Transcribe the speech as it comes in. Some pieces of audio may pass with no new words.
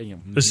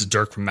This is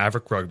Dirk from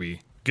Maverick Rugby.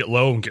 Get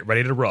low and get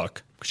ready to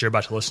ruck, because you're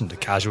about to listen to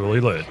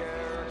Casually Lit.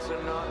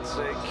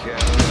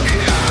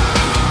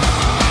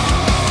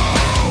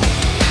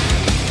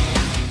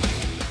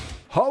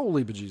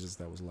 Holy bejesus,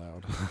 that was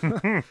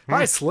loud.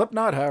 Hi,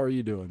 Slipknot. How are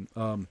you doing?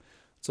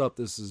 What's up?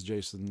 This is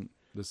Jason.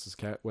 This is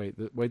Cat. Wait,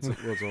 what's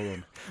hold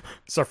on.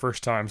 It's our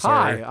first time,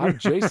 sorry. Hi, I'm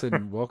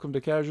Jason. Welcome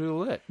to Casually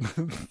Lit.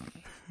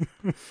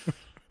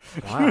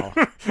 Wow.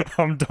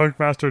 I'm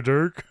Dunkmaster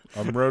Dirk.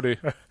 I'm Rody.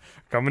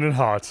 Coming in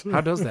hot. How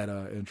does that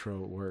intro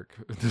work?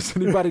 Does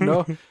anybody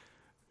know?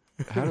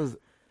 How does...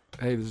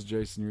 Hey, this is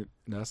Jason.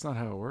 That's not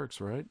how it works,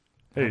 right?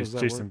 Hey, it's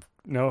Jason.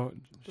 No.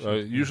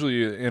 Usually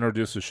you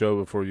introduce the show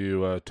before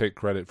you take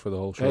credit for the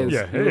whole show. Hey,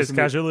 Yeah, hey, it's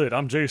Casually Lit.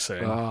 I'm Jason.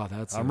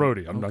 That's I'm it.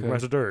 Rody. I'm Okay.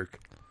 Dunkmaster Dirk.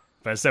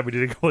 But instead, we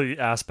did a complete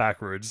ass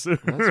backwards.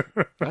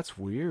 That's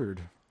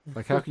weird.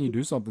 Like, how can you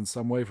do something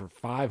some way for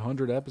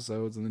 500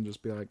 episodes and then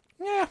just be like,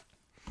 yeah,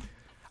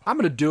 I'm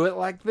going to do it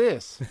like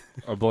this?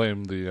 I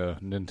blame the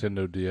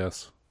Nintendo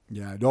DS.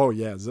 Yeah. Oh,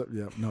 yeah.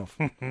 Yeah. No.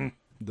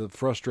 The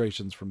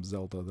frustrations from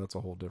Zelda, that's a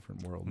whole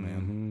different world,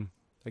 man. Mm-hmm.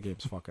 That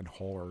game's fucking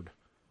hard.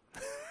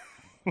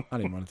 I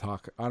don't even want to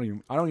talk. I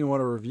don't even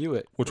want to review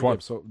it. Which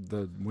one? So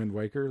the Wind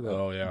Waker. The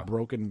Oh, yeah.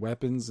 broken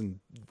weapons and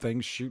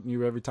things shooting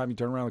you every time you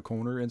turn around the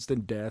corner.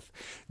 Instant death.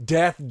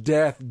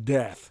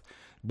 Death.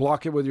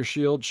 Block it with your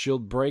shield.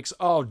 Shield breaks.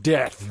 Oh,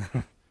 death.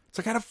 It's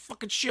like I had a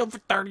fucking shield for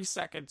 30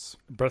 seconds.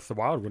 Breath of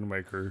the Wild, Wind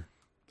Waker.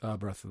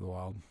 Breath of the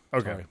Wild.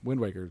 Okay. Sorry. Wind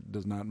Waker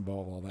does not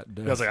involve all that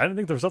death. I was like, I didn't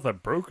think there was stuff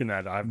that broke in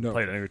that. I haven't No.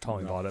 played it. I never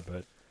told me No. about it,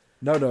 but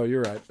No,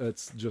 you're right.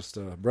 It's just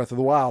Breath of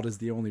the Wild is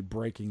the only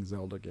breaking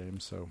Zelda game.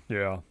 So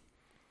yeah.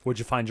 Would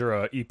you find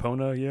your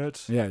Epona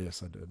yet? yeah,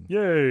 yes, I did.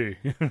 Yay!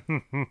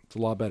 It's a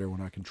lot better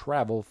when I can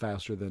travel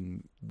faster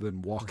than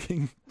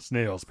walking.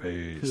 Snail's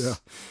pace. Yeah,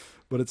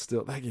 but it's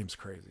still, that game's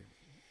crazy.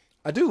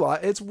 I do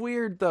like. It's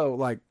weird though.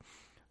 Like,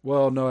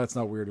 well, no, that's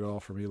not weird at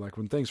all for me. Like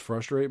when things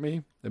frustrate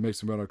me, it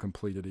makes me want to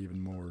complete it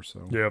even more.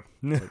 So Yep.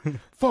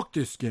 fuck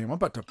this game. I'm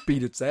about to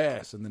beat its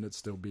ass, and then it's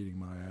still beating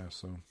my ass.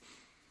 So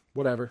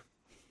whatever.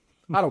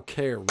 I don't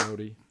care,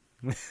 Rody.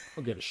 I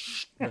don't give a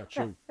shit about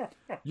you.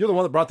 You're the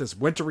one that brought this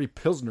wintry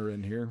pilsner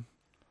in here.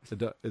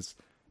 It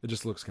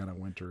just looks kind of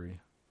wintry.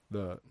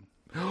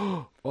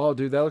 Oh,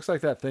 dude, that looks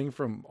like that thing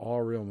from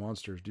All Real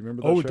Monsters. Do you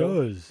remember that Oh, it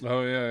show? does.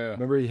 Oh, yeah.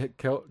 Remember he hit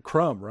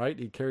Crumb, right?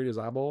 He carried his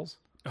eyeballs.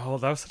 Oh,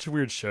 that was such a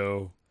weird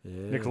show.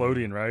 Yeah.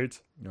 Nickelodeon, right?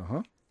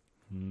 Uh-huh.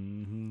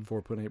 Mm-hmm.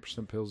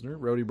 4.8% Pilsner.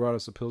 Rody brought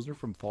us a Pilsner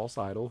from False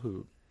Idol,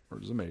 who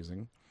is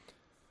amazing.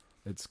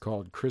 It's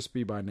called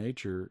Crispy by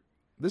Nature.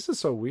 This is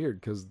so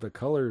weird because the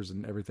colors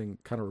and everything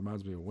kind of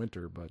reminds me of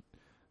winter, but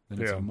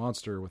then it's Yeah. a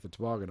monster with a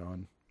toboggan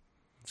on.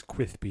 It's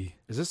Quithby.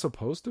 Is this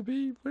supposed to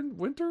be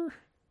winter?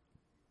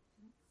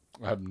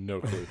 I have no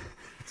clue.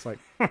 It's like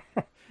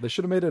they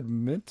should have made it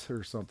mint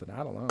or something.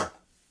 I don't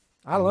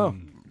know.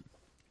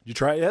 You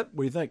try it yet?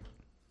 What do you think?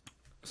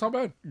 It's not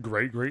bad.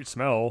 Great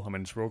smell. I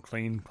mean, it's real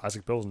clean,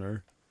 classic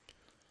Pilsner.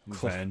 I'm a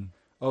fan.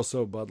 Oh,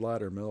 so Bud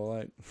Light or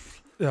Miller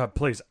Lite?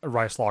 Please,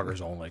 rice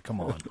lagers only. Come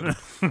on.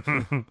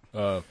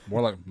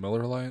 More like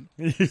Miller Lite.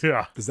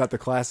 Yeah. Is that the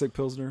classic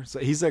Pilsner? So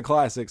he said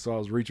classic, so I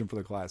was reaching for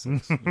the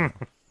classics. You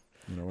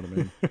know what I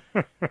mean?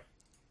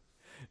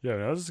 Yeah,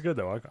 no, this is good,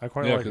 though. I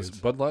quite Yeah, like because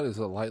it. Bud Light is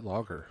a light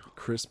lager.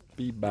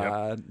 Crispy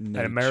by nature.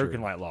 An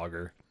American light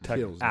lager.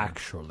 Pilsner.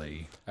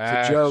 Actually.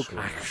 It's a joke.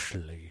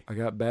 Actually. I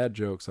got bad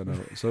jokes, I know.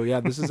 So yeah,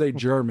 this is a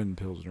German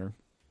Pilsner.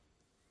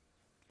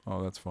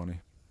 Oh, that's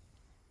funny.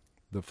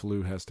 The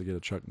flu has to get a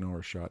Chuck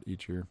Norris shot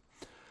each year.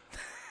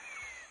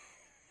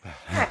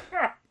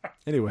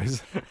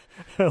 Anyways,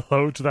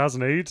 Hello,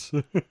 2008.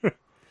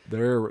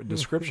 their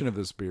description of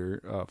this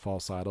beer,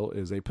 False Idol,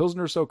 is a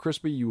Pilsner so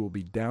crispy you will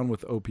be down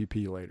with OPP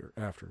later,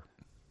 after.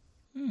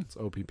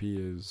 So OPP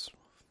is...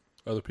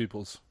 Other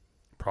people's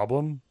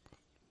Problem?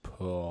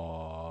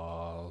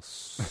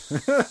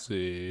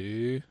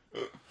 pussy.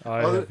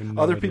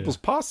 Other people's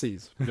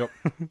posses. Yep.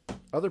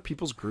 Other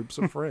people's groups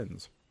of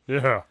friends.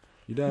 Yeah.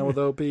 You down with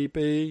OPP?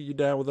 You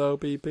down with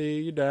OPP?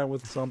 You down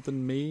with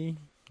something me?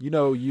 You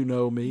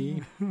know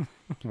me.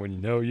 When you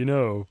know, you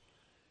know.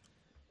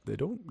 They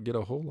don't get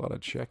a whole lot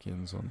of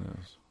check-ins on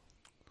this.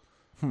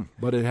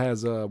 But it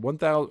has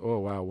 1,000. Oh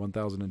wow,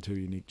 1,002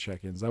 unique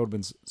check-ins. That would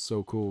have been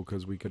so cool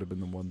because we could have been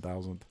the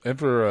 1,000th. And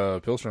for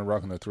Pilsner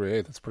rocking the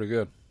 3.8, that's pretty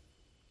good.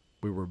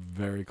 We were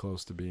very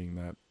close to being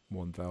that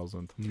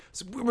 1,000th.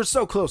 So we were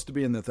so close to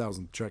being the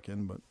 1,000th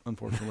check-in, but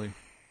unfortunately,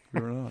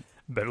 we were not.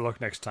 Better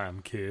luck next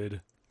time,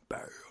 kid.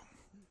 Bam.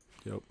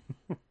 Yep.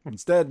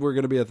 Instead, we're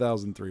going to be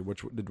 1,003.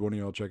 Which did one of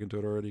y'all check into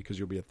it already? Because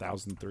you'll be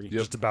 1,003. Yep.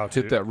 Just about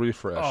Hit to. that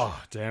refresh.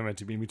 Oh, damn it.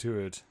 You beat me to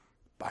it.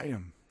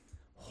 Bam.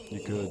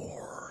 You could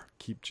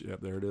keep.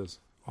 Yep, there it is.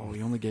 Oh,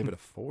 he only gave it a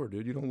 4,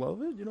 dude. You don't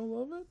love it? You don't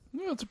love it?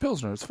 Yeah, it's a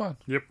Pilsner. It's fine.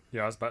 Yep.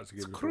 Yeah, I was about to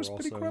give It's it a 4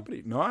 crispity also.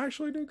 crumpity. No, I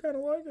actually do kind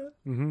of like it.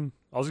 Mm-hmm.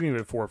 I was going to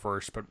give it a 4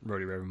 first, but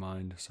Rody read my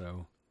mind,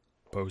 so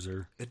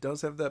poser. It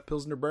does have that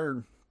Pilsner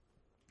burn.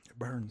 It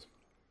burns.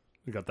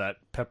 We got that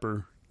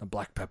pepper, the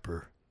black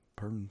pepper.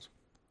 Burns.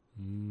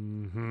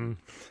 Mm-hmm.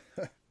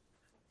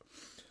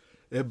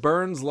 It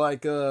burns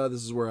like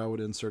this is where I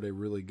would insert a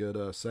really good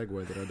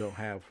segue that I don't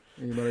have.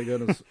 Anybody got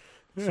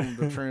some of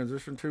the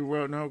transition to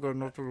right now? Got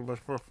nothing but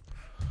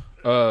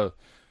stuff.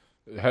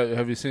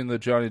 Have you seen the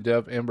Johnny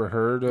Depp Amber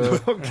Heard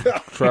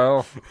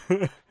trial?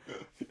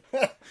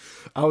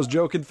 I was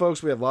joking,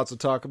 folks. We have lots to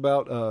talk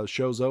about.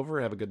 Show's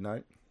over. Have a good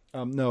night.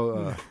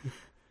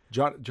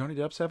 Johnny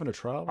Depp's having a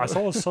trial. I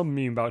saw some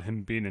meme about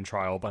him being in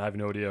trial, but I have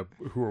no idea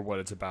who or what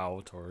it's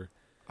about. Or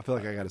I feel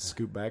like I got to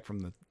scoot back from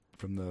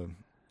the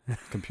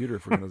computer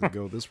if we're going to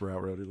go this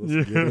route, Rowdy.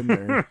 Let's get in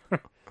there.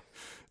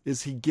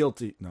 Is he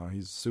guilty? No,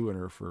 he's suing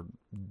her for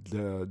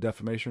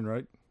defamation,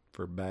 right?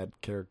 For bad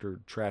character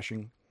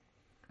trashing.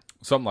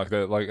 Something like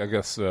that. Like, I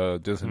guess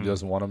Disney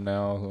doesn't want him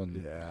now.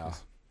 And Yeah.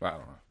 I don't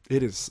know.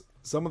 It is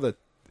some of the.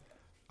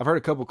 I've heard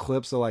a couple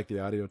clips of like the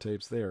audio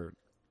tapes. They are,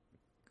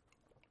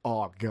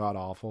 god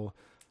awful.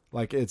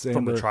 Like it's from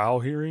Amber, the trial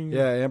hearing.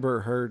 Yeah,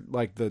 Amber Heard.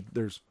 Like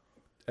there's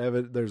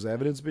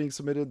evidence being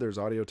submitted. There's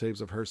audio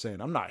tapes of her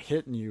saying, "I'm not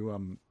hitting you.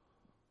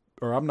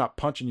 I'm not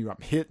punching you.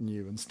 I'm hitting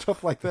you," and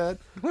stuff like that.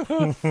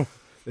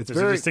 It's There's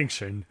a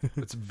distinction.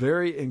 It's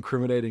very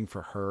incriminating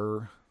for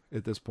her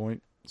at this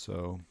point.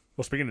 So,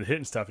 Well, speaking of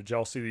hitting stuff, did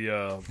y'all see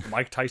the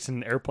Mike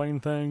Tyson airplane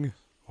thing?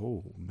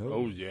 oh no,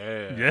 Oh,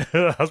 yeah. Yeah,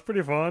 that was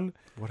pretty fun.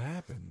 what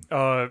happened?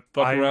 Fuck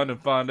around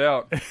and find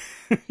out.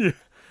 Yeah.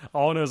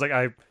 All I know is like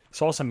I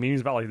saw some memes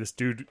about like this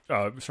dude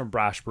from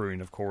Brash Brewing,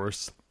 of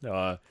course.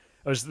 It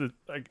was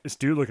like this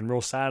dude looking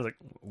real sad. Like,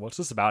 what's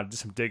this about? Did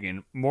some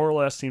digging. More or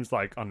less seems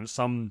like on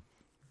some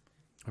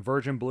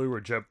Virgin Blue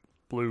or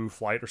JetBlue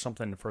flight or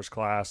something in first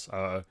class.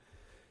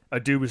 A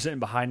dude was sitting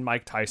behind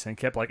Mike Tyson,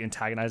 kept like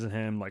antagonizing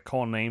him, like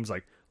calling names,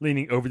 like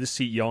leaning over the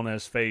seat, yelling at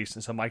his face,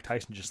 and so Mike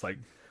Tyson just like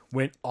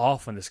went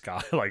off on this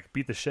guy, like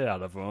beat the shit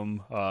out of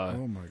him.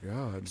 Oh my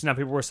god! So now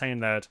people were saying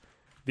that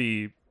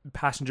the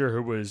passenger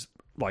who was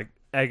like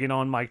egging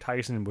on Mike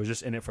Tyson was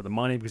just in it for the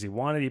money because he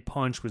wanted to be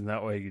punched, because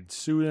that way he could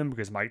sue him.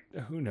 Because Mike,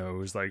 who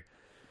knows? Like,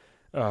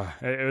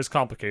 it was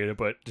complicated,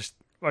 but just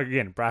like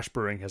again, Brash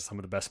Brewing has some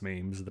of the best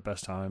memes at the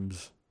best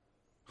times.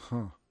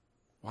 Huh?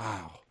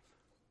 Wow,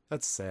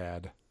 that's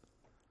sad.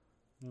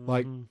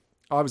 Like,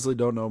 obviously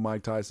don't know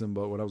Mike Tyson,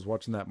 but when I was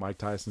watching that Mike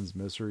Tyson's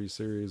Mystery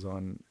series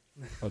on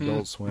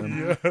Adult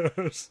Swim,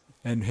 Yes.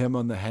 and him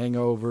on The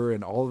Hangover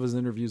and all of his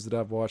interviews that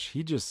I've watched,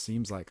 he just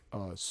seems like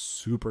a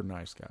super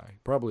nice guy.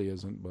 Probably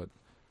isn't, but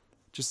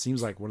just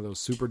seems like one of those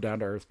super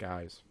down-to-earth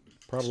guys.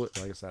 Probably,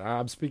 like I said,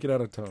 I'm speaking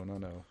out of tone, I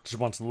know. Just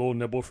wants a little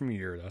nibble from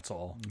your ear, that's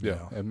all.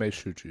 Yeah, and may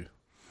shoot you.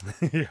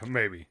 Yeah,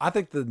 maybe. I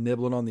think the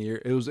nibbling on the ear,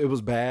 it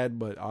was bad,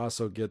 but I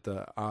also get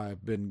the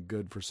I've been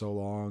good for so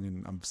long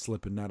and I'm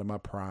slipping out of my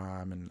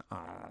prime and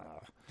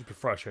Just be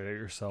frustrated at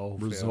yourself.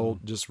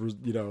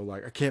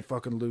 like I can't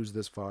fucking lose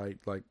this fight,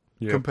 like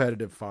Yep.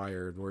 competitive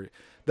fire. Where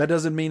that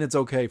doesn't mean it's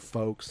okay,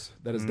 folks.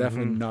 That is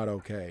definitely not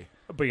okay.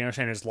 But you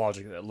understand his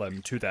logic that led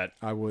him to that.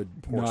 I would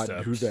Poor not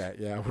steps. do that.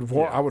 Yeah,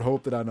 Yeah. I would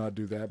hope that I not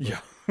do that. But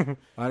Yeah.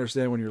 I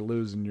understand when you're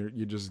losing,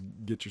 you just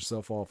get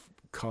yourself all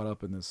caught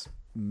up in this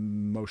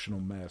emotional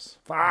mess.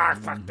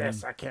 Fuck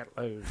this! I can't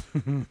lose.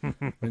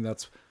 I mean,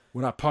 that's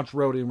we're not punch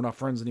Rhodey and we're not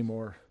friends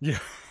anymore. Yeah.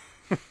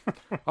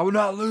 I will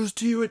not lose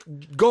to you at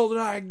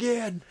GoldenEye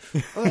again.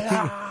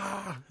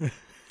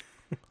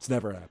 It's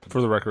never happened.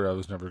 For the record, I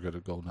was never good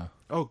at GoldenEye.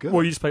 Oh, good.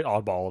 Well, you just play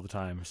oddball all the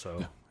time,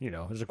 so, it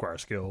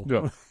requires skill.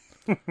 Yeah.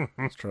 I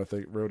was trying to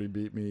think. Rhodey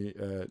beat me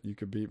at. You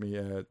could beat me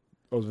at.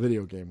 Oh,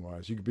 video game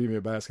wise, you could beat me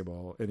at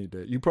basketball any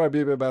day. You probably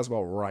beat me at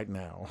basketball right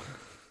now.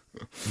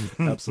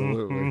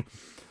 Absolutely.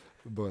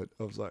 But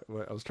I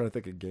was trying to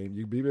think of game.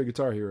 You beat me at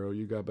Guitar Hero.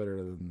 You got better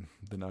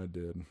than I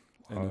did.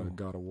 And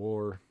God of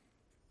War.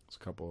 There's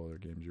a couple other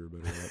games you were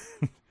better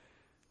at.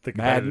 The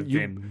Madden, competitive you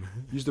game.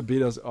 used to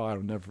beat us. Oh, I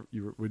don't never.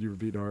 When you were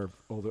beating our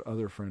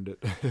other friend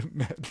at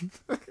Madden,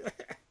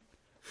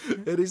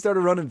 and he started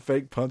running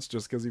fake punts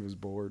just because he was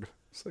bored.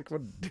 It's like,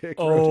 what a dick.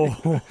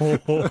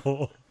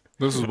 Oh.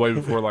 This is way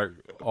before like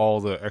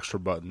all the extra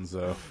buttons,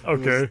 though.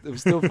 Okay. It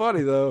was still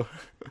funny though.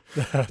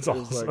 That's It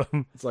was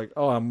awesome. it's like,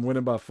 oh, I'm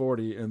winning by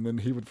 40, and then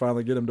he would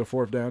finally get him to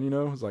fourth down.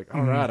 It's like,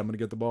 all right, I'm gonna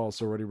get the ball.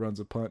 So already runs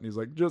a punt, and he's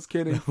like, just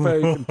kidding,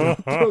 fake,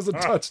 and throws a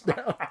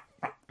touchdown.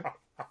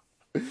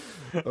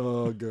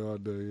 Oh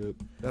god, dang it!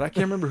 And I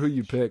can't remember who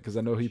you picked because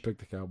I know he picked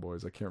the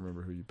Cowboys. I can't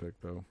remember who you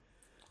picked though.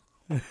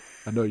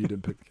 I know you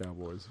didn't pick the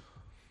Cowboys.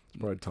 It's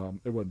probably Tom.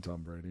 It wasn't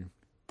Tom Brady.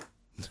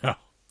 No.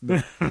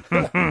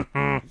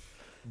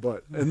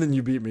 But and then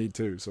you beat me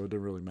too, so it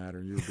didn't really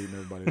matter. You were beating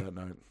everybody that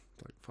night.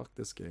 It's like, fuck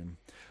this game.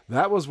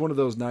 That was one of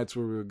those nights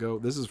where we would go.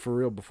 This is for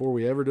real. Before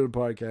we ever did a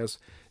podcast,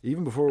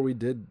 even before we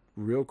did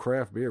real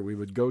craft beer, we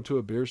would go to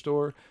a beer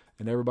store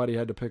and everybody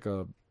had to pick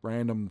a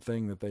random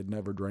thing that they'd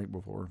never drank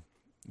before.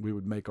 We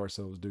would make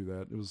ourselves do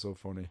that. It was so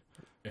funny.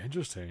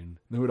 Interesting.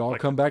 Then we'd all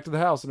come back to the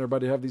house and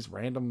everybody have these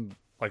random.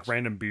 Like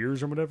random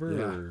beers or whatever?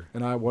 Yeah. Or?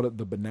 And I wanted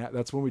the banana.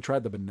 That's when we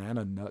tried the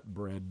banana nut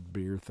bread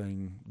beer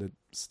thing that's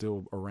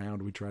still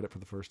around. We tried it for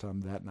the first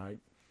time that night.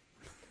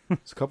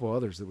 There's a couple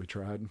others that we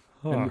tried.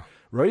 Huh. And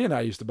Ray and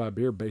I used to buy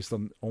beer based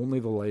on only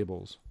the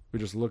labels. We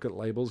just look at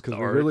labels because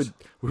The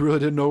we really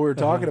didn't know what we were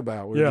talking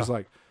about. We were Yeah. just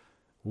like,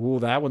 Ooh,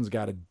 that one's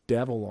got a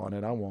devil on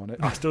it. I want it.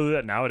 I still do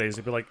that nowadays.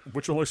 They'd be like,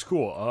 which one looks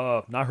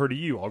cool? Not heard of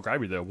you. I'll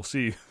grab you though. We'll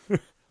see.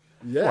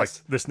 Yes. Like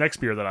this next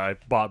beer that I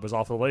bought was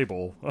off the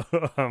label.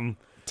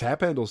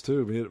 Tap handles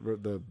too.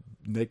 The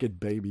Naked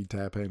Baby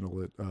tap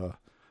handle.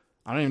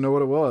 I don't even know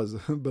what it was,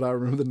 but I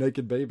remember the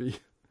Naked Baby.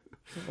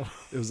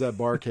 It was at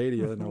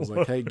Barcadia, and I was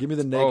like, "Hey, give me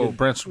the naked." Oh,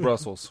 Branch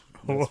Brussels.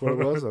 That's what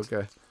it was. Okay.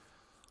 I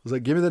was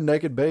like, "Give me the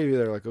Naked Baby."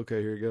 They're like,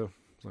 "Okay, here you go."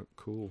 I was like,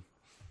 "Cool."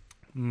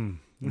 And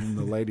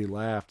the lady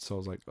laughed, so I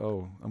was like,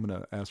 "Oh, I'm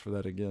gonna ask for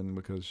that again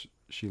because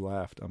she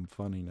laughed. I'm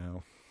funny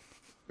now."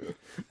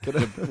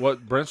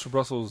 What Branch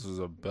Brussels is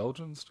a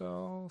Belgian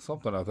style?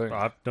 Something, I think.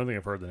 I don't think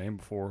I've heard the name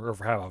before, or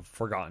have I've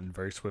forgotten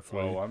very swiftly.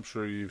 Oh, I'm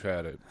sure you've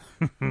had it.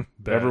 Bet.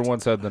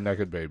 Everyone's had the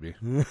Naked Baby.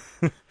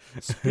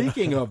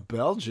 Speaking of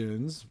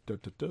Belgians,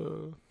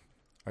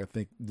 I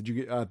think did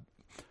you get?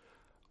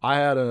 I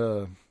had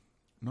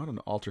not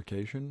an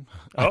altercation.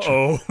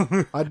 Uh-oh.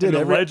 I did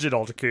An every. alleged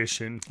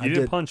altercation. You I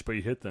didn't did. punch, but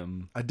you hit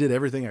them. I did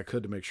everything I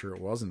could to make sure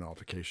it wasn't an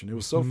altercation. It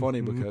was so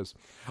funny because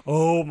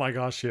Oh my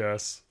gosh,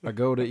 yes. I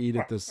go to eat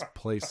at this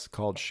place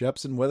called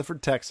Shep's in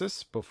Weatherford,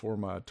 Texas, before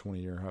my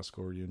 20-year high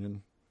school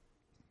reunion.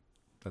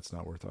 That's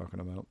not worth talking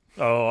about.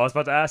 Oh, I was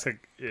about to ask.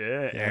 Like,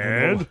 yeah,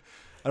 and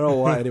I don't know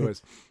why.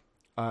 Anyways,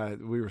 I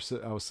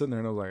was sitting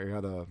there and I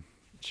was like,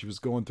 she was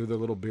going through the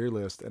little beer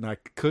list and I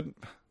couldn't.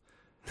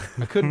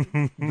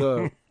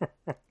 The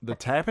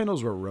tap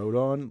handles were wrote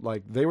on,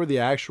 like they were the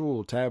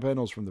actual tap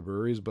handles from the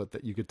breweries, but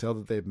that you could tell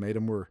that they've made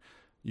them where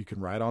you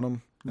can write on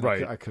them. And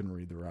Right. I couldn't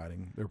read the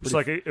writing. They're it's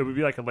pretty. like it would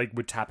be like a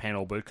Lakewood tap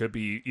handle, but it could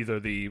be either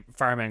the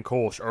Fireman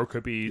Kolsch, or it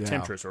could be Yeah.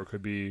 Temptress, or it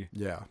could be.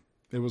 Yeah,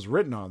 it was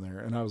written on there,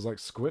 and I was like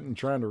squinting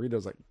trying to read it. I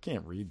was like, you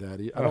can't read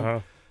that. I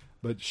don't.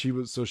 But she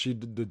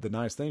did the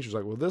nice thing. She was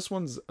like, well, this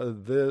one's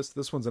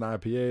this one's an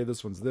IPA,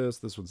 this one's this.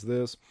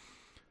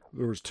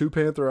 There was 2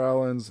 Panther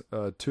Islands,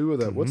 2 of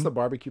the what's the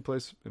barbecue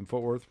place in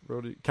Fort Worth,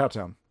 Brody?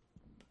 Cowtown.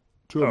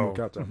 2 of them were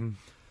Cowtown.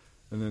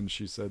 And then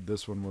she said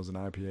this one was an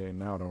IPA, and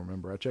now I don't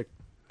remember. I checked.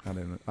 I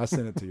didn't. I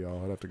sent it to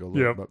y'all. I'd have to go look.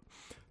 Yep. But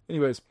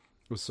anyways,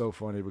 it was so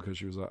funny because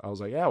I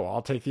was like, yeah, well,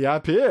 I'll take the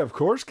IPA, of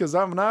course, because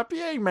I'm an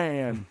IPA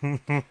man.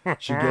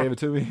 She gave it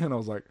to me, and I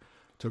was like,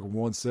 took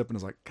one sip, and I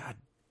was like, God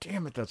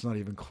damn it, that's not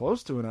even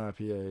close to an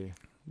IPA.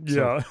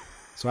 Yeah.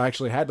 So I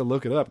actually had to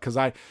look it up because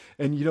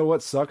and you know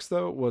what sucks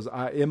though was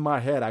in my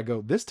head I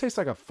go, this tastes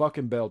like a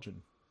fucking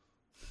Belgian,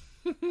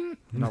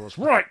 and I was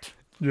right.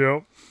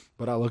 Yep.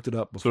 But I looked it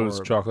up So before it's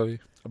chocolatey?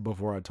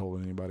 before I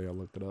told anybody I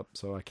looked it up,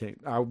 so I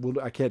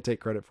can't take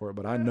credit for it,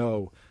 but I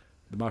know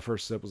that my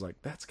first sip was like,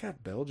 that's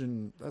got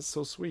Belgian. That's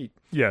so sweet.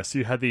 Yes,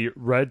 you had the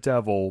Red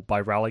Devil by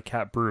Rally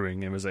Cat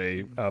Brewing. It was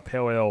a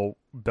pale ale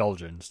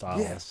Belgian style.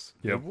 Yes,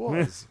 Yep. it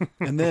was.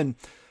 And then,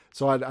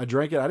 so I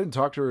drank it. I didn't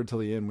talk to her until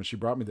the end when she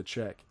brought me the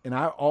check. And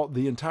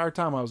the entire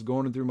time I was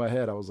going through my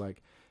head, I was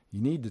like, you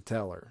need to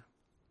tell her.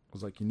 I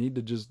was like, you need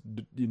to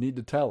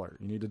tell her.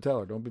 You need to tell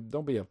her.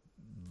 Don't be a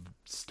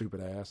stupid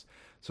ass.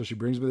 So she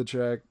brings me the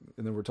check,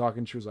 and then we're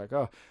talking. She was like,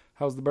 oh,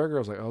 how's the burger? I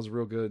was like, oh, it was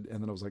real good.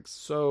 And then I was like,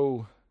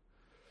 so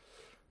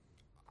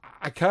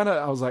I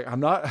was like,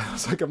 I'm not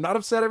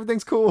upset.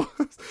 Everything's cool.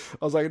 I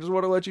was like, I just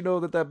want to let you know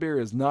that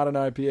beer is not an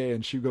IPA.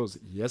 And she goes,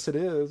 yes, it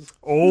is.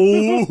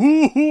 Oh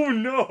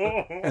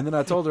no! And then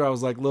I told her, I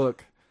was like,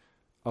 look,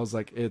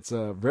 it's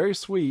very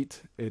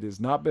sweet. It is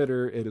not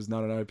bitter. It is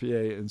not an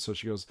IPA. And so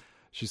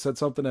she said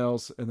something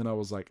else. And then I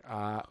was like,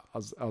 I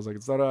was like,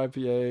 it's not an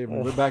IPA. And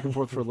we went back and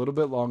forth for a little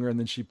bit longer. And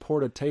then she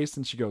poured a taste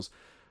and she goes,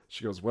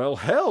 well,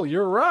 hell,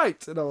 you're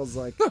right. And I was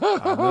like,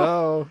 I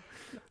know.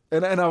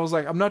 And I was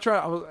like, I'm not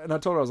trying. And I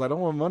told her, I was like, I don't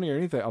want money or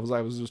anything. I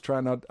was just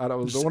trying not. I don't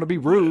want to be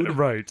rude.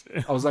 Right.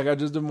 I was like, I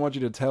just didn't want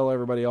you to tell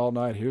everybody all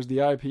night, here's the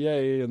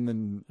IPA, and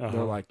then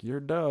they're like, you're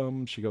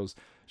dumb. She goes,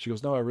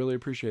 no, I really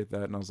appreciate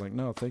that. And I was like,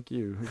 no, thank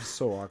you. It was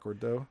so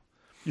awkward though.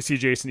 You see,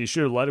 Jason, you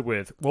should have led it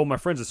with, well, my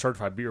friend's a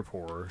certified beer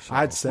pourer. So.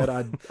 I said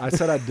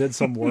I did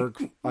some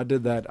work. I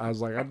did that. I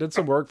was like, I did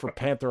some work for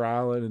Panther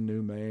Island in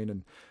New Maine,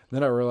 and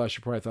then I realized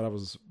she probably thought I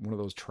was one of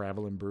those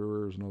traveling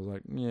brewers, and I was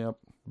like, yep,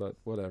 but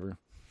whatever.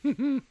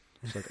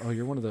 She's like, oh,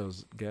 you're one of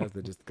those guys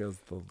that just goes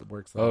the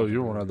works. Oh,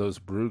 you're one of those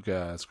brew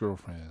guys'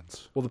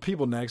 girlfriends. Well, the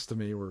people next to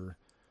me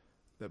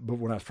but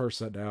when I first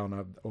sat down,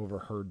 I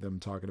overheard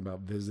them talking about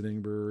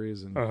visiting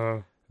breweries,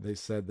 and they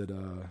said that,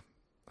 oh,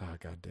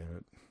 God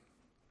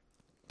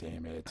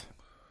damn it. It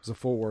was a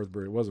Fort Worth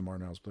brewery. It wasn't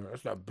Martinel's, but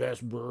it's the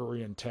best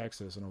brewery in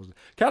Texas. And I was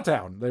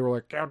Cowtown. They were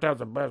like, Cowtown's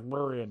the best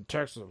brewery in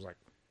Texas. I was like,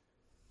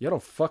 you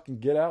don't fucking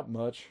get out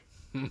much.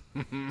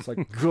 It's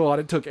like, God,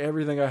 it took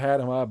everything I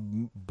had in my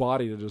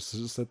body to just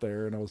sit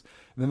there. And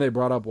then they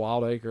brought up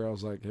Wild Acre. I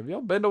was like, have y'all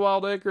been to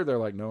Wild Acre? They're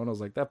like, no. And I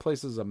was like, that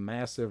place is a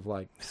massive,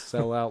 like,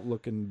 sellout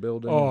looking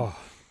building. Oh.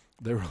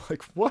 They were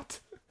like, what?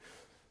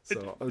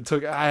 So I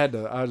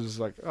was just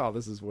like, oh,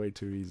 this is way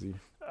too easy.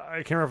 I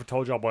can't remember if I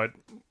told y'all, but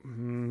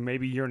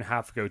maybe a year and a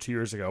half ago, 2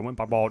 years ago, I went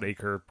by Bald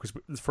Acre because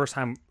it's the first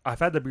time I've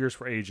had the beers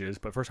for ages,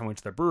 but first time I went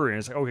to the brewery and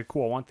it's like, okay,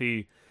 cool. I want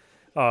the,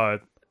 I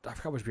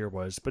forgot which beer it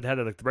was, but it had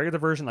like the regular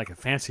version, like a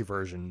fancy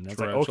version. It's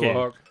like,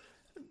 okay,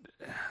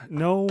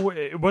 No,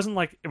 it wasn't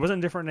a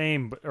different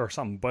name or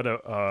something. But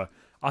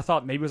I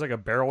thought maybe it was like a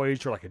barrel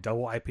aged or like a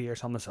double IPA or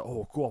something. So,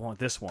 oh, cool, I want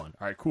this one.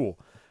 All right, cool.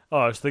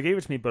 So they gave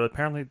it to me, but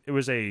apparently it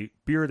was a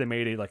beer they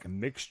made a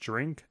mixed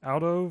drink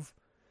out of.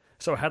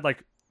 So it had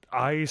like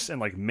ice and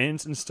like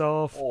mint and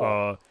stuff.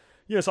 So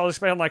I was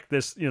expecting like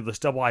this, this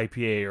double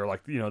IPA or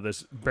like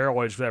this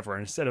barrel aged whatever.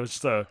 And instead it was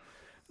just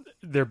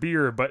their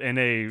beer, but in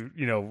a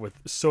with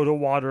soda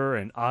water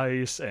and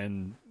ice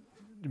and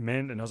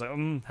mint. And I was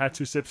like, had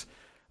 2 sips.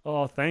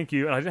 Oh, thank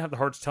you. And I didn't have the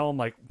heart to tell them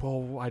like,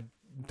 well, I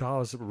thought it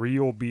was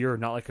real beer,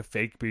 not like a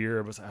fake beer.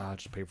 It was like, I'll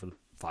just pay for the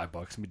 $5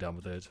 and be done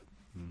with it.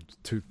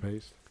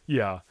 Toothpaste.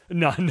 Yeah,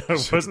 no,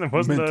 it wasn't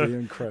Minty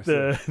and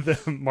the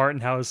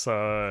Martin House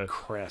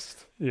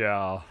Crest.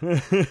 Yeah,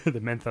 the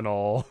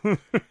menthanol.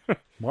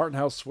 Martin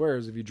House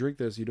swears if you drink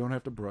this, you don't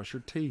have to brush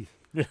your teeth.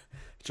 Yeah,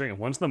 drink it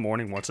once in the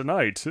morning, once at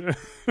night. We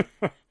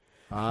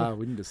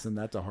need to send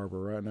that to Harbor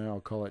right now.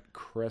 I'll call it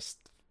Crest.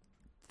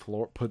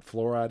 Put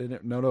fluoride in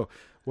it. No.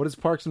 What is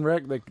Parks and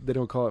Rec? They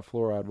don't call it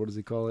fluoride. What does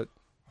he call it?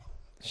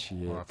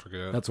 Shit, I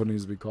forget. That's what it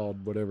needs to be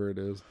called. Whatever it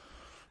is.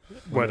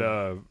 What?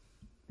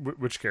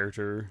 Which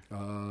character?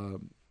 God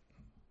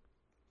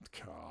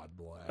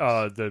bless.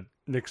 The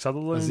Nick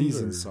Sutherland.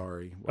 Aziz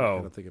Ansari. I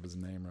can't think of his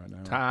name right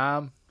now.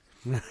 Tom.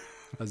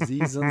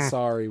 Aziz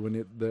Ansari.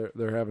 When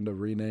they're having to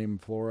rename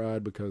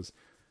fluoride because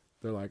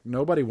they're like,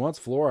 nobody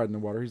wants fluoride in the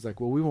water. He's like,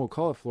 well, we won't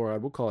call it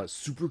fluoride. We'll call it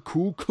super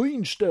cool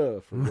clean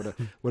stuff or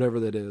whatever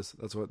that is.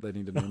 That's what they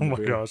need to name Oh the my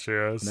beer. gosh,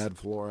 yes. And add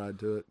fluoride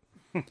to it.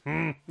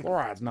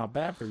 Fluoride's not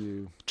bad for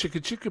you. Chicka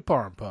chicka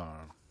parm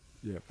parm.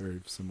 Yeah, very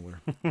similar.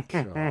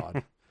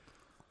 God.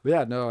 But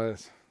yeah, no,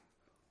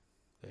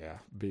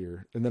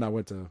 beer. And then I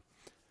went to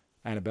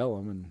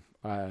Antebellum,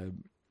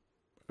 and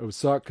it was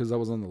sucked because I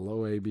was on the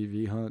low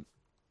ABV hunt.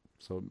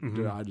 So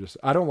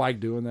I don't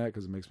like doing that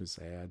because it makes me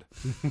sad.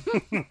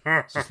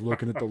 Just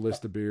looking at the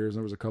list of beers, and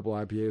there was a couple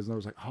IPAs, and I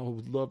was like, oh, I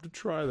would love to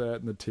try that,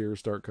 and the tears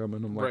start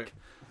coming. I'm like, Right.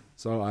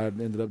 So I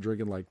ended up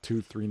drinking like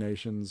 2 Three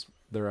Nations.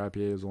 Their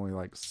IPA was only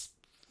like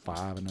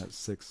 5, and that's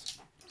 6.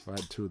 So I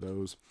had 2 of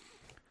those.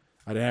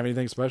 I didn't have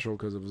anything special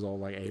because it was all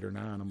like 8 or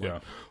 9. I'm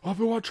like, I've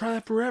been wanting to try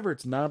that forever.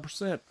 It's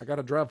 9%. I got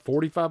to drive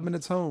 45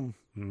 minutes home.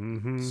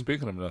 Mm-hmm.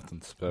 Speaking of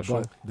nothing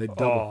special, But they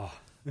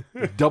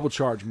double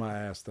charged my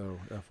ass though,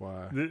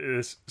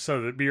 FYI.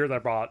 So the beer that I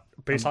brought,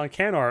 based on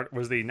can art,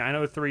 was the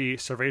 903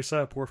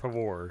 Cerveza Por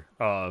Favor.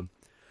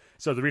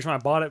 So the reason I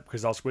bought it,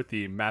 because I was with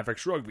the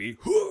Mavericks Rugby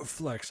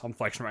flex. I'm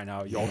flexing right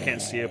now. Y'all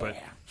can't see it, but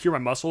hear my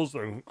muscles.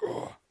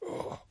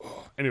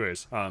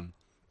 Anyways,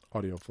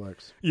 Audio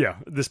flex. yeah,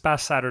 this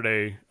past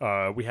Saturday,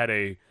 we had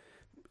a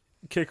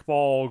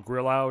kickball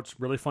grill out,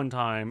 really fun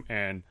time,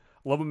 and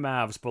I love the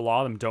Mavs, but a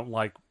lot of them don't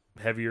like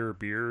heavier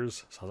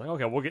beers. So I was like,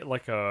 okay, we'll get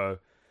like I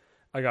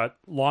got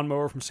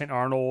Lawnmower from St.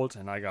 Arnold,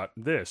 and I got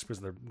this because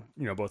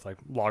they're both like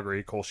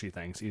lagery, Kolsch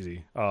things,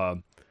 easy.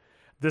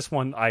 This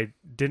one I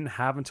didn't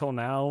have until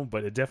now,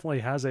 but it definitely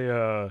has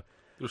a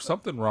there's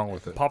something wrong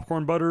with it.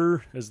 popcorn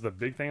butter is the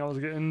big thing I was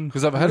getting.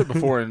 Because I've had it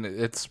before, and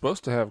it's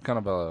supposed to have kind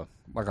of a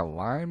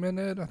lime in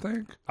it, I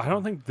think. I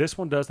don't think this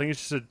one does. I think it's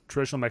just a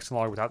traditional Mexican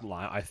lager without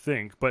lime, I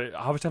think. But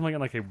I was definitely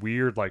getting like a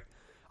weird,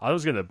 I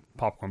was getting a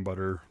popcorn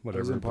butter,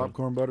 whatever. Doesn't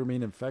popcorn butter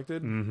mean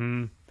infected?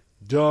 Mm-hmm.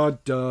 Dun,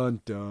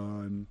 dun,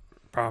 dun.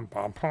 Pom,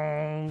 pom,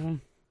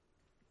 pom.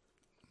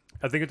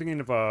 I think I'm thinking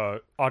of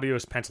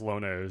Adios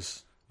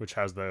Pantalones, which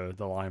has the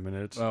lime in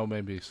it. Oh,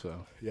 maybe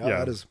so. Yeah,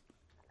 Yeah. that is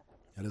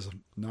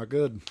not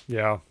good.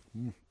 Yeah.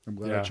 I'm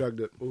glad Yeah. I chugged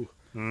it. Ooh.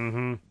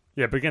 Mm-hmm.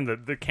 Yeah, but again,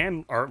 the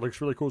can art looks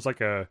really cool. It's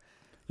like a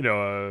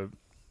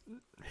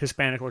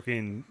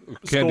Hispanic-looking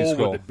Candy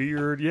skull. with a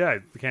beard. Yeah,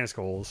 the candy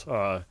skulls.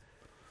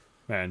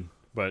 Man,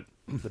 but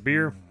the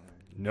beer,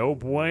 no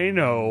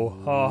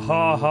bueno. Ha,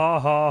 ha, ha,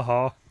 ha,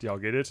 ha. Do y'all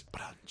get it?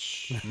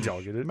 Do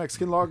y'all get it?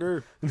 Mexican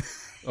lager.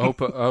 I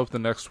hope the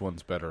next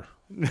one's better.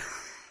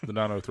 The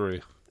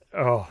 903.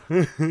 Oh.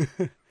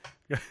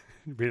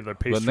 Be the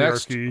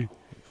patriarchy.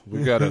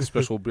 We got a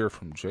special beer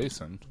from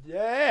Jason.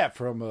 Yeah,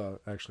 from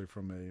actually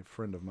from a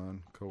friend of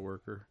mine,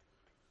 coworker.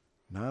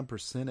 9%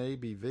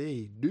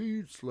 ABV.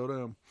 Dude, slow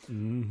down.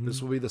 Mm-hmm.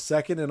 This will be the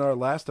second and our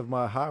last of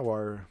my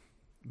Highwire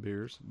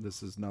beers.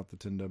 This is not the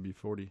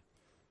 10W40.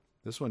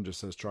 This one just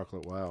says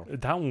chocolate wow.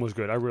 That one was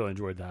good. I really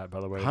enjoyed that,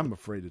 by the way. I'm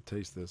afraid to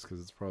taste this because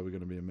it's probably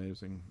going to be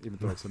amazing, even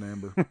though it's an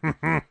amber.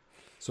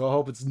 So I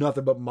hope it's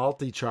nothing but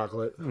malty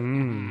chocolate.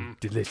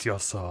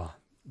 Delicioso.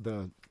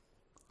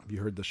 Have you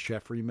heard the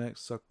chef remix?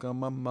 Suck on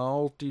my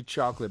malty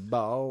chocolate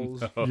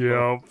balls. Yep.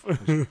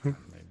 I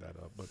made that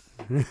up, but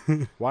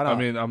why not? I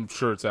mean, I'm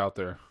sure it's out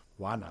there.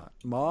 Why not?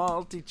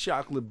 Malty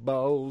chocolate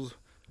balls.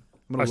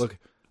 I'm gonna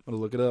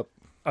look it up.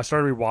 I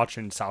started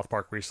rewatching South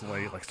Park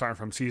recently, starting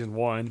from season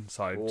 1,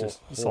 so I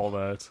just saw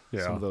that.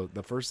 Yeah. Some of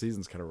the first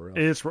season's kind of rough.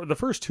 It's the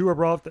first 2 are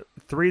rough.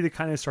 3 they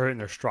kind of start hitting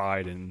their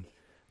stride and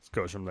it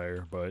goes from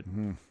there. But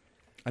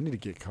I need to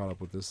get caught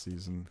up with this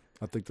season.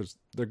 I think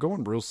they're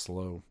going real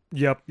slow.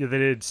 Yep. Yeah, they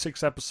did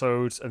 6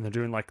 episodes, and they're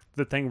doing like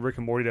the thing Rick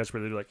and Morty does,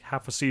 where they do like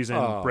half a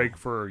season, break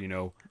for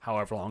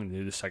however long they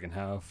do the second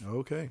half.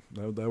 Okay,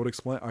 that would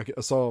explain. I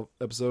saw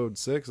episode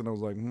 6, and I was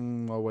like,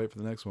 I'll wait for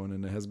the next one,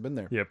 and it hasn't been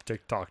there. Yep.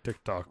 TikTok.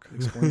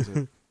 Explains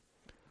it.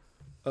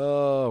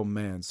 Oh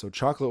man, so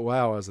Chocolate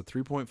Wow has a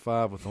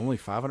 3.5 with only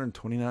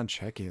 529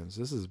 check-ins.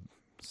 This is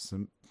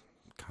some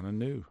kind of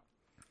new.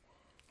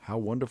 How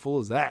wonderful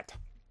is that?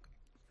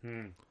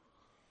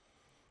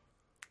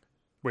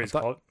 Wait, it's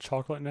called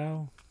Chocolate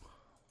now?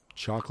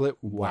 Chocolate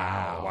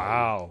Wow.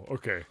 Wow.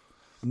 Okay.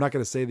 I'm not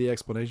going to say the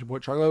explanation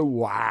point. Chocolate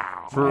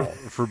Wow.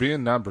 For being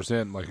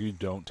 9%, like, you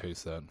don't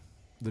taste that.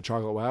 The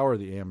Chocolate Wow or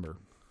the Amber?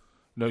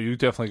 No, you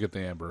definitely get the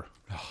amber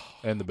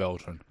and the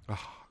Belgian.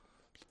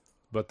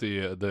 But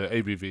the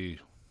ABV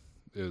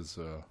is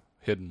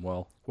hidden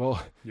well.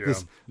 Well, Yeah,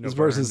 this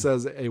person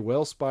says a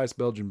well-spiced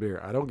Belgian beer.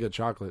 I don't get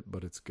chocolate,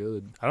 but it's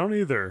good. I don't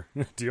either.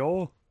 Do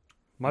y'all?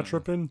 Am I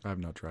tripping? I have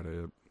not tried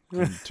it.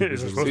 Is it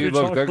supposed to See, be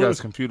look, that chocolate?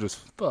 guy's confused as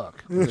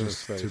fuck.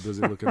 Just too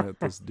busy looking at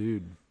this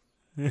dude.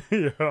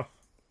 Yeah.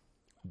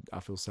 I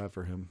feel sad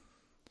for him.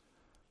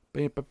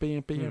 Bam,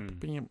 bam, bam,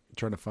 bam.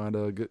 Trying to find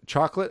a good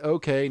chocolate.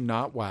 Okay,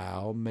 not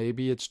wow.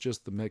 Maybe it's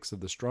just the mix of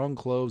the strong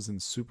cloves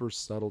and super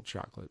subtle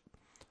chocolate.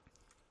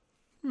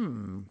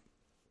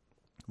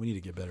 We need to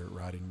get better at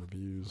writing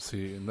reviews.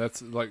 See, and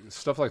that's like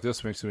stuff like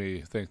this makes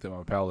me think that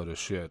my palate is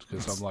shit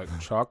because I'm like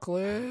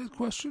chocolate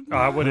question.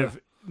 I would have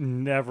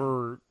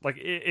never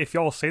if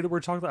y'all say the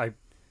word chocolate,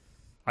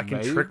 I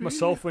can trick Maybe?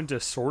 myself into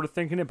sort of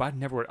thinking it, but I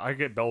never would. I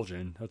get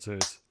Belgian. That's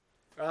it.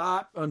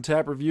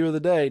 Untapped review of the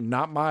day.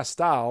 Not my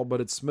style,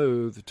 but it's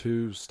smooth.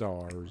 2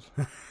 stars.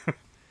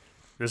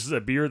 This is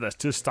a beer that's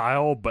to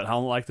style, but I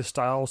don't like the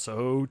style,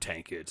 so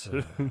tank it.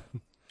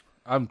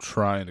 I'm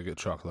trying to get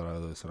chocolate out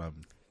of this, and I'm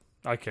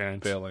I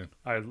can't. failing.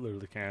 I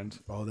literally can't.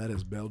 Oh, that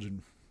is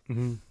Belgian.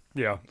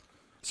 Yeah.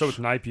 So it's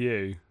an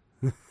IPA.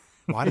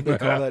 Why did they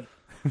call that?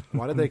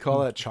 Why did they call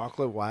that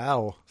chocolate?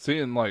 Wow. See,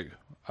 and like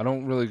I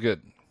don't really get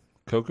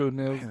cocoa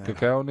nibs,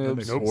 cacao nibs,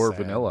 makes me or sad.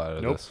 vanilla out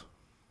of Nope. this.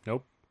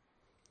 Nope.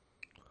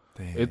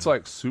 Damn. It's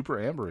like super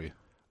ambery.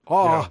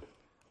 Oh, Yeah.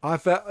 I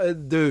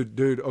found,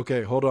 dude.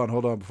 Okay, hold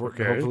on. Before,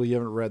 Okay. hopefully you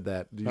haven't read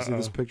that. Do you see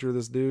this picture of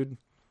this dude?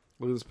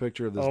 Look at this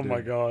picture of this. Oh dude.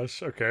 my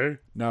gosh. Okay.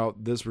 Now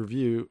this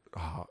review,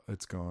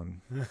 it's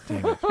gone.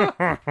 Damn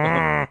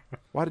it!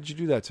 Why did you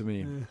do that to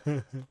me?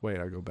 Wait,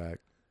 I go back.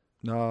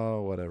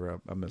 No, whatever.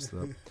 I messed it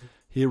up.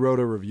 He wrote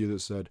a review that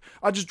said,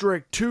 "I just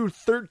drank 2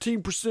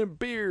 13%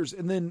 beers,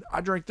 and then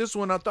I drank this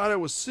one. I thought it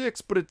was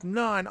 6, but it's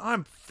 9.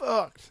 I'm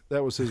fucked."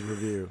 That was his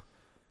review.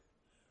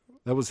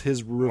 That was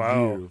his review.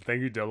 Wow.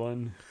 Thank you,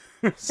 Dylan.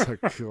 It's like,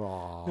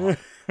 aw.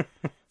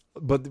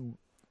 But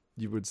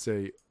you would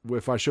say,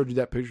 if I showed you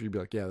that picture, you'd be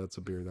like, yeah, that's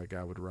a beer that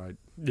guy would write.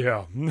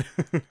 Yeah.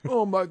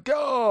 Oh my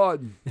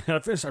God. I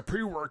finished my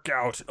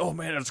pre-workout. Oh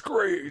man, it's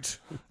great.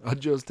 I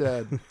just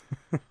had,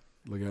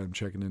 look at him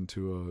checking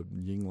into a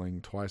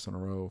Yingling twice in a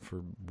row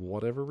for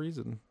whatever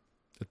reason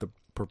at the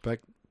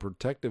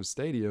Protective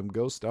Stadium.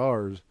 Go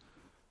Stars.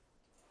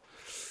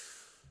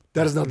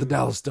 That is not the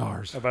Dallas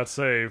Stars. I'm about to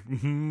say,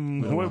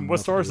 No, what nothing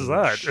stars to is do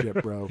with that? Shit,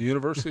 bro.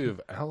 University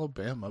of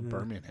Alabama,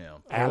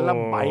 Birmingham.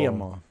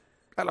 Alabama.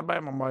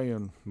 Alabama,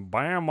 man.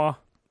 Bama.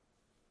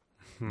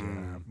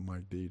 Yeah,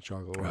 Mike D.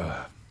 Chocolate.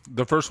 Wow.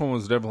 The first one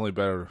was definitely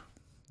better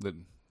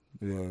than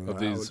Yeah, of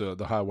these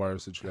the high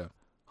wires that you got.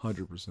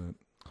 100%.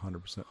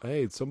 100%.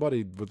 Hey,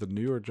 somebody with the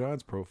New York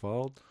Giants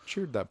profile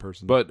cheered that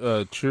person.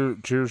 But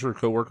cheers your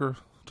coworker.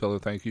 Tell her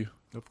thank you.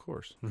 of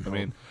course. I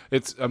mean,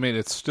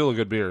 it's still a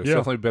good beer. It's Yeah.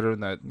 definitely better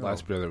than that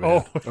last beer that we Oh,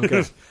 had.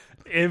 Okay.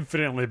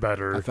 infinitely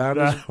better. I found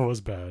that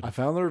was bad. I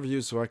found the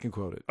review so I can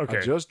quote it. Okay.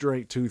 I just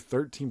drank 2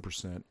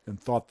 13% and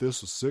thought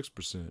this was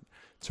 6%.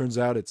 Turns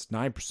out it's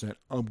 9%.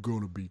 I'm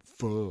going to be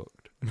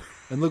fucked.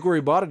 And look where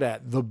he bought it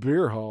at. The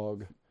Beer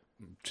Hog.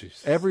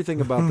 Jeez.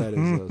 Everything about that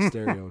is a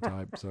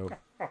stereotype. So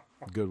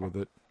good with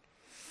it.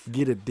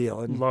 Get it,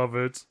 Dylan. Love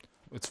it.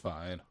 It's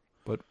fine.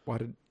 But why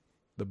did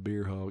the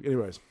Beer Hog?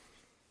 Anyways.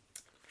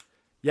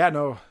 Yeah,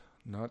 no.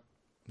 Not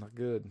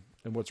good.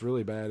 And what's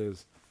really bad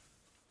is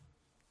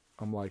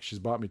I'm like, she's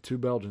bought me 2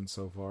 Belgians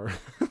so far.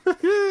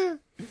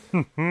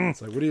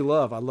 It's like, what do you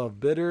love? I love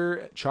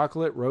bitter,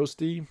 chocolate,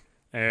 roasty.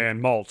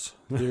 And malt.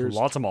 Here's-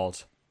 Lots of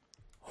malt.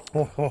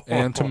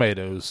 And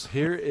tomatoes.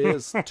 Here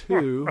is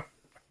 2.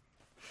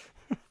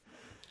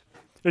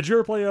 Did you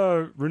ever play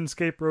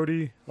RuneScape,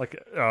 Brody?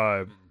 Like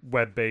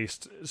web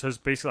based. So it's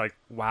basically like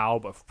WoW,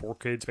 but for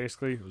kids.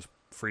 Basically, it was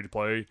free to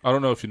play. I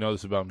don't know if you know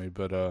this about me,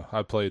 but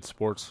I played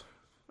sports.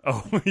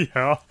 Oh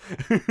yeah,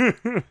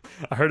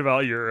 I heard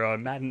about your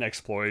Madden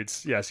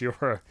exploits. Yes,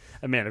 you're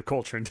a man of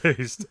culture and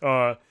taste.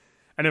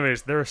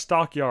 Anyways, there are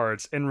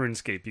stockyards in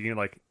RuneScape. You can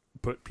like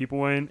put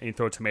people in and you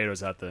throw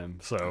tomatoes at them.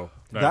 So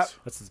Nice.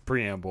 that's the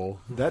preamble.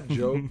 That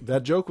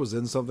joke was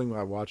in something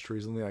I watched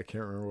recently. I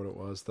can't remember what it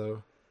was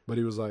though. But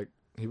he was like,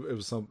 it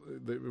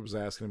was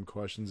asking him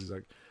questions. He's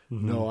like,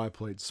 "No, I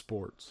played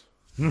sports."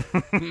 And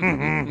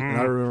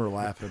I remember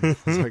laughing. I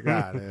was like,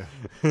 "God,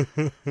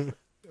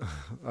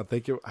 I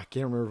can't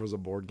remember if it was a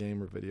board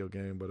game or video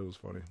game, but it was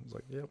funny. I was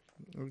like, yep,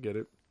 I get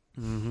it.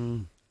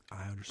 Mm-hmm.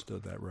 I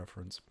understood that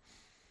reference.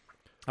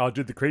 Oh,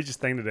 dude, the craziest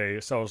thing today.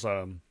 So I was,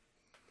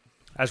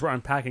 as we're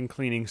unpacking,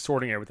 cleaning,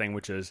 sorting everything,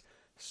 which is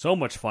so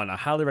much fun. I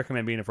highly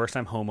recommend being a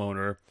first-time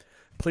homeowner.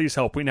 Please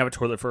help. We didn't have a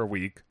toilet for a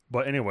week.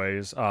 But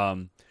anyways,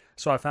 so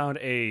I found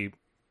a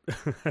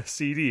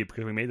CD,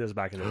 because we made this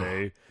back in the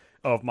day,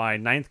 of my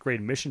 9th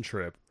grade mission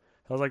trip.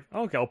 I was like,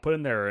 okay, I'll put it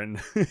in there. And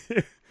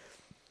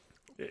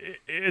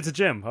it's a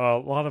gem. A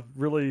lot of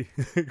really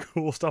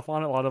cool stuff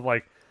on it. A lot of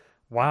like,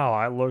 wow,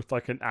 I looked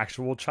like an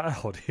actual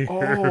child here.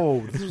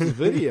 Oh, this was a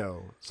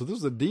video. So this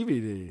was a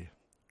DVD.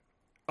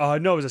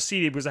 No, it was a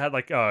CD because it had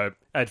like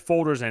had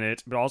folders in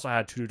it, but also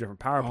had 2 different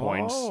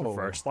PowerPoints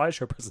for a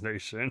slideshow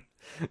presentation.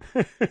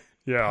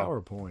 Yeah,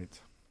 PowerPoint.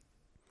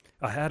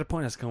 I had a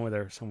point that's going with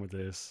there. Some with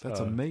this. That's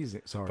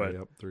amazing. Sorry,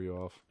 threw you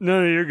off.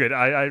 No, you're good.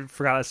 I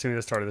forgot as soon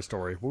as I started the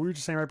story. What were you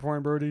just saying right before,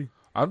 Brody?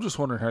 I'm just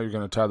wondering how you're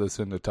going to tie this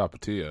into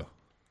Tapatio.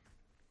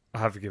 I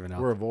have given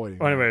up. We're avoiding.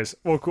 Well, anyways,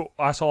 well, cool.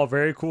 I saw a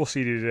very cool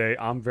CD today.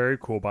 I'm very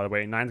cool, by the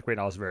way. In 9th grade,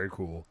 I was very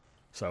cool.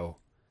 So,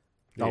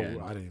 Oh,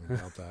 yeah. I didn't even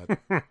doubt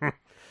that.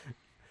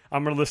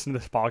 I'm going to listen to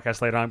this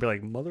podcast later on and be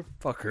like,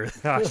 motherfucker.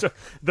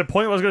 The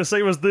point I was going to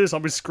say was this. I'll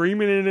be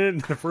screaming in it.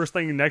 And the first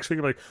thing next week,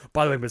 I'll be like,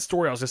 by the way, the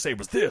story I was going to say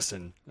was this.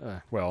 And,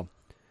 well,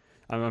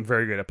 I'm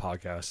very good at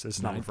podcasts.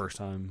 It's not my first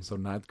time. So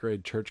 9th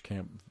grade church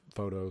camp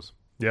photos.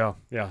 Yeah.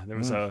 There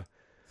was a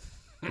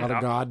lot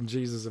of God and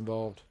Jesus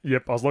involved.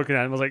 Yep. I was looking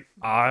at it and I was like,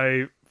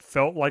 I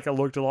felt like I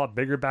looked a lot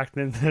bigger back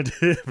then than I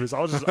did. Because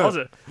I was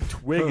a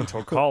twig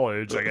until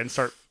college. Like, I didn't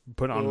start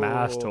putting on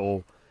masks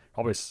till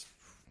probably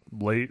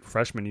late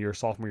freshman year,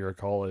 sophomore year of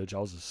college. I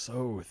was just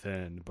so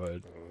thin,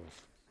 but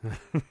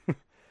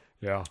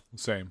yeah.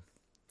 Same.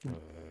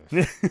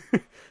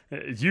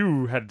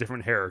 You had a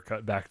different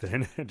haircut back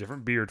then, a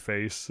different beard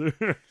face.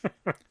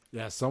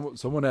 Yeah,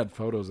 someone had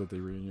photos at the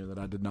reunion that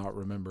I did not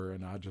remember,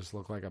 and I just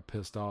looked like a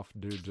pissed off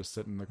dude just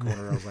sitting in the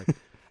corner. I was like,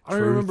 I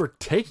don't remember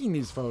taking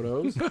these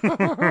photos.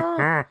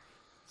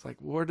 It's like,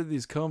 where did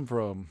these come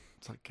from?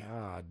 It's like,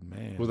 God,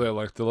 man. Were they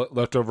like the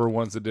leftover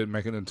ones that didn't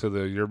make it into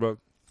the yearbook?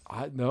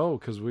 I know,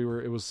 because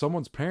it was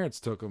someone's parents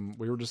took them.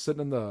 We were just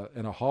sitting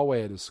in a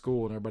hallway at his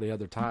school, and everybody had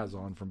their ties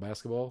on from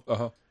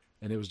basketball.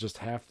 And it was just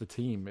half the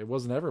team. It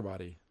wasn't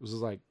everybody. It was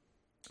just like,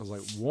 I was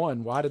like,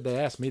 one, why did they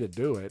ask me to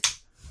do it?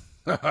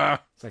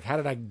 It's like, how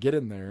did I get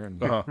in there?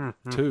 And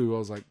 2, I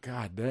was like,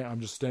 God damn,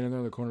 I'm just standing there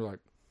in the corner like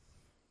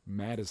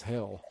mad as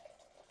hell.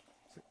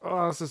 It's like,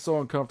 oh, this is so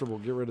uncomfortable.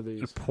 Get rid of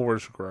these.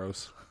 Poor's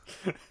gross.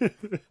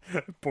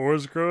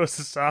 Poor's gross.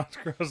 It sounds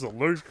gross. It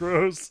looks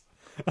gross.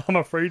 I'm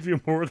afraid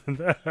you more than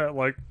that.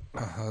 Like,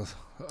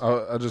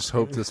 I just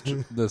hope this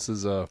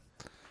is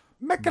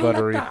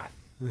buttery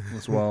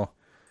as well.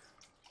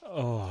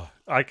 Oh,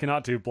 I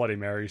cannot do Bloody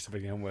Marys to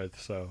begin with.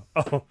 So,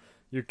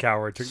 you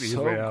coward took the easy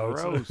way out.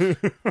 Gross.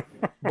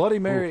 Bloody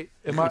Mary.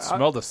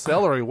 Smell the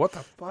celery. What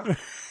the fuck?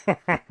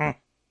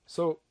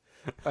 So,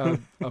 a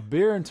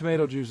beer and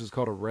tomato juice is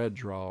called a red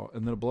draw,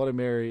 and then a Bloody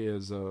Mary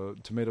is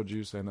tomato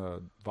juice and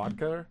a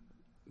vodka.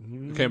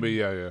 It can be,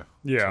 yeah.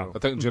 Yeah. I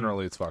think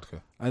generally it's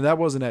vodka. And that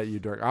wasn't at you,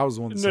 Dirk. I was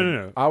the one that said,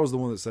 No. I was the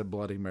one that said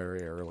Bloody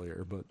Mary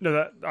earlier, but No,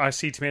 that I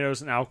see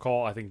tomatoes and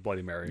alcohol. I think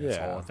Bloody Mary. That's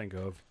Yeah. all I think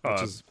of.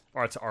 is-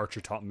 Archer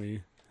taught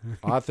me.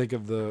 I think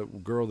of the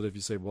girl that if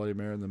you say Bloody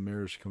Mary in the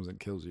mirror, she comes and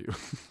kills you.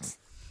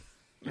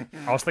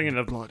 I was thinking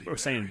of Bloody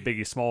saying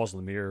Biggie Smalls in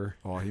the mirror.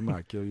 Oh, he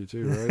might kill you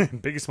too,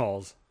 right? Biggie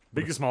Smalls.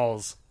 Biggie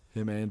Smalls.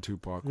 Him and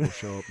Tupac will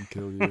show up and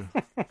kill you.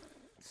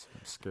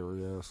 Some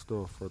scary ass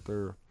stuff right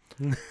there.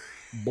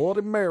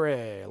 Bloody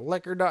Mary,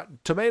 liquor dot,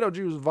 tomato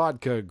juice,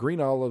 vodka, green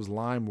olives,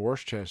 lime,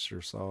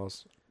 Worcestershire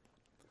sauce.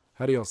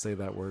 How do y'all say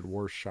that word?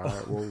 Worcestershire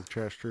sauce?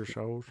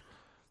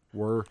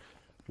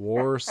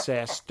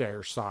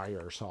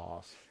 Worcestershire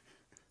sauce.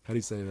 How do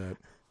you say that?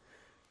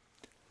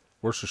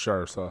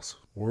 Worcestershire sauce.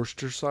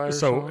 Worcestershire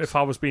So sauce? if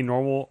I was being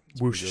normal,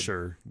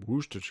 Worcestershire.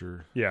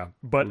 Worcestershire. Yeah.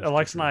 But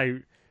Alexa and I,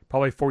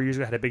 probably 4 years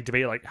ago, had a big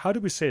debate. Like, how do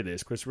we say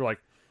this? Because we're like,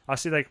 I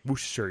say like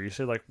Worcestershire. You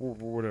say like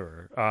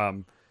whatever.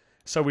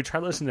 So we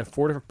tried listening to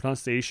 4 different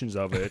pronunciations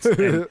of it.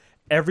 And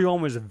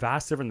everyone was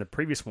vastly different than the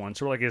previous one.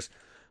 So we're like, is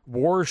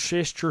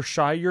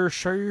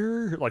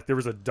Worcestershire? Like there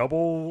was a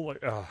double.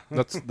 Like,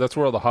 That's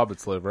where all the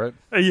hobbits live, right?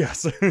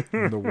 yes.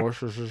 The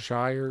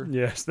Worcestershire.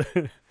 Yes.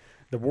 The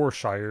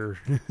Worcestershire.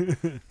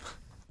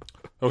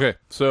 Okay,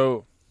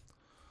 so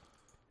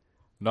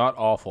not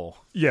awful.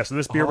 Yeah, so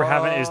this beer we're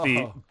having is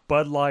the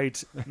Bud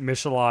Light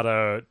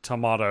Michelada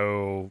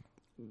Tomato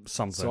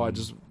something. So I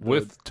just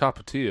With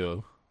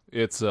Tapatio,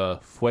 it's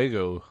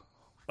Fuego.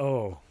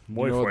 Oh,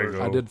 muy you know,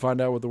 fuego. I did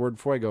find out what the word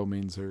fuego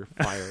means here.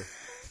 Fire.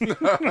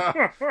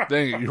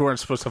 Dang it, you weren't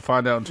supposed to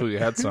find out until you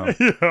had some.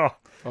 Yeah.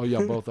 Oh,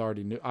 yeah, both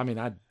already knew. I mean,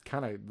 I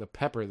kind of, the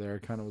pepper there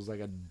kind of was like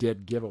a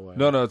dead giveaway.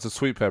 No, it's a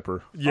sweet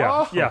pepper. Yeah.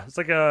 Oh. Yeah. It's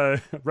like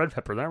a red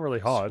pepper. They're not really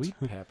hot.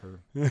 Sweet pepper.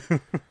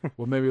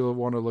 Well, maybe we'll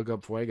want to look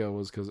up Fuego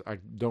was because I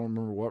don't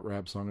remember what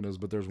rap song it is,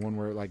 but there's one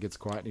where it like gets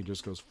quiet and he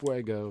just goes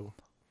Fuego.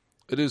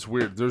 It is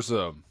weird. There's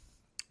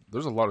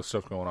there's a lot of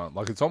stuff going on.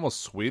 Like it's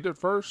almost sweet at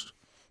first,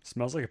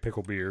 Smells like a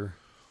pickle beer.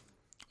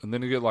 and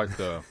then you get like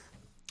the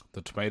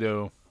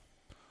tomato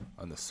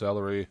and the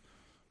celery,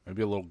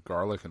 maybe a little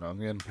garlic and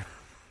onion.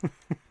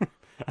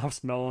 I'm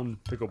smelling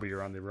pickle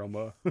beer on the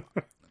aroma.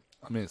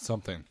 I mean, it's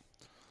something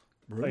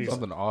Like,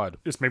 something odd.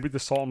 it's maybe the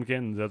salt I'm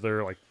getting, the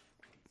other like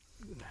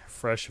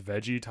fresh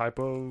veggie type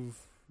of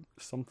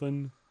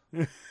something.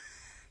 I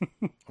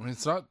mean,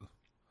 it's not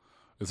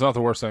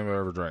the worst thing I've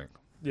ever drank.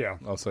 Yeah,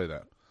 I'll say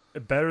that.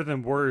 better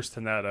than worse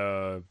than that.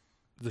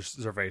 The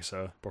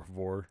cerveza, por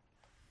favor.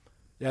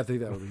 Yeah, I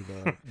think that would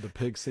be the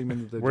pig semen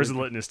that they Where's the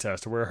drink, litmus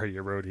test? Where are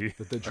you, Rhodey?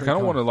 that they I drink kind of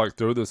on want to like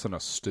throw this in a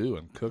stew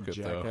and cook it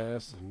though.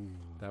 Jackass.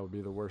 That would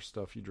be the worst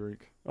stuff you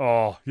drink.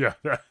 Oh yeah,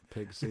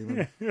 Pig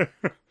semen. Ooh,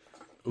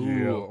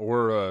 Yeah.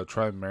 or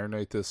try and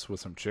marinate this with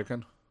some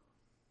chicken.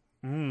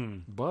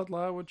 Bud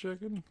Light with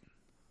chicken.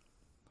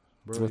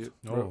 Bro,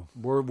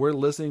 With- we're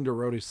listening to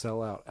Rhodey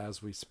sell out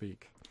as we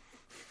speak.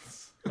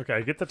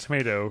 Okay, get the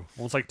tomato.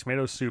 Well, it's like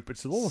tomato soup.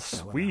 It's a little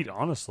sweet,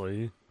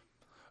 honestly.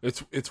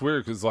 It's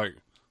weird because like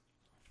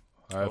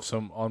I have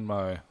some on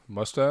my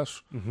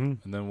mustache, and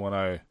then when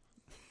I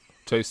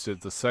taste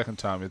it the second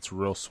time, it's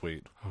real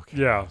sweet. Okay.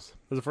 Yeah,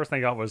 the first thing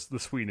I got was the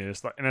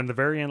sweetness, and then the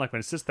very end, like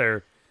when it sits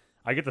there,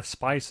 I get the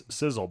spice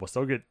sizzle, but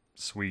still get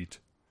sweet.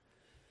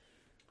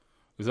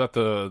 Is that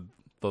the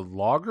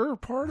lager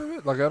part of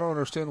it? Like I don't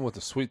understand what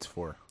the sweet's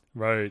for.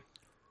 Right.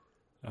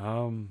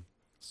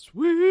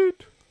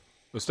 Sweet.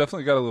 It's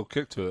definitely got a little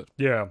kick to it.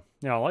 Yeah,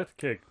 I like the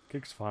kick.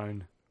 Kick's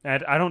fine.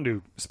 And I don't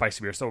do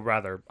spicy beer, so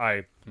rather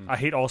I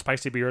hate all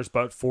spicy beers,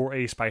 but for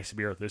a spicy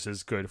beer, this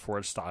is good for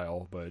its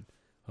style. But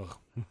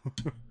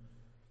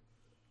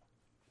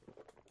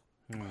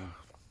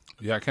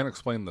Yeah, I can't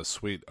explain the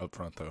sweet up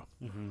front though.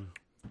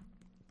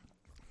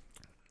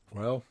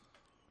 Well,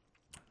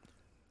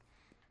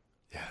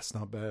 yeah, it's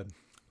not bad.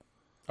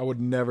 I would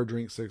never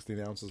drink 16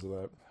 ounces of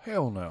that.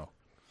 Hell no.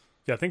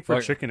 yeah, I think for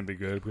Like- chicken it'd be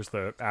good because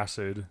the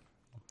acid.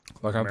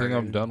 Like I think I'm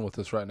Marinated. done with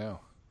this right now.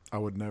 I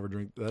would never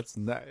drink. That's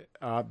not.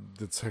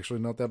 It's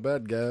actually not that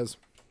bad, guys.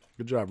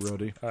 Good job,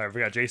 Rhodey. All right,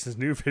 we got Jason's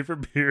new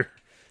favorite beer.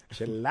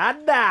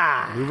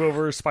 Chelada. Move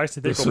over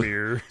spicy pickle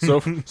beer.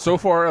 So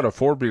far out of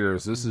 4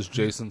 beers, this is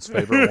Jason's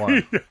favorite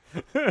one.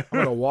 I'm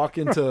gonna walk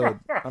into.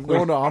 I'm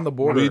going to On the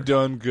Border. We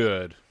done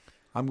good.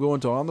 I'm going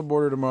to On the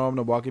Border tomorrow. I'm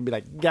gonna walk in and be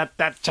like, "Got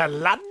that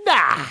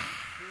chelada?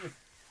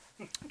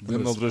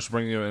 Then they'll just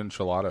bring you an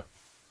enchilada.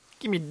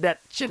 Give me that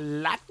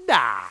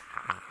chelada."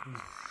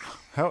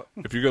 How?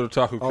 If you go to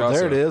Taco Casa, Oh,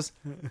 there it is.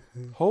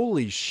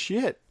 Holy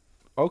shit.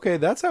 Okay,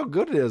 that's how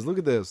good it is. Look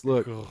at this.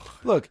 Look.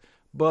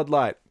 Bud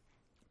Light.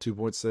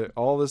 2.6.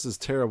 All this is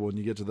terrible when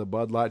you get to the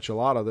Bud Light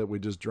Chelada that we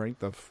just drank,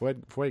 the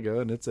Fuego,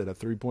 and it's at a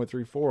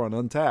 3.34 on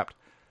Untapped.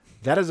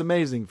 That is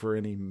amazing for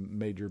any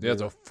major beer. Yeah,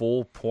 it's a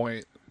full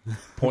point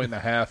and a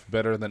half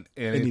better than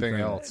anything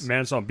Anything. else.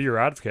 Man, it's on Beer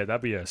Advocate.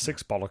 That'd be a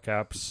 6 bottle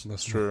caps.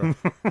 That's true.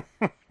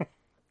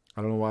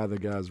 I don't know why the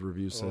guy's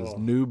review says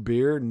new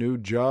beer, new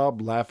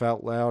job, laugh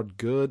out loud,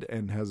 good,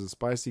 and has a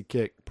spicy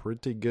kick,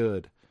 pretty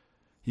good.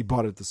 He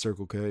bought it at the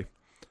Circle K.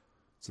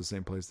 It's the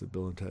same place that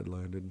Bill and Ted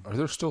landed. Are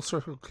there still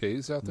Circle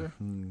K's out there?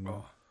 And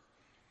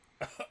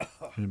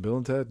Bill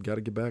and Ted got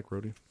to get back,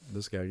 Rhodey.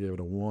 This guy gave it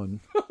a 1.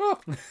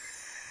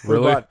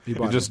 Really? He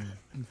bought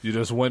You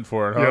just went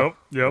for it, huh?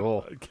 Yep.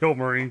 Oh. Kill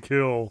Marine,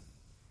 kill.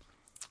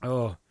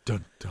 Oh,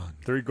 dun dun.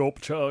 3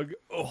 gulp chug.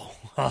 Oh,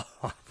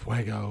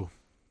 Fuego.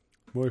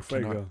 boy,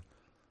 fuego.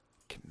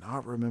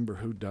 Cannot remember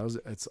who does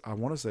it. I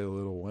want to say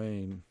Lil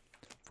Wayne.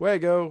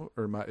 Fuego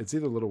it's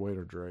either Lil Wayne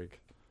or Drake.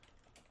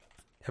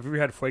 Have you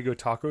ever had fuego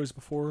tacos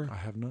before? I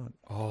have not.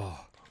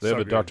 Oh, They have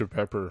so a good. Dr.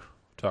 Pepper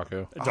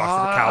taco. Dr.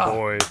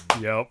 Cowboy.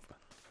 Yep.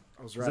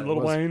 I was right. it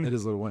Lil Wayne? It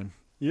is Lil Wayne.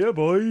 Yeah,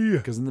 boy.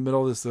 Because in the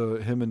middle of this,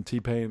 him and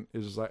T-Pain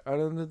is just like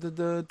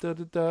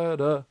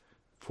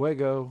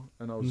Fuego,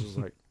 and I was just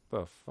like,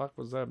 the fuck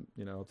was that?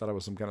 You know, I thought it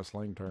was some kind of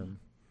slang term.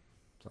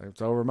 It's like,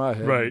 it's over my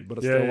head, Right. but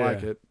I Yeah, still yeah.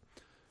 like it.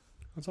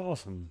 That's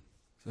awesome.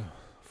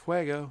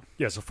 Fuego.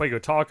 Yeah, so Fuego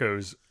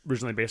Tacos,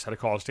 originally based out of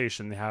College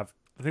Station, they have,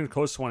 I think the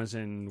closest one is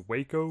in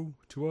Waco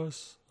to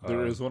us.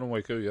 There is one in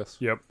Waco, yes.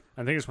 Yep.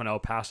 I think there's one in El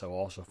Paso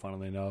also,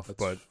 funnily enough.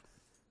 That's but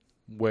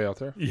way out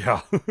there.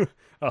 yeah,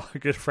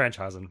 good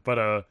franchising.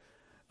 But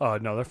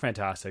no, they're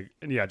fantastic.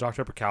 And yeah,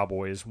 Dr. Pepper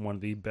Cowboy is one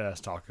of the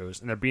best tacos.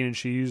 And their bean and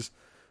cheese,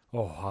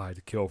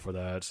 I'd kill for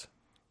that.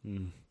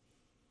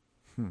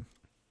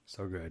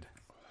 So good.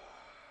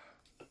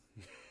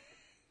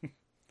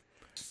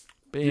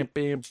 Bam,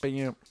 bam,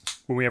 bam.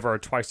 When we have our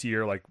twice a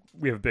year, like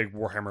we have a big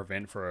Warhammer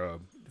event for a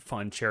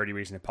fun charity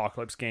raising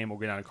apocalypse game, we'll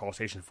get down to Call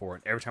Station for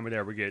it. Every time we're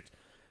there, we get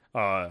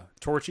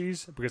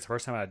Torchies, because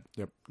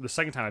the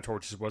second time I had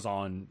Torchies was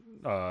on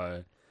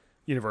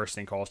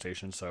University in Call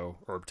Station,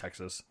 or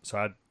Texas.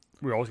 So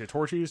we always get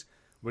Torchies.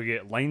 We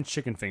get Lane's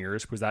chicken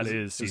fingers, because that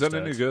is Is that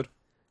any good?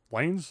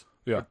 Lane's?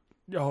 Yeah.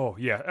 Oh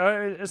yeah,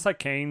 it's like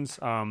Cane's.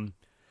 I'm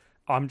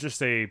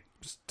just a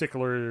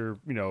stickler,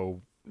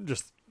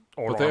 just.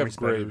 But they have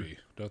gravy,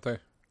 don't they?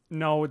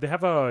 No, they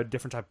have a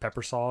different type of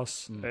pepper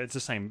sauce. It's the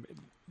same.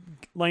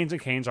 Lanes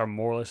and Canes are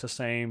more or less the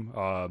same.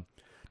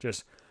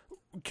 just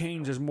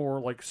Canes is more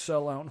like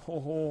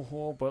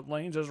sellout, but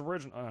Lanes is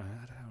original. I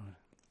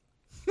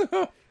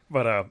don't.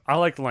 But I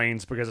like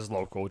Lanes because it's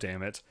local.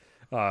 Damn it.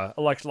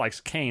 Alexa likes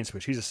Canes,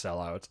 but she's a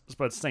sellout.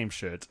 But same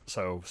shit.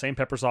 So same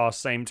pepper sauce,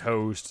 same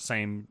toast,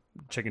 same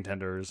chicken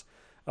tenders.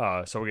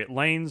 So we get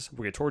Lanes,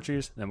 we get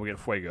Torchy's, then we get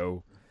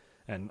Fuego,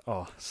 and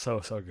so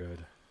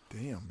good.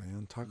 Damn,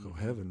 man, taco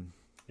heaven.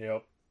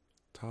 Yep.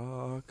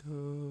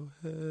 Taco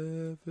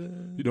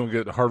heaven. You don't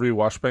get Harvey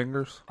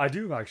Washbangers? I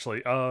do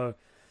actually.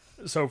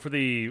 So for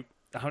the,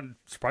 I'm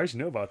surprised you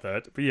know about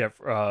that. But yeah,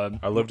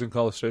 I lived in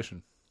College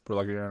Station for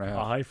like a year and a half.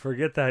 I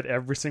forget that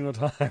every single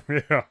time.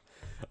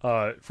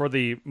 Yeah. For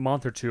the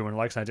month or two when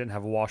Alexa and I didn't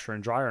have a washer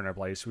and dryer in our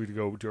place, we'd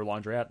go do our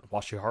laundry at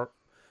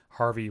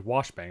Harvey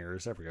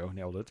Washbangers. There we go,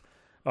 nailed it.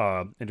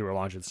 And do our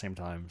laundry at the same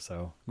time.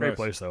 So great Nice.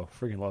 place though.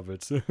 Freaking love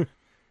it.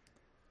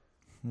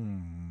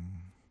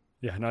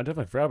 Yeah, no, I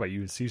definitely forgot about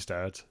UNC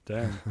stats.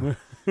 Damn.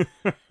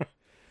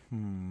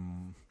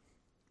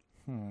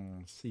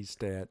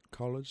 C-Stat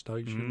College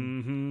Station.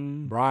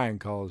 Mm-hmm. Bryan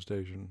College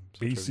Station.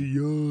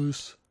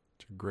 BCS.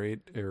 It's a great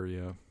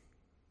area.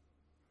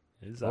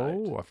 Is that?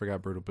 Oh, I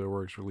forgot Brutal Beer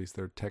Works released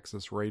their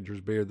Texas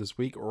Rangers beer this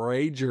week.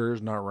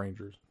 Rangers, not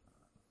Rangers.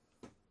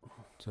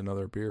 It's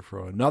another beer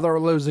for another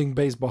losing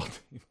baseball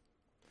team.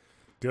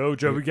 Go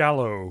Joey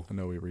Gallo. I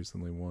know we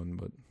recently won,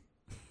 but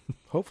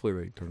hopefully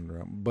they turn it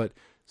around. But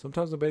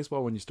sometimes in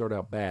baseball, when you start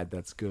out bad,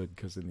 that's good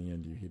because in the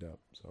end you heat up.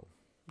 So,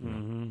 yeah.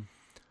 Mm-hmm.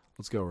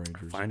 Let's go,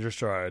 Rangers. Find your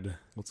stride.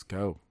 Let's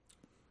go.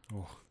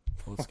 Oh.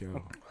 Let's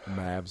go.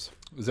 Mavs.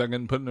 Is that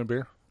getting put in a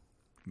beer?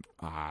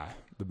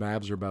 The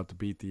Mavs are about to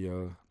beat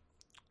the.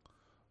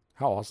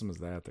 How awesome is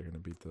that? They're going to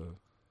beat the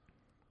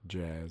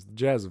Jazz. The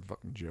Jazz is a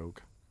fucking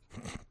joke.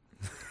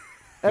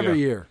 Every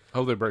year.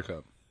 Hope they break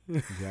up.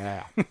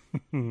 Yeah.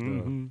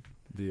 Mm-hmm.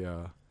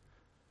 The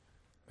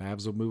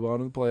Mavs will move on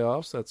to the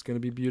playoffs. That's going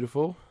to be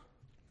beautiful.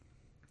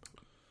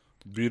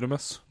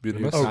 Beautimus.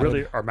 Oh,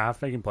 really? Are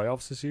Mavs making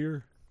playoffs this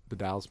year? The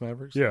Dallas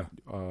Mavericks? Yeah.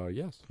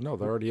 Yes. No,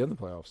 they're already in the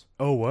playoffs.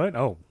 Oh, what?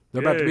 Oh.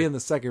 They're about to Yay. be in the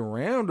second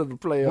round of the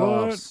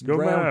playoffs. What? Go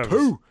round Mavs.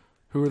 2.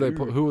 Who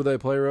will they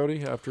play,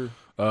 Rody, after?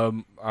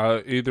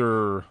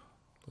 Either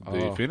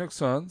the Oh. Phoenix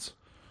Suns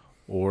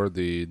or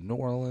the New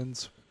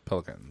Orleans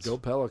Pelicans. Go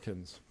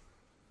Pelicans.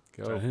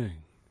 Go. Dang.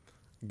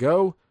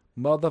 Go,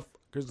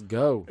 motherfuckers,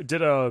 go.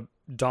 Did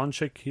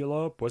Doncic heal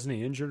up? Wasn't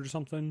he injured or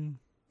something?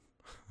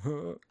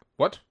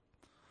 What?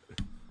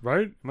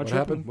 Right? Am I What tripping?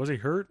 happened? Was he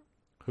hurt?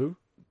 Who?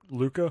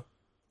 Luca?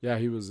 Yeah,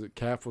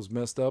 calf was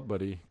messed up, but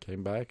he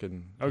came back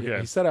and Okay.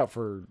 he sat out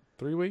for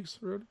 3 weeks,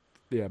 Rody?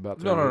 Yeah, about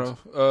 3 No, weeks.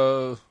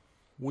 no.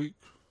 Week,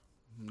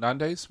 9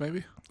 days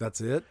maybe. That's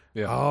it?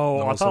 Yeah. Oh,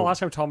 No, I thought so- last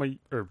time you told me,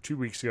 or 2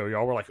 weeks ago,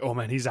 y'all were like, "Oh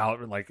man, he's out,"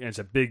 and like, and it's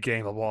a big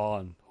game, blah blah.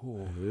 And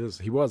It is.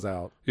 He was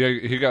out. Yeah,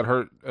 he got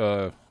hurt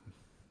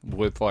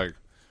with like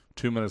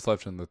 2 minutes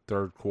left in the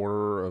third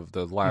quarter of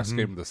the last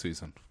game of the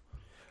season.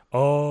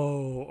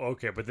 oh,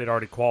 okay, but they'd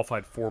already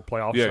qualified for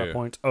playoffs Yeah, at that yeah.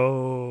 point.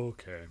 Oh,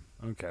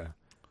 okay,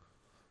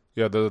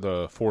 Yeah, they're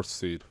the fourth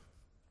seed.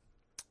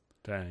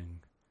 dang.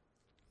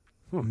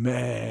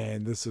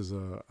 Man, this is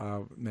I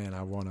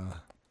want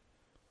a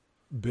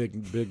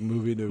big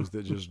movie news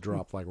that just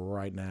dropped like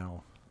right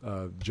now.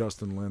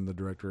 Justin Lin, the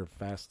director of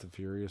Fast and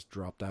Furious,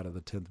 dropped out of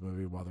the 10th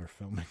movie while they're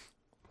filming.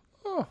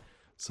 Oh.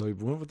 So he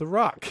went with The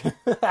Rock.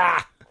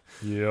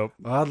 Yep.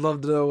 I'd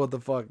love to know what the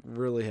fuck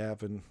really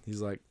happened.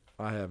 He's like,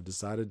 I have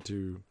decided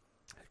to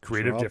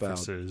Creative drop out.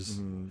 differences.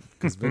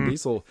 Because Vin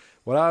Diesel,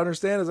 what I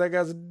understand is that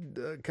guy's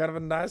kind of a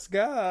nice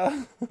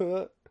guy.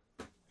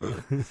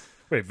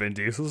 Wait, Vin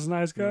Diesel's a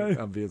nice guy?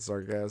 I'm being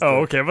sarcastic. Oh,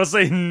 okay. I was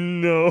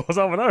saying no. That's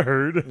not what I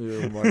heard.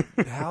 Yeah, I'm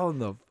like, how in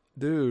the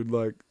dude?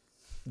 Like,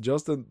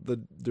 Justin, the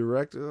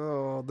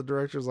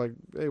director's like,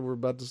 hey, we're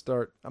about to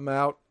start. I'm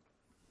out.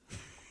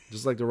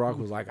 Just like The Rock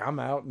was like, I'm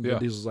out, and Yeah.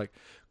 Vin Diesel's like,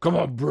 come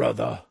on,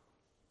 brother,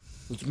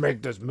 let's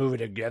make this movie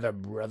together,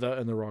 brother.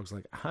 And The Rock's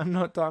like, I'm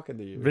not talking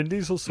to you. Vin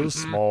Diesel's so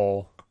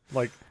small.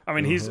 Like, I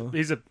mean, Uh-huh.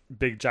 he's a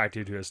big jack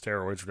dude who has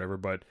steroids or whatever,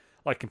 but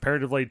like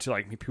comparatively to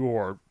like people who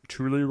are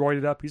truly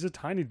roided up, he's a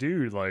tiny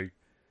dude. Like,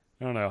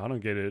 I don't know, I don't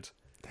get it.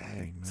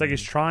 Dang, It's like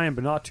he's trying,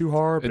 but not too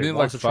hard. But And he then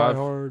wants like to try 5.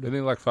 hard. And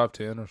then like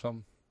 5'10" or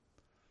something.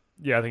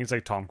 Yeah, I think it's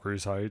like Tom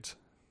Cruise height.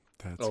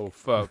 that's Oh,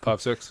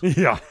 5'6".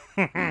 Yeah.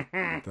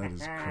 that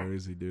is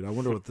crazy, dude. I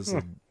wonder what this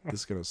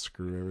is gonna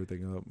screw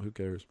everything up. Who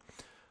cares?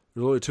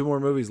 There's only 2 more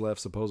movies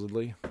left,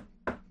 supposedly.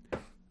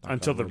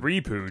 Until the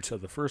reboot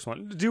of the first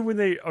one. Dude, when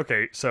they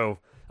so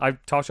I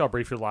talked to y'all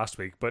briefly last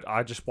week, but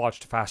I just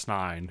watched Fast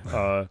 9.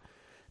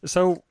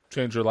 So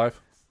Change your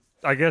life.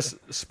 I guess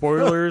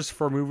spoilers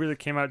for a movie that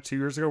came out 2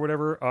 years ago, or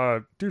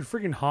whatever. Dude,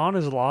 freaking Han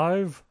is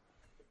alive.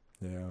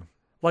 Yeah.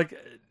 Like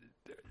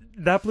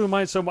that blew my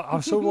mind so much. I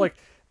was so like,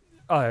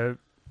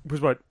 was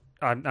what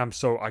I'm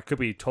so I could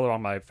be totally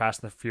on my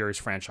Fast and the Furious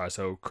franchise.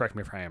 So correct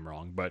me if I am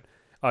wrong, but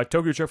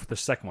Tokyo Drift for the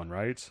second one,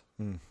 right?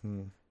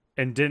 Mm-hmm.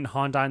 And didn't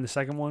Han die in the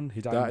second one?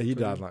 He died. in the He third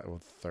died one?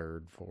 like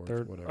third, fourth,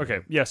 Third. whatever. Okay,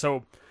 yeah.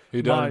 So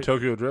He died My- in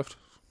Tokyo Drift.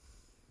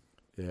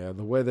 Yeah,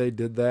 the way they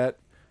did that.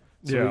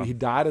 So Yeah. he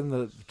died in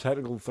the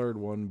technical third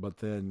one, but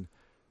then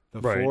The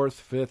Right. 4th,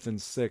 5th, and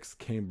 6th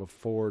came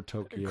before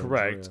Tokyo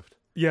Correct. Drift.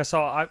 Yeah,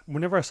 so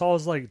whenever I saw it, I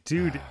was like,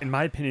 dude, in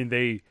my opinion,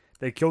 they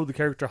killed the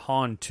character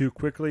Han too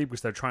quickly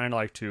because they're trying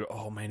to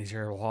oh man, he's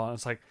here. Han.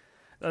 It's like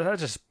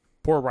that's just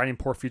poor writing,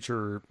 poor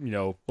future,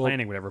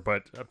 planning, whatever.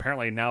 But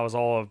apparently now it's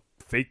all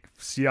fake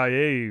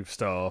CIA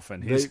stuff,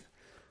 and he's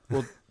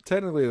Well,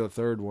 technically, the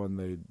third one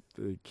they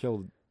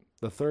killed.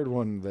 The third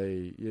one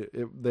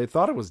they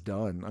thought it was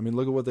done. I mean,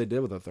 look at what they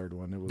did with the third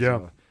one. It was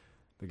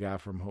the guy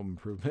from Home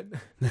Improvement,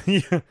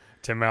 yeah,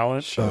 Tim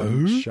Allen,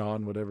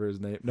 Sean, whatever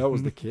his name. No, it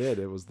was the kid.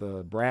 It was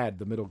the Brad,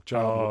 the middle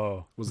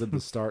child. Was at the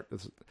start.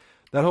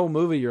 That whole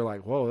movie, you're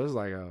like, whoa, this is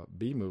like a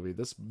B movie.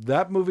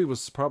 That movie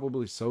was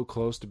probably so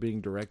close to being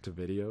direct to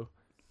video,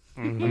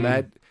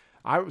 and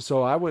I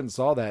went and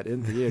saw that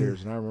in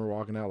theaters, and I remember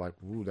walking out like,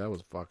 ooh, that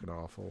was fucking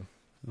awful.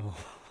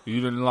 You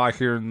didn't like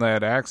hearing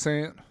that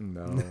accent?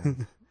 No,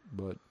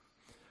 but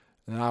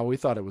we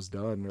thought it was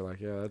done. We're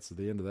like, yeah, that's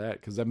the end of that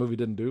because that movie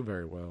didn't do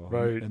very well,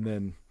 right? And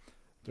then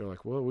they're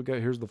like, well,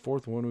 here's the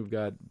fourth one. We've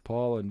got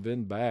Paul and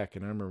Vin back,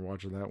 and I remember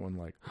watching that one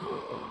like,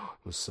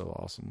 it was so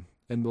awesome.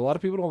 And a lot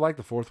of people don't like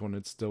the fourth one.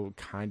 It's still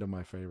kind of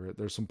my favorite.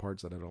 There's some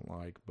parts that I don't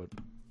like, but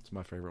it's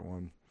my favorite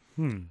one.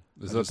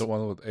 Is that the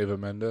one with Eva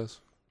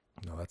Mendes?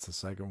 No, that's the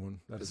second one.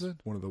 Is it?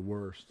 One of the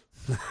worst.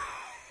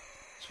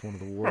 It's one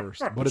of the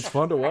worst, but it's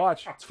fun to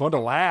watch. It's fun to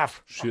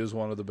laugh. She is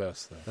one of the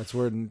best. Then. That's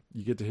where you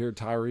get to hear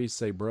Tyrese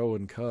say "bro"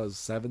 and "cuz"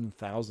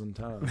 7,000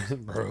 times.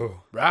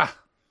 Bro,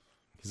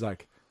 He's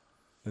like,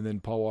 and then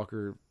Paul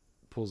Walker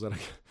pulls out.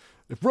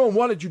 If Rome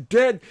wanted you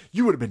dead,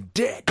 you would have been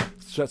dead.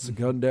 Shuts the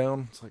gun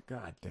down. It's like,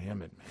 God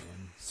damn it,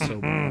 man,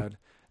 so bad.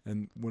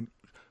 And when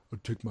I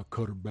take my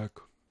cutter back,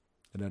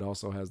 and it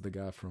also has the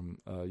guy from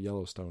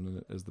Yellowstone in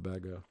it as the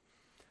bad guy.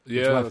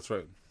 Yeah, that's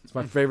right. It's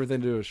my favorite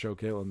thing to do is show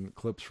Caitlin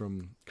clips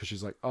from, because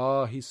she's like,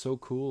 oh, he's so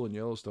cool in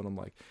Yellowstone. I'm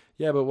like,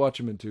 yeah, but watch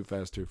him in Too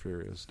Fast, Too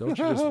Furious. Don't you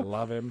just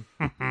love him?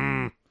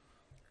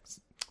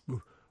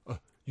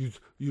 Use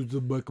the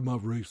back of my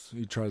race.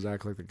 He tries to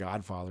act like the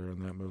Godfather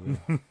in that movie.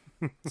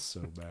 It's so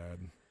bad.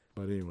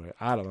 But anyway,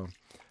 I don't know.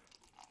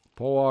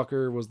 Paul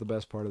Walker was the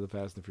best part of the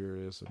Fast and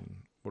Furious. And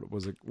what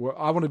was it? Well,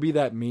 I want to be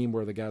that meme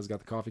where the guy's got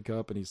the coffee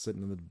cup and he's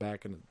sitting in the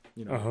back and,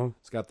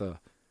 it's got the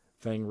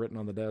thing written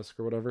on the desk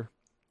or whatever.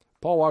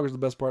 Paul Walker's the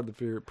best part of the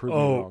Fury. Prove me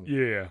wrong.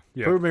 yeah.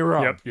 Prove me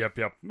wrong. Yep.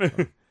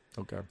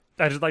 Okay.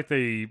 I just like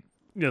the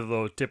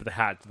little tip of the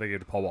hat that they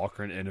gave to Paul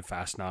Walker in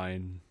Fast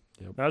 9.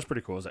 Yep. That was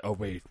pretty cool. I was like, oh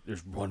wait,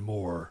 there's one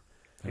more.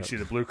 You see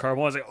the blue car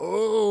one. I was like,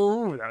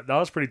 oh, that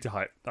was pretty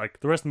tight.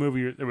 Like the rest of the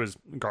movie, it was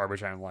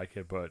garbage. I didn't like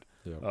it, but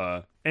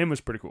and it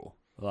was pretty cool.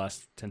 The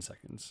last 10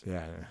 seconds.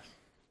 Yeah.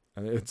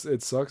 And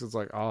it sucks. It's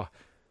like,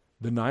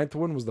 the 9th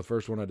one was the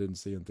first one I didn't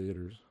see in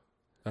theaters.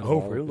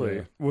 Oh, really?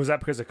 Yeah. Was that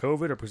because of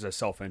COVID or because of Because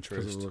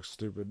self-interest? it looks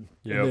stupid.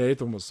 Yep. And the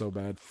 8th one was so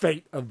bad.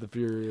 Fate of the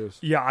Furious.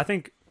 Yeah, I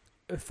think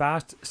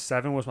Fast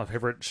 7 was my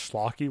favorite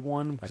schlocky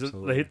one.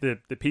 They hit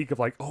the peak of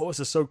like, oh,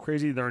 this is so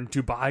crazy. They're in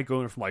Dubai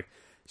going from like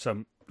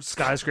some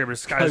skyscraper to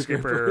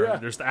skyscraper. Yeah.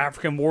 There's the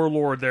African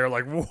warlord there.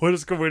 Like, what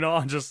is going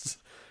on? And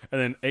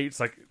then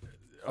 8's like,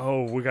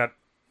 oh, we got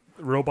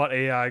robot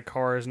AI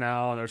cars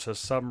now, and there's a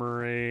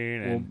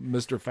submarine. And,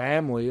 Mr.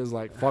 Family is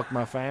like, fuck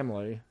my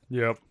family.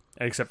 Yep.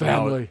 Except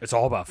Family. now it's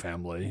all about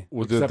family.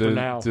 Well, Except for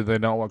now. Did they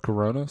not want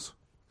Coronas?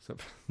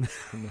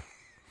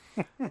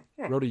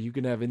 Rhodey, you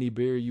can have any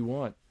beer you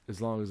want as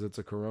long as it's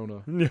a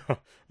Corona. Yeah.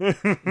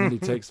 And then he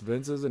takes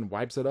Vince's and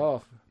wipes it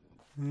off.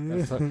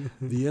 That's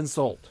the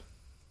insult.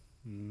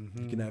 You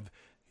can have.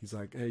 He's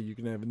like, hey, you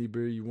can have any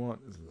beer you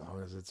want as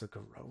long as it's a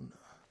Corona.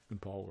 And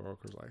Paul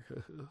Walker's like,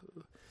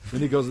 then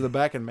he goes to the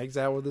back and makes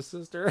out with his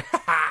sister.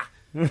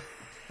 It's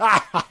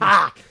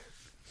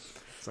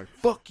like,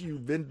 fuck you,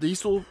 Vin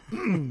Diesel.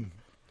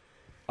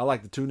 I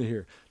like the tuna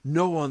here.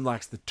 No one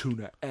likes the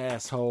tuna,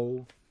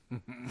 asshole.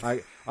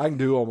 I can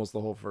do almost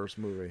the whole first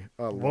movie.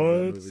 I love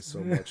that movie so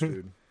much,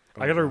 dude.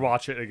 I gotta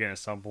rewatch it again at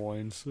some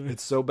points.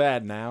 It's so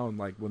bad now, and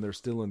like when they're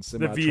still in The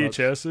semi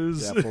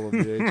VHSs. yeah, full of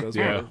VHS.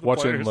 Yeah,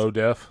 watch it in low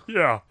def.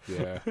 Yeah.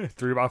 Yeah,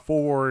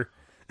 3x4.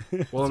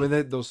 Well, I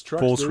mean, those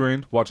trucks, full dude,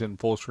 screen. Watch it in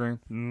full screen.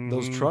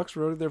 Those trucks,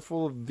 really, they're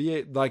full of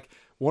V8. Like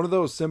one of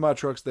those semi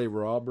trucks they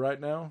rob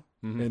right now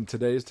in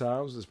today's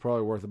times is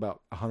probably worth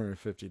about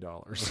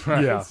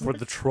 $150. Yeah, for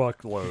the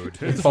truckload.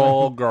 It's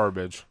all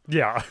garbage.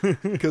 Yeah.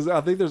 Because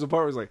I think there's a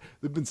part where it's like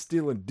they've been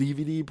stealing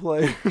DVD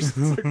players. It's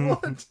like,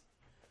 what?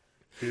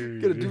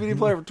 Get a DVD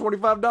player for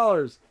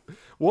 $25.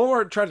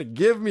 Walmart tried to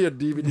give me a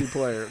DVD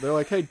player. They're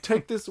like, hey,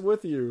 take this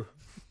with you.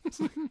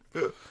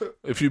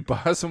 If you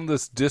buy some of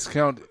this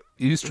discount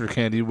Easter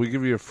candy, we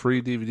give you a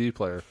free DVD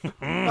player.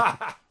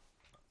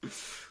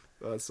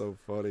 That's so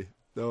funny.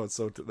 No, it's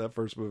so that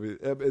first movie.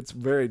 It's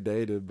very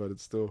dated, but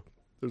it's still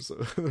there's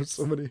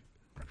so many.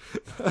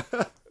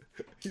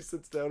 He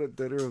sits down at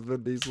dinner with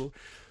Vin Diesel.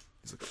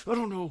 He's like, I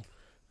don't know.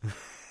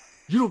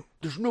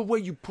 There's no way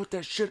you put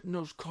that shit in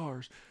those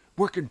cars.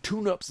 Working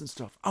tune-ups and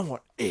stuff. I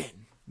want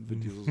in.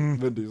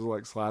 Vin Diesel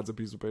like slides a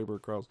piece of paper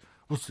across.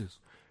 What's this?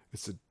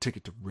 It's a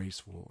ticket to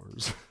Race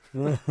Wars.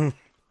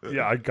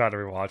 Yeah, I gotta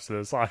rewatch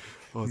this. I'm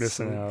Oh, it's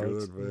missing so out.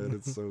 good, man.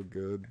 It's so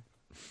good.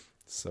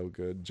 So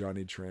good.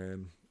 Johnny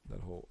Tran.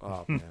 That whole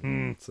oh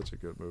man, it's such a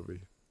good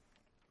movie.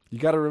 You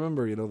got to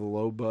remember, the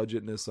low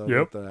budgetness of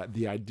Yep. it,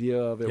 the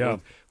idea of it, Yeah.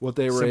 what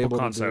they were Simple able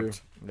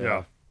concept. to do.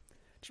 Yeah.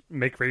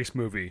 Make race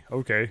movie.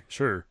 Okay,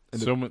 sure.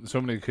 And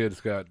So many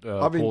kids got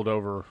mean- pulled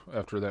over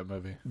after that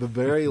movie. The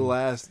very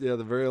last scene of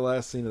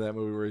that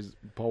movie where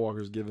Paul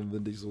Walker's giving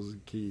Vin Diesel's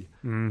key.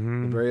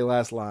 Mm-hmm. The very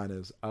last line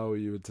is, "I owe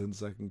you a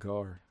 10-second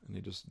car," and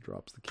he just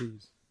drops the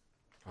keys.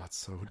 Oh, it's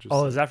so just.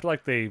 Oh, is after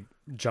like they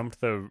jumped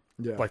the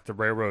yeah, like the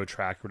railroad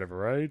track or whatever,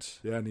 right?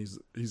 yeah, and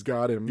he's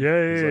got him.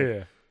 Yeah, He's yeah, like,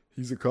 yeah.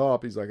 He's a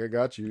cop. He's like, "I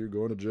got you. You're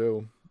going to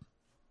jail."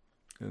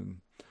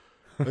 And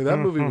that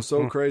movie was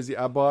so crazy.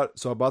 I bought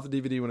the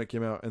DVD when it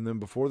came out, and then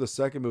before the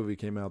second movie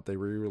came out, they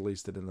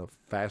re-released it in the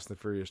Fast and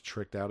Furious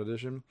Tricked Out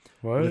edition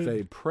What? with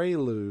a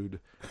prelude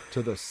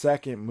to the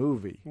second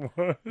movie.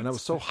 What? And I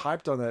was so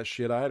hyped on that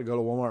shit, I had to go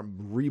to Walmart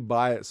and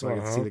re-buy it so I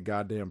could see Uh-huh. the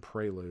goddamn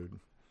prelude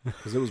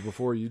because it was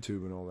before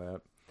YouTube and all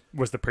that.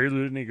 Was the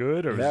prelude any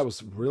good? Or That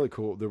was really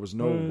cool. There was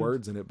no What?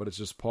 words in it, but it's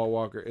just Paul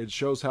Walker. It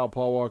shows how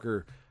Paul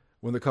Walker,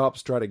 when the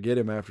cops try to get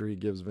him after he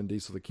gives Vin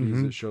Diesel the keys,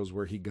 Mhm. it shows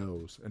where he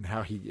goes and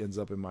how he ends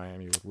up in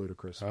Miami with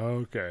Ludacris.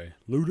 Okay,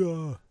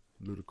 Luda.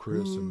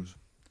 Ludacris, and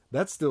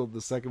that's still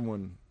the second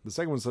one. The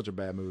second one's such a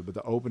bad movie, but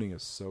the opening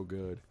is so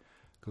good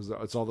because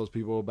it's all those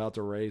people about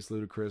to race.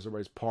 Ludacris,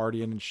 everybody's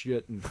partying and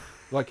shit, and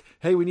like,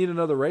 hey, we need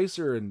another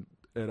racer, and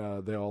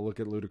they all look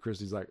at Ludacris.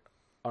 He's like,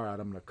 all right,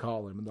 I'm gonna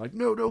call him, and they're like,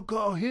 no, don't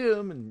call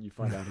him, and you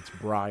find out it's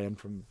Brian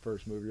from the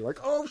first movie. You're like,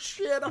 oh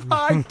shit, I'm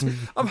hyped,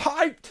 I'm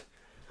hyped.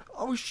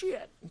 Oh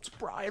shit, it's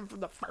Brian from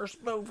the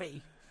first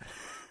movie.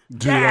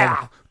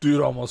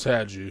 Dude almost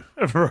had you.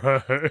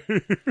 Right.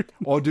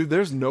 Oh, dude,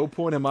 there's no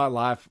point in my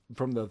life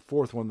from the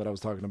fourth one that I was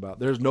talking about.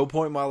 There's no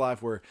point in my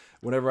life where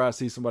whenever I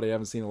see somebody I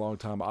haven't seen in a long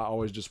time, I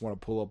always just want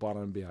to pull up on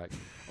them and be like,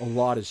 a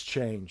lot has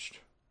changed.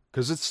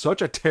 Because it's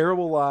such a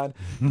terrible line.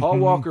 Paul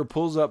Walker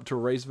pulls up to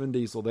race Vin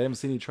Diesel. They haven't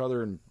seen each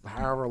other in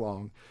however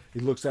long. He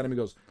looks at him and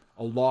goes,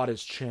 a lot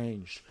has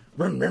changed.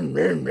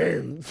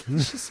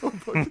 It's just so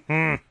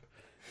fucking...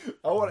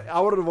 I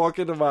wanted to walk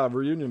into my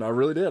reunion. I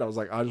really did. I was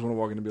like, I just want to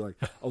walk in and be like,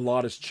 a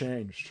lot has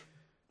changed.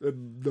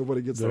 And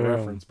nobody gets the Damn.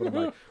 reference, but I'm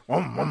like,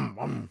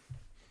 a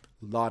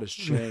lot has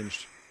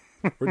changed.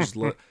 We're just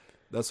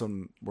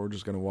we're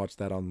just gonna watch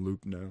that on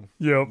loop now.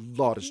 Yep.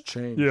 A lot has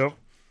changed. Yep.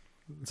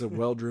 It's a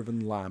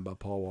well-driven line by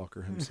Paul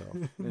Walker himself.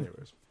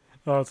 Anyways,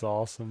 That's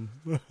awesome.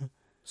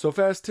 so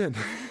Fast 10.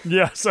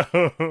 Yeah. So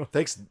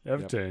Thanks.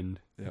 F10.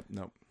 Yep.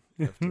 No.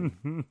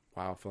 F10.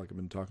 Wow, I feel like I've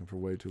been talking for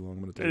way too long. I'm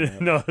gonna take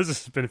that. No, this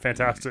has been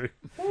fantastic.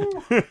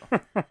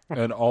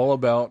 And all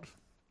about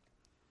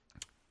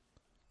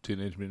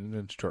Teenage Mutant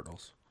Ninja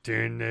Turtles.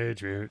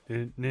 Teenage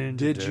Mutant Ninja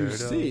Did you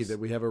Turtles. see that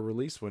we have a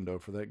release window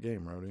for that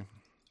game, Rody?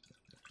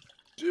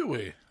 Do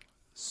we?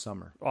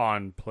 Summer.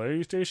 On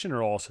PlayStation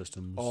or all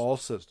systems? All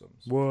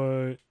systems.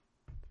 What?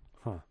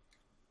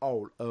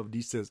 All of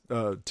these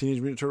Teenage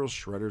Mutant Turtles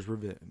Shredder's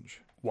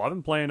Revenge. Well, I've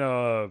been playing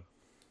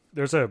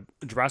there's a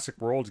Jurassic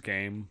World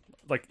game.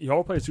 Like, you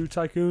all play Zoo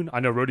Tycoon?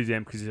 I know Rody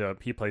didn't because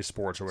he plays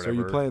sports or So whatever.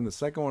 you playing the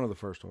second one or the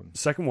first one?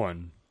 Second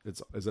one.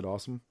 Is it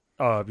awesome?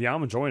 Yeah,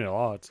 I'm enjoying it a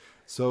lot.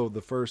 So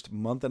the first 3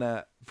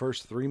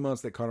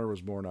 months that Connor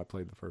was born, I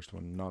played the first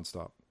one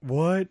nonstop.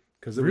 What?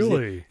 Because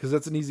Really? Because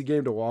that's an easy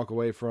game to walk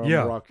away from.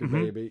 Yeah. Rock your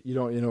Mhm. baby. You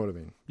know what I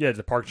mean. Yeah,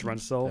 the park just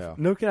runs itself. Yeah.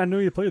 No, kid, I knew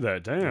you played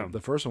that. Damn. The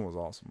first one was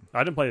awesome.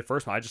 I didn't play the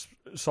first one. I just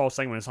saw the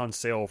second one. It's on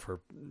sale for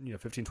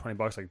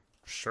 $15-20. Like,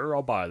 sure,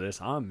 I'll buy this.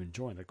 I'm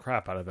enjoying the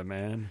crap out of it,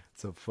 man.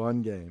 It's a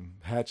fun game.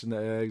 Hatching the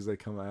eggs, they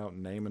come out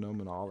and naming them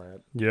and all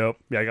that. Yep.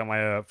 Yeah, I got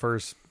my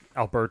first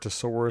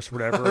Albertosaurus,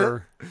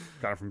 whatever.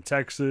 Got it from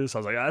Texas. I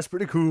was like, that's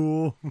pretty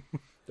cool.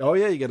 Oh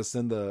yeah, you got to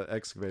send the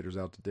excavators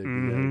out to dig the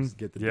Mhm. eggs,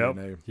 get the Yep.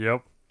 DNA.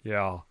 Yep.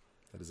 Yeah.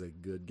 That is a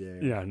good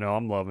game. Yeah, no,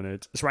 I'm loving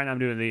it. So right now I'm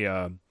doing the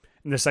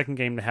in the second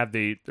game to have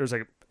there's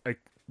like a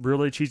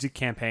really cheesy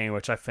campaign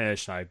which I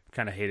finished and I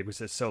kind of hated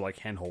because it's so like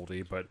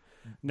handholdy. But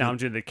now I'm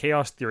doing the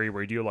Chaos Theory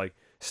where you do like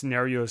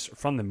scenarios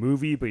from the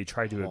movie, but you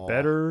try to do it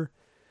better.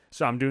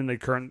 So I'm doing the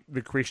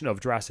creation of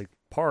Jurassic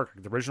Park,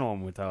 the original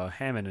one with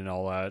Hammond and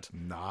all that.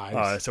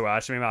 Nice. So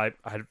actually, I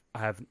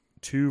have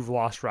 2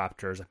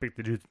 Velociraptors. I picked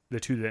the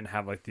two that didn't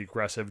have like the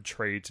aggressive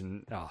traits,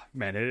 and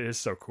man, it is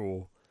so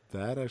cool.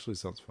 That actually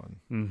sounds fun.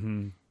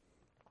 Mm-hmm.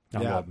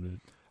 I'm Yeah. loving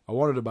it. I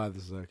wanted to buy the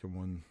second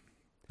one,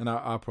 and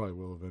I probably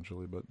will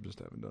eventually, but just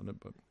haven't done it.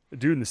 But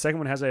Dude, and the second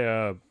one has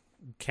a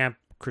Camp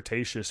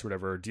Cretaceous,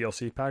 whatever,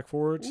 DLC pack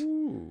for it.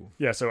 ooh,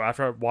 Yeah, so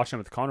after watching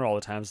it with Connor all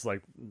the time, it's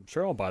like,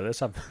 sure, I'll buy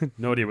this. I have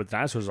no idea what the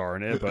dinosaurs are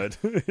in it, but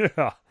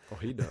yeah. oh,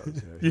 he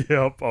does. Yeah,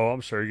 Yep. Oh,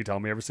 I'm sure you can tell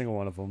me every single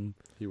one of them.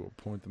 he will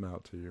point them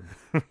out to you.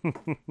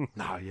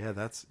 Nah, yeah,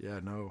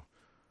 no.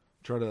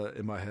 Try to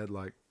in my head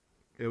like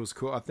it was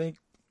cool. I think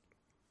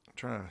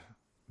trying to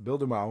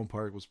building my own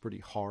park was pretty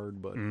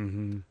hard, but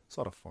Mm-hmm. it's a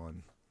lot of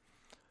fun.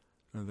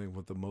 I think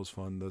what the most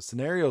fun, the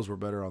scenarios were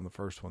better on the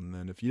first one.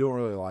 Then if you don't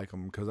really like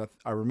them, because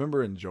I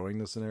remember enjoying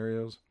the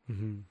scenarios,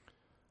 Mm-hmm.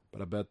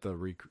 But I bet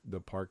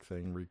the park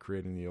thing,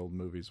 recreating the old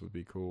movies, would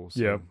be cool.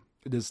 So. Yeah.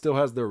 It still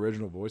has their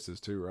original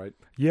voices too, right?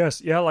 Yes,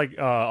 yeah. Like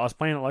I was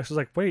playing it, Lex was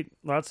like, "Wait,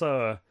 that's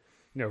Dr.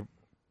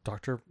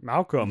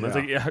 Malcolm." I was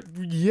like, "Yeah,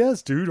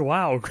 yes, dude.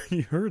 Wow,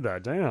 you heard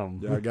that? Damn."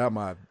 Yeah, I got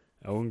my.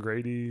 Owen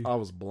Grady. I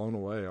was blown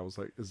away. I was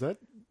like, "Is that?"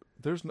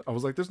 I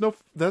was like, "There's no.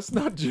 That's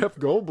not Jeff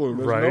Goldblum.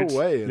 There's Right. no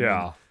way." And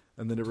Yeah.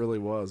 then it really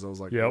was. I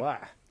was like, Yep. "Wow."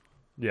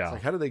 Yeah. It's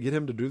like, how did they get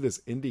him to do this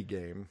indie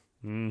game?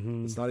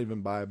 Mm-hmm. It's not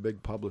even by a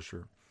big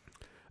publisher.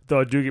 Though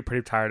I do get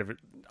pretty tired of it.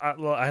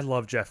 I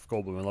love Jeff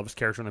Goldblum. I love his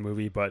character in the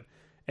movie, but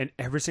and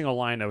every single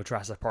line of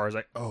Jurassic Park is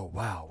like, "Oh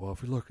wow, well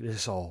if we look, this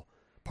is all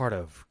part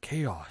of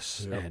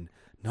chaos, Yep. and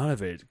none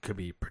of it could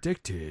be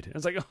predicted." And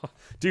it's like, oh,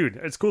 dude,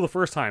 it's cool the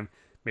first time,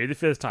 maybe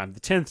the 5th time, the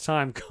 10th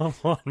time. Come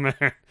on,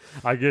 man,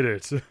 I get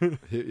it.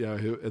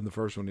 In the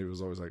first one, he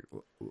was always like,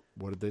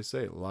 "What did they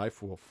say?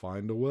 Life will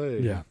find a way."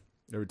 Yeah.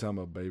 Every time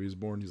a baby's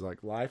born, he's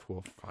like, "Life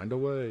will find a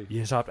way."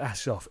 You just have to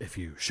ask yourself if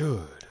you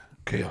should.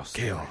 Chaos.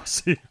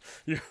 Chaos.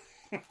 Yeah.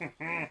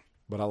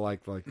 But I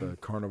like the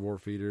carnivore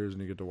feeders,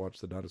 and you get to watch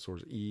the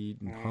dinosaurs eat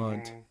and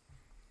hunt.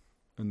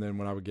 And then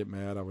when I would get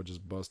mad, I would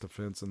just bust a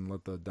fence and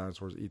let the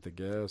dinosaurs eat the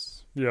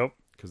guests Yep.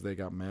 because they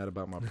got mad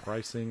about my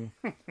pricing.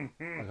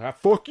 Like,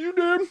 fuck you,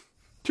 dude.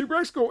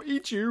 T-Rex gonna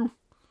eat you.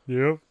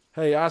 Yep.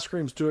 Hey, ice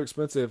cream's too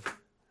expensive.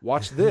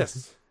 Watch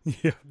this.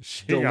 Yeah.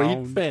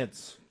 Delete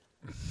fence.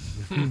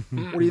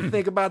 What do you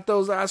think about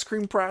those ice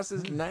cream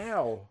prices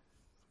now?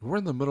 We're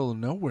in the middle of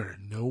nowhere.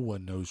 No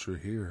one knows you're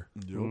here.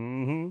 Yep.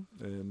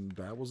 Mm-hmm. And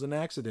that was an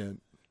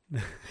accident.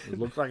 It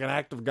looked like an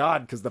act of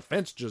God because the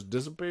fence just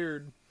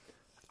disappeared.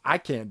 I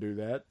can't do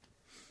that.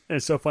 And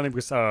it's so funny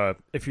because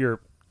if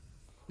you're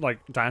like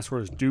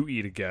dinosaurs do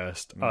eat a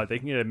guest, they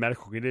can get a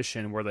medical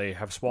condition where they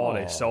have swallowed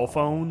a cell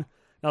phone. And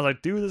I was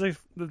like, dude, this is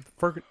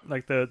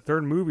like the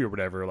third movie or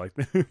whatever. Like,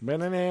 yep.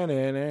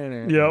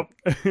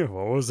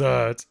 What was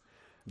that?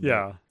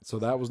 Yeah. So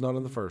that was not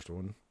in the first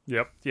one.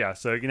 Yep. Yeah.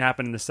 So it can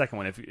happen in the second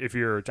one. If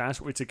your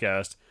dinosaur eats a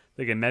guest,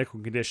 they get a medical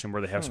condition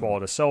where they have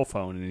swallowed a cell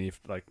phone, and you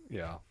like,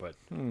 yeah, but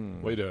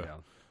Way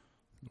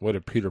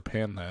to Peter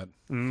Pan that.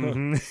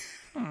 mm-hmm.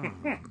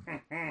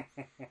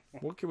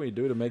 What can we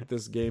do to make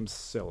this game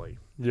silly?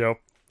 Yep.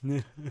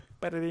 Yeah,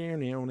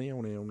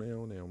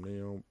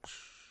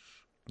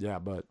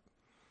 but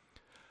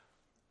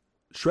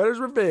Shredder's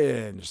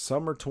Revenge,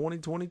 summer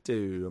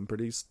 2022. I'm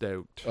pretty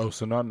stoked. Oh,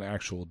 so not an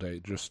actual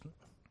date, just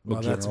Well,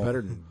 a that's general-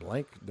 better than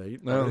blank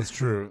date. No, that's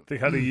true. They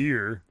had a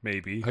year,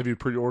 maybe. Have you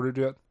pre-ordered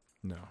yet?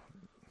 No.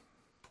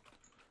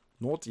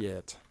 Not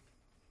yet.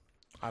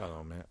 I don't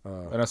know, man.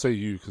 And I say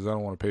you because I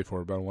don't want to pay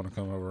for it, but I want to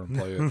come over and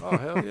play it. Oh,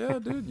 hell yeah,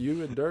 dude.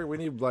 You and Dirk, we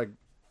need,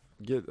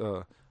 get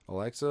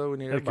Alexa. We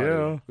need Heck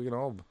everybody. yeah. We can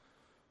all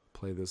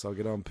play this. I'll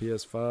get on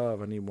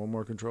PS5. I need one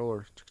more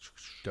controller.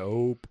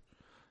 Dope.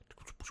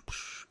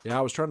 Yeah,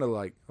 I was trying to,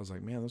 I was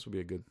like, man, this would be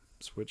a good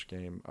Switch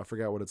game. I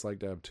forgot what it's like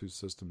to have two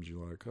systems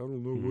you like. I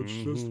don't know which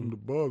system to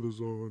buy this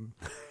on.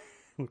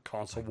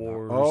 Console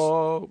Wars.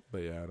 Oh,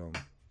 but yeah, I don't.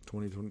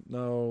 2020.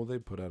 No, they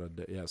put out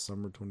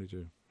summer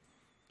 22.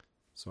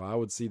 So I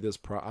would see this.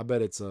 I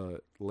bet it's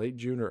late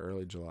June or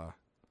early July.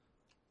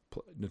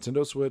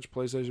 Nintendo Switch,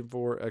 PlayStation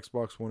 4,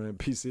 Xbox One, and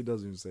PC. It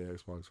doesn't even say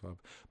Xbox 5,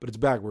 but it's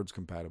backwards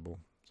compatible.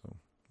 So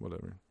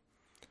whatever.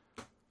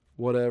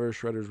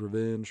 Shredder's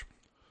Revenge.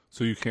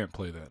 So you can't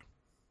play that.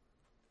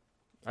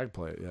 I can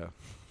play it. Yeah.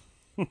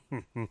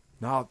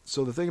 Now,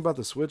 so the thing about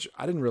the Switch,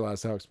 I didn't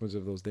realize how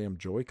expensive those damn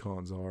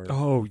Joy-Cons are.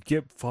 Oh,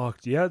 get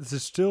fucked. Yeah, this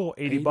is still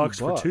 $80 $80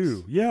 for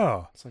two.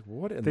 Yeah. It's like,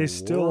 what in They the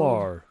still world?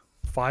 are.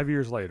 5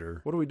 years later.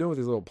 What are we doing with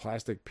these little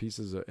plastic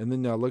pieces? And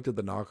then I looked at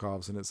the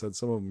knockoffs, and it said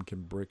some of them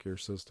can brick your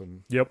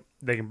system. Yep.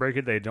 They can break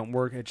it. They don't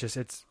work. It's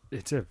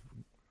a...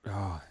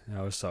 Oh,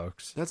 no, it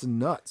sucks. That's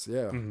nuts.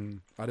 Yeah.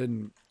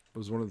 Mm-hmm. It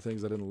was one of the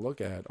things I didn't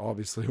look at,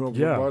 obviously, when I was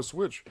Yeah. going to buy a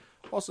Switch.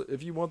 Also,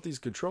 if you want these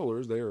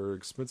controllers, they are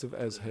expensive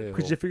as hell.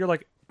 Because you figure, the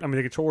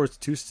controller is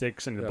 2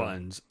 sticks and the Yeah.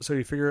 buttons. So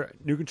you figure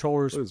new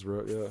controllers, It is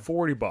real, yeah.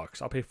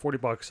 $40. I'll pay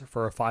 $40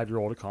 for a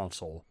 5-year-old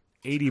console.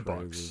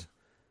 $80. Crazy.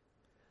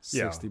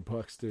 Yeah.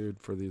 $60,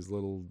 dude, for these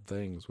little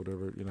things,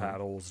 whatever, you know.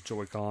 Paddles,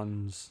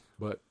 Joy-Cons.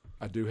 But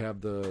I do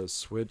have the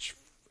Switch.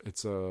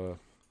 It's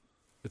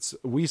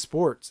Wii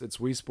Sports. It's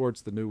Wii Sports.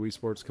 The new Wii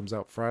Sports comes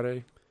out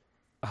Friday.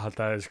 Oh,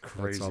 that is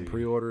crazy. That's on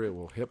pre-order. It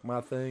will hit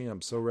my thing.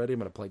 I'm so ready. I'm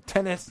going to play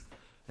tennis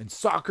and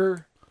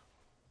soccer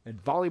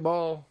and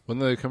volleyball.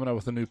 When are they coming out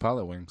with the new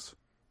Pilot Wings?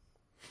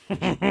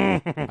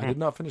 I did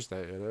not finish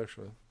that yet,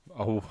 actually.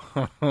 Oh,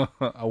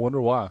 I wonder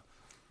why.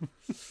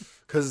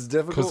 Because it's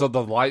difficult. Because of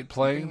the light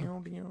playing?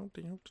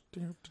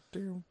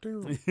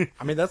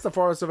 I mean, that's the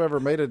farthest I've ever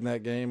made it in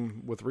that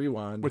game with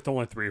rewind. With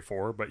only 3 or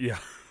 4, but yeah.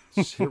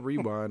 Just hit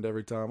rewind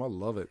every time. I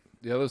love it.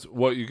 Yeah,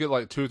 you get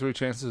like 2 or 3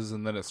 chances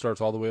and then it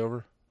starts all the way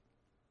over?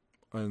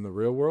 In the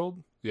real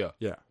world, Yeah.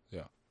 yeah.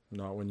 Yeah.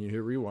 Not when you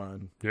hit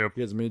rewind. Yep. You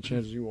get as many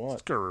chances as you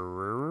want.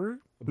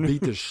 Mm-hmm.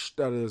 Beat the shit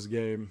out of this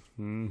game.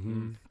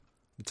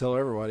 Tell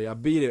everybody, I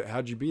beat it.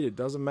 How'd you beat it?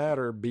 Doesn't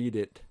matter. Beat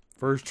it.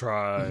 First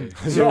try.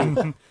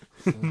 Yeah.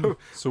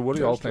 So what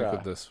do y'all Just think try.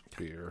 of this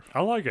beer? I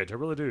like it. I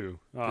really do.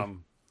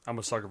 I'm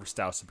a sucker for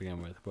stouts to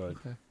begin with, but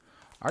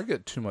I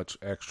get too much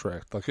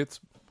extract. Like it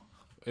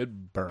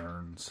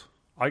burns.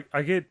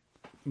 I get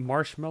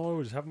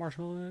marshmallow. Does it have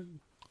marshmallow in it?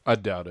 I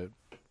doubt it.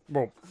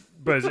 Well,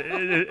 but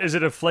is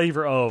it a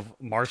flavor of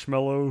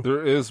marshmallow?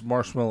 There is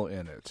marshmallow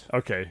in it,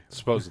 Okay.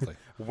 supposedly.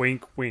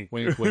 Wink, wink.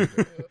 Wink, wink.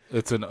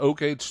 It's an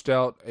oak aged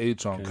stout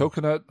aged on Okay.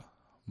 coconut,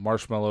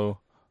 marshmallow,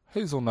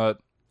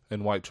 hazelnut,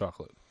 and white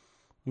chocolate.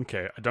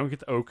 Okay, I don't get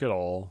the oak at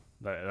all.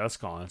 That's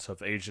gone. So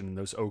if aged in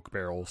those oak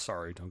barrels,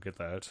 sorry, don't get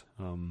that.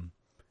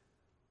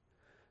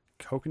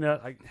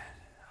 Coconut, I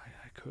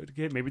could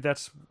get. Maybe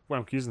that's what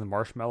I'm using the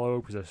marshmallow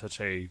because there's such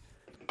a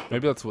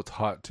Maybe that's what's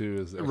hot too,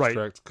 is the Right.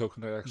 extract,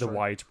 coconut extract. the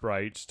white,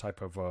 bright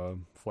type of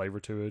flavor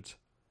to it.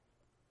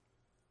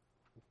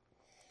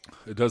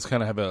 It does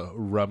kind of have a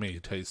rummy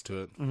taste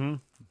to it. Mm-hmm.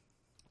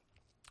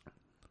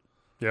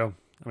 Yeah,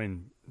 I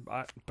mean,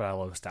 but I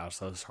love stouts,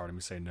 so it's hard for me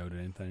to say no to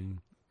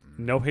anything.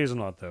 No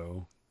hazelnut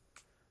though,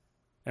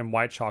 and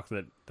white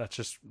chocolate. That's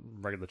just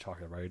regular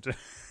chocolate, right?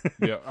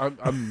 Yeah,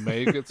 I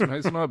may get some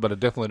hazelnut, but I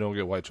definitely don't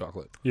get white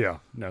chocolate, Yeah,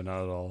 no,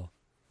 not at all.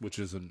 which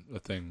isn't a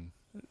thing,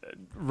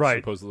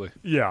 Right? supposedly.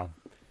 Yeah.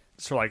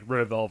 So like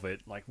red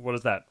velvet, like what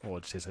is that? Well,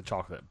 it tastes like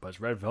chocolate, but it's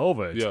red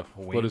velvet. Yeah,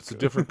 Wink. but it's a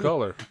different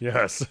color.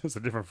 Yes, it's a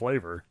different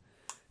flavor.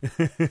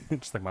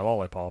 Just like my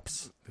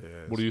lollipops.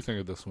 What do you think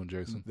of this one,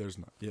 Jason? There's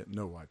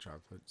no white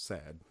chocolate.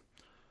 Sad.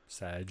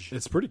 Sag.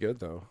 It's pretty good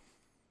though.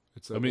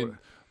 It's I mean,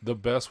 the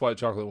best white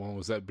chocolate one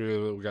was that beer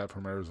that we got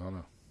from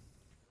Arizona.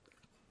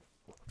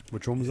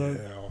 Which one was that?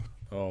 yeah,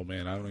 Oh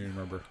man, I don't even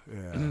remember.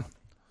 yeah.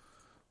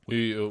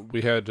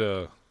 We had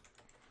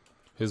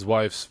his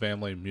wife's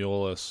family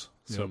mule us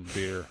some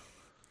beer.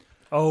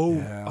 Oh,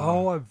 Yeah.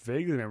 oh, I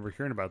vaguely remember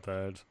hearing about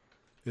that.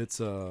 It's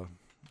give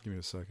me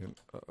a second.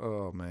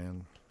 Oh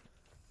man,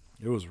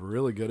 it was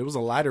really good. It was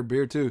a lighter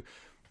beer too.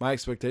 My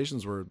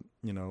expectations were,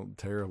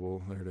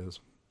 terrible. There it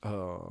is.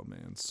 Oh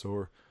man,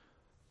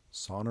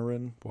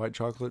 Sonoran white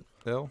chocolate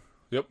ale.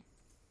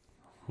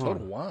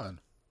 Total Wine.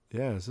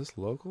 Yeah, is this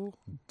local?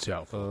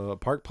 Doubtful.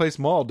 Park Place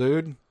Mall,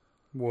 dude.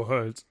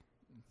 What?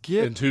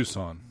 In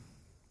Tucson.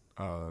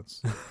 Oh,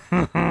 that's.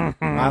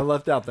 I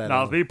left out that.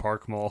 Not the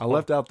Park Mall. I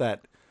left out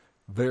that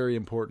very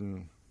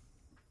important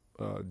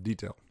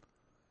detail.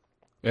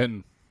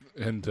 And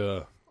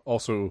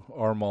also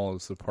our mall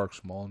is the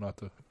Parks Mall, not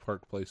the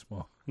Park Place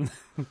Mall.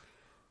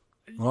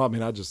 Well, I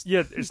mean, I just.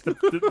 Yeah, it's the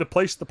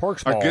place, the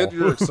Park Mall. I get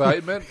your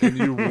excitement and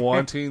you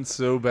wanting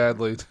so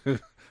badly to.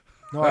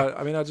 No,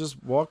 I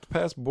just walked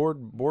past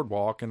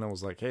Boardwalk and I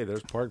was like, hey,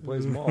 there's Park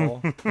Place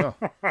Mall. No.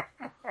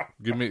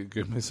 Give me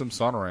some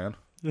Sonoran.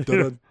 Dun,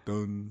 dun,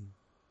 dun.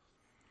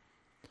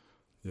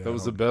 Yeah, That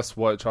was the best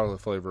white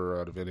chocolate flavor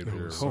out of any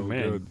beer. was Oh so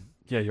man, good.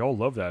 yeah, y'all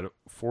love that.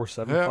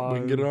 475. Yeah, we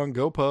can get it on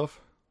GoPuff.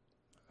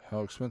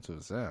 How expensive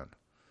is that?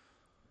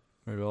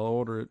 Maybe I'll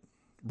order it.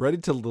 Ready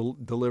to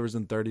delivers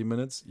in 30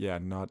 minutes? Yeah,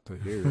 not to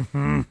here.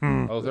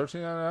 Oh,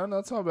 $13.99.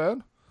 That's not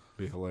bad.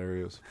 Be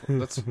hilarious.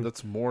 That's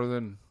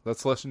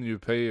less than you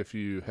pay if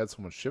you had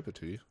someone ship it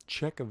to you.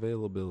 Check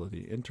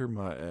availability. Enter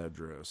my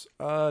address.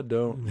 I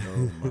don't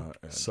know my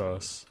address.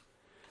 Sus.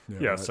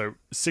 Yeah, right. so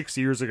 6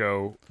 years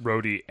ago,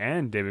 Rhodey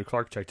and David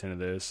Clark checked into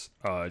this.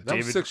 That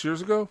David, was 6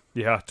 years ago.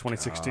 yeah,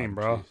 2016,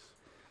 bro.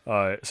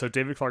 So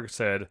David Clark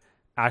said,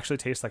 actually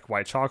tastes like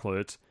white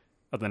chocolate.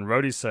 And then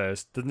Rhodey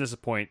says, doesn't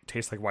disappoint,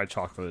 tastes like white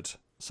chocolate.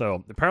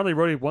 So apparently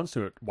Rhodey wants to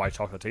know what white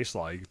chocolate tastes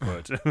like,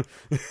 but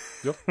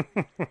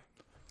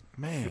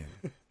Man.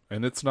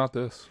 And it's not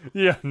this.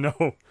 yeah,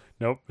 nope.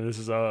 This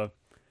is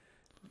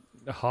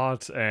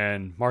hot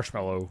and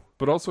marshmallow.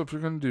 But also, if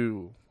you're going to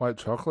do white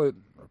chocolate,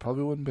 I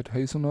probably wouldn't put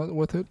hazelnut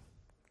with it.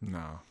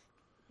 No.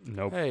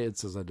 Nope. Hey, it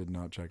says I did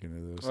not check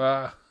into this.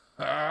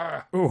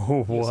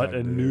 Oh, what I a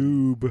did.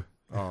 noob.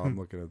 Oh, I'm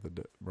looking at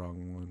the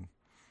wrong one.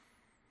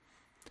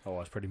 Oh,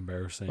 that's pretty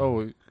embarrassing.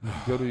 Oh,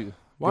 go to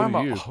Why am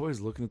I you.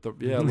 always looking at the...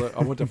 Yeah, look,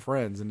 I went to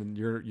Friends, and then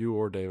you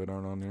or David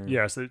aren't on there.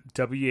 yeah, so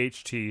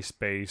WHT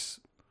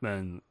space,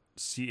 then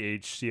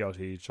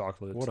CHCLT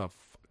chocolate. What a...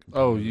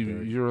 Oh,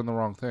 you're in the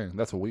wrong thing.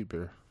 That's a wheat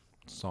beer.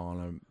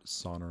 Sonoran.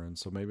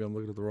 So maybe I'm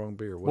looking at the wrong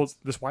beer. Well,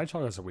 this white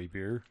chocolate is a wheat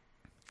beer.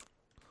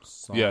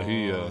 Yeah,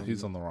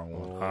 he's on the wrong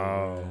one.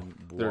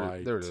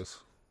 Sonoran There it is.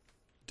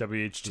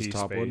 WHT This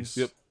top one? space.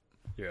 Yep.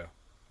 Yeah.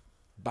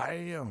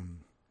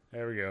 Bam.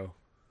 There we go.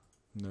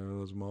 No,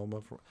 those are all my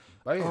friends.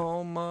 Bam.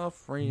 All my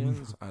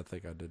friends. I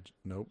think I did.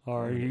 Nope.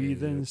 Our I'm an idiot.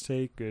 heathens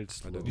take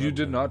it I did slow. You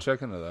did not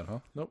check into that, huh?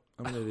 Nope.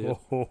 I'm an idiot. Ho,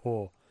 ho,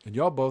 ho. And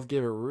y'all both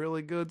gave it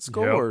really good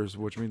scores,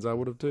 which means I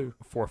would have too.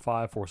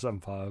 4.5,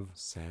 4.75.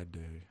 Sad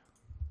day.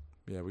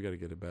 Yeah, we got to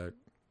get it back.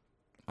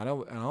 I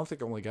don't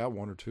think I only got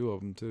one or two of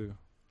them too.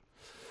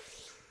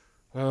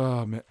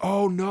 Oh man.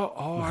 Oh no.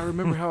 Oh, I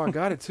remember how I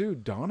got it too.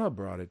 Donna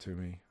brought it to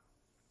me.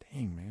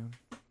 Dang man.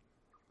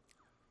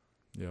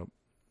 Yep.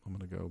 I'm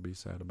gonna go be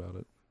sad about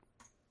it.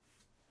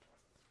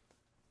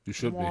 You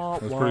should be. Wah,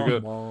 That's wah, pretty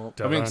good. wah.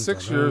 I mean, Dun,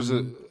 6 dun, years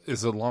dun.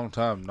 is a long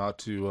time not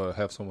to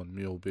have someone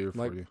mule beer for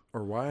Like, you.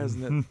 or why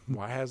hasn't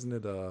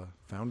it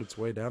found its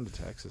way down to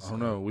Texas? I don't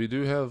know. We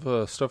do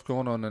have stuff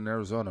going on in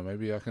Arizona.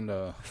 Maybe I can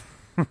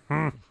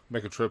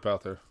Make a trip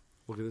out there.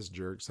 Look at this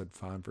jerk said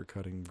fine for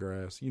cutting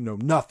grass. You know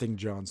nothing,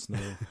 Jon Snow.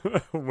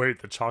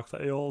 Wait, the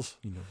chocolate ales?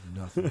 You know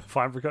nothing.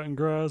 Fine for cutting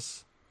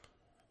grass?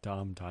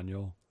 Dom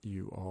Daniel.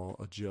 You all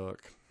a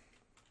jerk.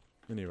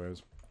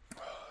 Anyways.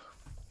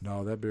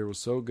 No, that beer was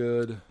so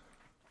good.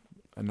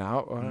 And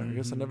now, I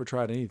guess I never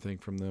tried anything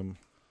from them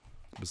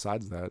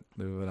besides that.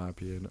 They have an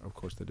IPA, and of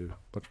course they do. A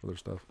bunch of other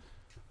stuff.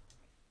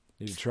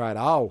 Need to try it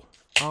all.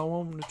 I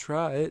want to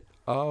try it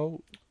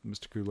all.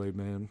 Mr. Kool-Aid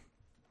Man.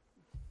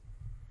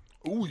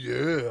 Oh,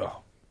 yeah.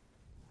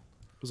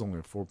 It was only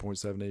a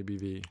 4.7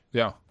 ABV.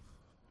 Yeah.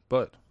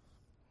 But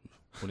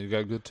when you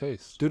got good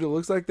taste. Dude, it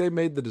looks like they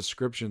made the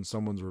description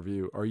someone's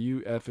review. Are you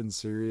effing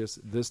serious?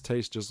 This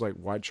tastes just like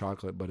white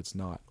chocolate, but it's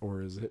not.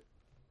 Or is it?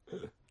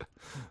 It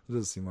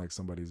doesn't seem like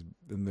somebody's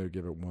in there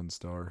give it 1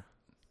 star.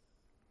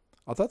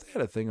 I thought they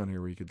had a thing on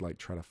here where you could like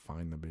try to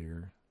find the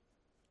beer.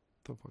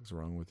 What the fuck's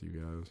wrong with you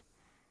guys?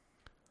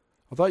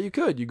 I thought you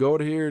could. You go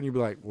to here and you'd be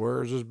like,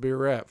 where's this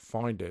beer at?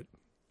 Find it.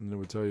 And it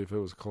would tell you if it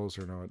was close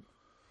or not.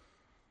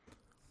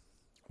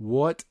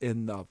 What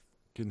in the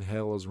fucking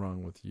hell is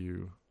wrong with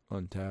you,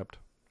 Untapped?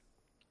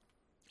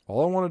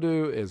 All I want to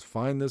do is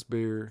find this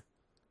beer,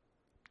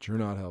 but you're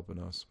not helping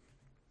us.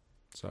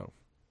 So.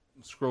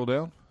 Scroll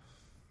down.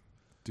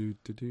 Oh,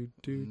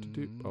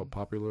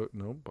 popular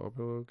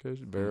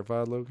location,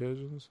 verified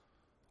locations,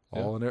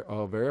 all in there.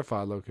 Oh,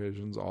 verified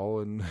locations, all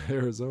in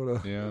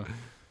Arizona. Yeah.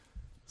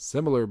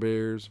 Similar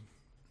beers,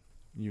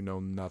 you know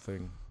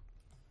nothing.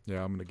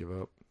 Yeah, I'm gonna give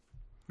up.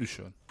 You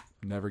should.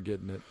 Never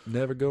getting it.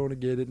 Never going to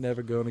get it.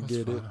 Never going to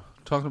get it.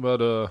 Talking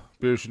about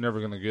beers you're never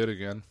going to get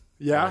again.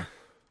 Yeah.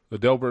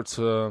 Adelbert's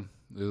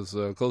is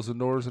closing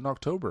doors in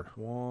October.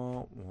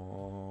 Wah,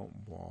 wah,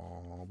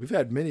 wah. We've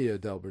had many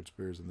Adelbert's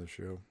beers in this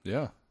show.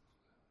 Yeah.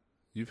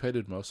 You've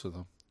hated most of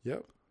them.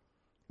 Yep.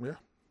 Yeah.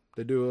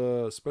 They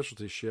do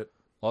specialty shit.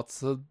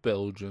 Lots of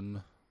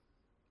Belgian.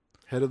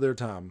 Head of their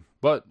time.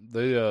 But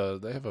they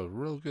have a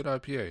real good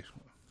IPA.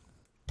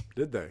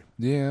 Did they?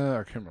 Yeah,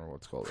 I can't remember what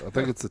it's called. I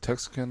think it's the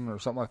Texican or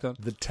something like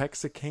that. The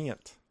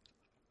Texicant.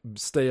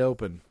 Stay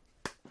open.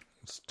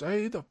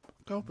 Stay the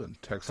fuck open.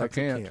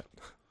 Texicant.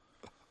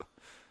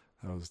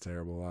 That was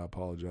terrible. I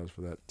apologize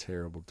for that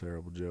terrible,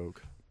 terrible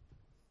joke.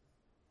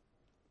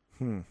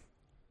 Yeah,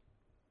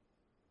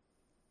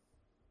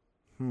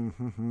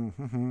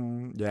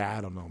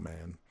 I don't know,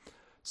 man.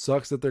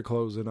 Sucks that they're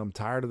closing. I'm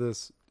tired of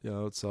this.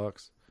 It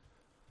sucks.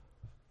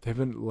 They've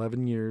been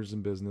 11 years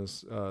in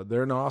business.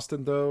 They're in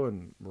Austin, though,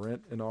 and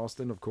rent in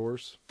Austin, of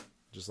course,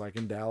 just like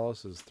in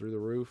Dallas, is through the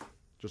roof,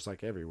 just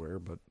like everywhere,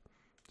 but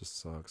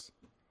just sucks.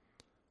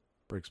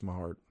 Breaks my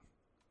heart.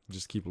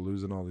 Just keep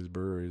losing all these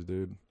breweries,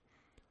 dude.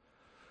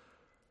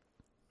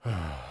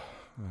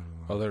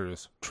 Oh, there it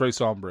is. Tres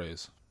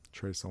Hombres.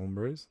 Tres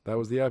Hombres? That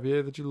was the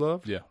IPA that you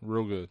loved? Yeah,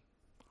 real good.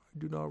 I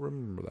do not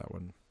remember that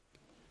one.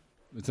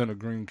 It's in a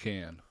green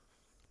can.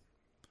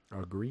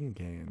 A green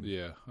can?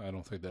 Yeah, I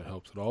don't think that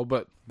helps at all,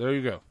 but there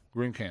you go.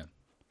 Green can.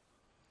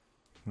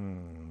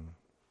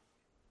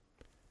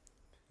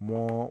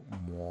 Wah,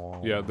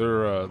 wah. Yeah,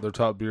 their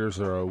top beers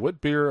are a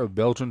wit beer, a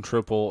Belgian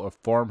triple, a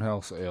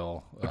farmhouse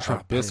ale, a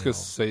hibiscus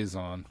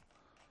saison,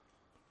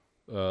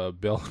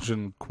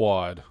 Belgian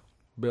quad,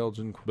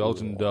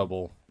 Belgian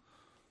double,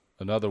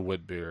 another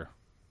wit beer,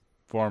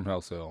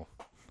 farmhouse ale,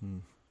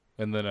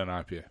 and then an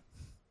IPA.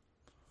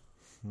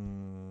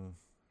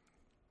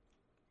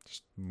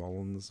 Just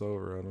mulling this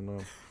over. I don't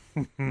know.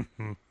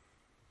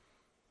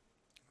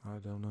 I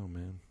don't know,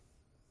 man.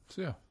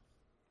 So yeah,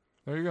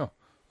 there you go.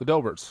 The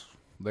Delberts,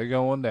 they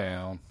going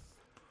down.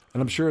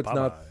 And I'm sure it's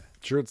Bye-bye.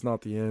 it's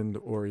not the end,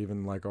 or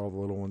even like all the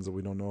little ones that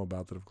we don't know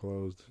about that have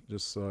closed. It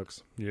just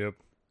sucks. Yep.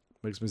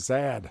 Makes me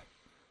sad.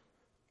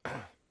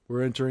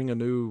 We're entering a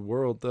new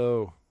world,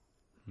 though.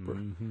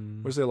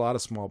 Mm-hmm. We see a lot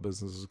of small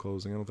businesses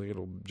closing. I don't think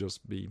it'll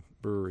just be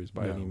breweries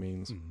by any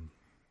means. Mm-hmm.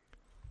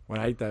 When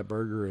I ate that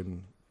burger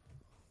in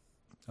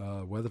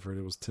Weatherford,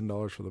 it was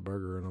 $10 for the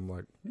burger, and I'm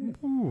like,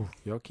 ooh,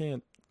 y'all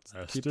can't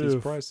keep these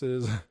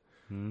prices.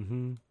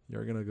 Mm-hmm.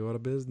 You're gonna go out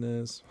of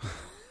business.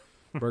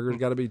 Burgers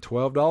got to be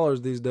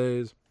 $12 these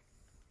days.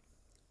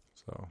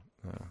 So,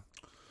 yeah.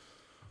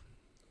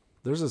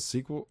 There's a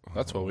sequel.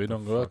 That's why we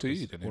don't go out to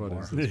eat anymore.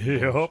 What is this?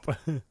 Yep.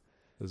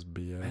 This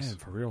BS. Man,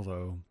 for real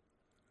though.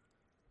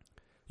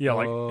 Yeah,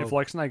 like if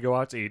Lex and I go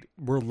out to eat,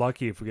 we're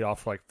lucky if we get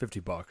off for like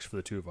 $50 for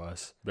the two of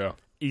us. Yeah.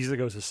 Easily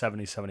goes to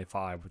 70,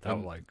 75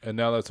 without like. And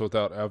now that's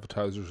without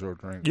appetizers or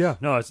drinks. Yeah,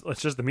 no,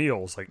 it's just the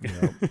meals. Like,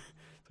 Yep. it's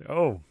like,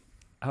 oh,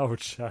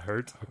 ouch, that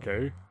hurt.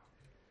 Okay.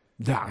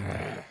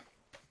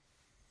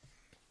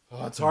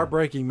 Oh, it's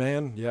heartbreaking,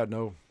 man. Yeah,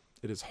 no,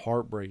 it is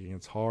heartbreaking.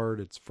 It's hard.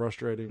 It's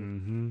frustrating.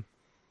 Mm-hmm.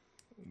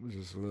 It's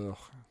just, ugh.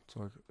 It's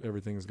like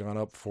everything's gone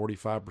up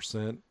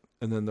 45%,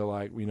 and then they're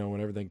like,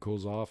 when everything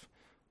cools off,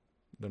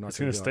 they're not. It's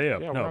going to stay like,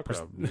 up. Yeah, No, we're not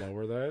going to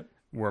lower that.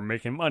 we're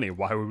making money.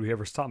 Why would we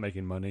ever stop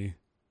making money?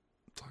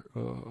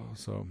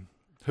 So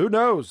who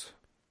knows?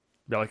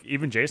 Yeah, like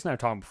even Jason and I were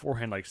talking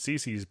beforehand, like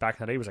Cece's back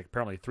in the day was like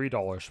apparently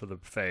 $3 for the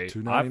buffet.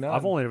 $2.99.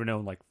 I've only ever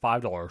known like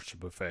 $5 for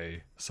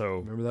buffet. So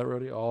Remember that,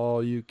 Rody?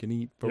 All you can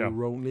eat for Yeah.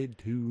 only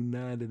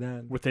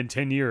 $2.99. within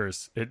 10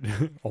 years, it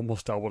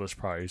almost doubled its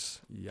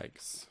price.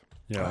 Yikes.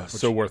 Yeah.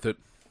 So worth it.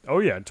 Oh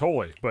yeah,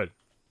 totally. But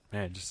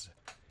man, just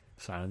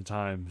sign of the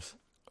times.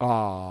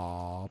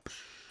 Ah,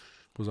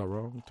 was I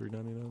wrong?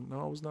 $3.99?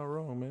 No, I was not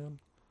wrong, man.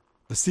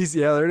 The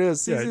CC, yeah, there it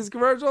is. Yeah, CC's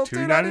commercial,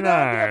 $2.99.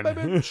 Yeah,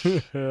 baby.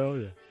 $2.99. Hell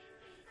yeah.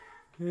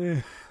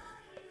 Yeah.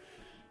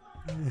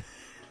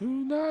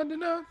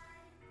 $2.99.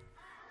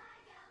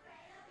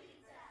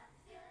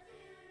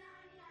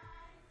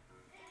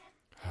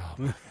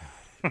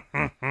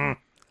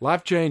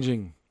 Life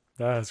changing.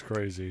 That's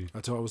crazy.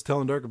 That's what I was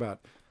telling Dirk about.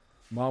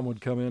 Mom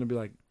would come in and be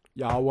like,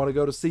 y'all want to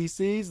go to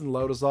CC's and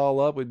load us all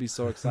up? We'd be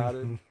so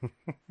excited.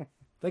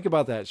 Think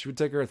about that. She would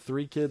take her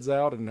 3 kids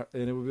out and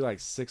it would be like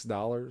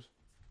 $6.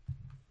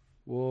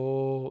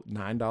 Well,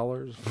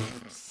 $9.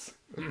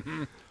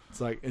 It's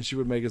like, and she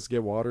would make us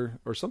get water,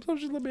 or sometimes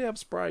she'd let me have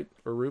Sprite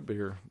or root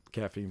beer,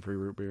 caffeine-free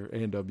root beer,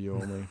 A&W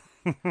only.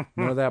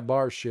 None of that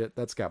bar shit.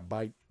 That's got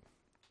bite.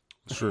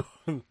 It's true.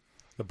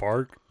 The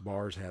bark.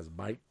 Bars has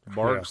bite.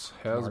 Barks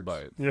has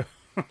Barks. bite.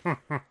 Yeah.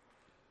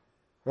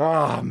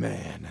 Oh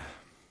man.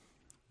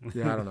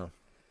 Yeah, I don't know.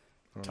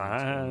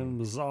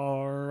 Times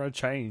are a Got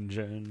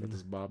changing.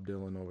 this Bob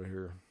Dylan over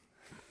here.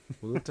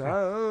 Well, the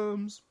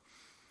times.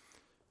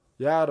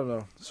 Yeah, I don't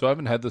know. So I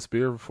haven't had this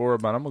beer before,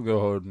 but I'm gonna go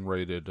ahead and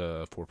rate it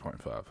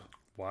 4.5.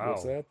 Wow.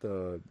 What's that?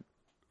 The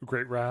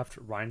Great Raft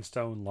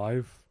Rhinestone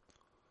Life.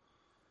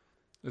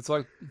 It's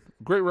like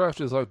Great Raft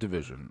is like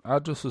Division. I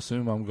just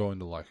assume I'm going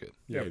to like it.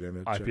 yeah, Yep. damn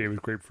it. IPA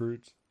with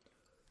grapefruits.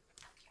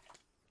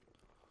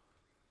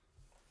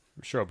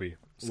 Sure, it'll be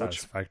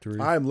satisfactory.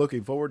 I'm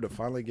looking forward to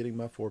finally getting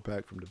my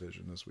 4-pack from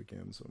Division this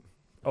weekend. So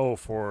Oh,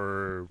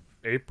 for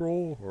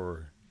April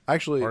or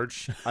actually,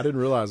 March? I didn't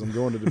realize I'm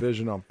going to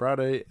Division on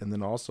Friday, and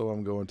then also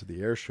I'm going to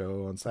the air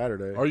show on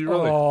Saturday. Are you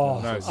really? Oh,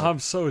 Nice. I'm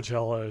so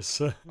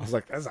jealous. I was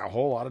like, that's a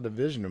whole lot of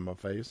Division in my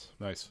face.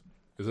 Nice.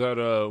 Is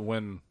that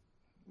when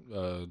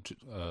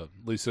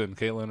Lisa and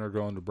Caitlin are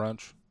going to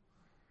brunch?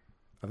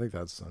 I think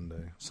that's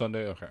Sunday.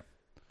 Sunday? Okay.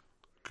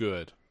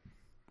 Good.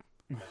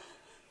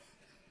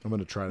 I'm going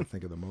to try to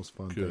think of the most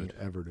fun thing Good.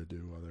 ever to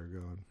do while they're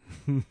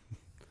gone.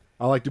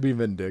 I like to be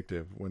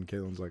vindictive. When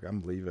Caitlin's like,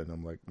 I'm leaving,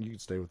 I'm like, you can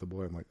stay with the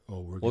boy. I'm like,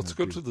 oh, Let's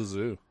go to the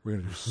zoo. we're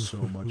going to do so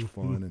much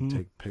fun and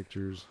take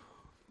pictures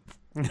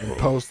and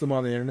post them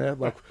on the internet.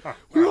 Like,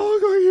 we're all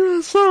going to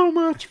have so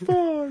much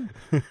fun.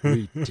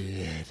 We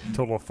did.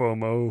 Total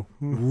FOMO.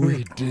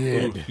 We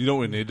did. You know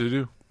what we need to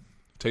do?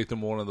 Take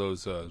them to one of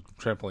those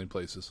trampoline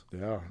places.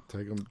 Yeah,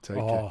 take them. Take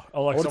Oh, I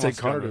want to take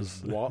Connor to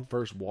this. his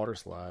first water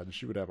slide, and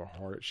she would have a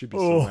heart. She'd be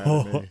so mad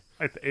at me.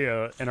 At the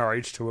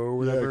NRH2O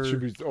or Yeah, whatever.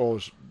 she'd be. Oh,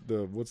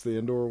 what's the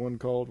indoor one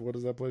called? What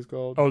is that place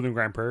called? Oh, the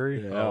Grand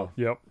Prairie? Yeah. Oh,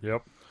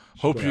 yep.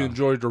 Hope you Yeah.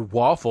 enjoyed your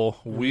waffle.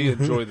 We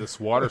enjoyed this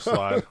water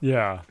slide.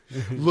 Yeah.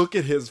 Look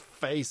at his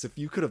face. If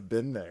you could have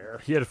been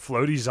there. He had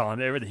floaties on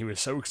and everything. He was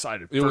so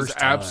excited. It was First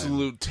time.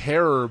 absolute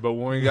terror, but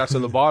when we got to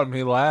the bottom,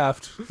 he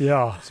laughed.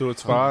 Yeah. So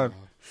it's fine.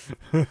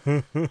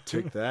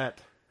 Take that.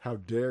 How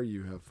dare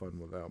you have fun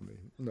without me?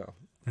 No.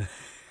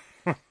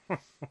 Yeah,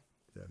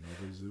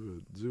 no,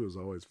 the zoo is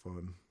always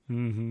fun.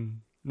 Mm-hmm.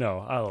 No,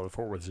 I love the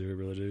Fort Worth Zoo. I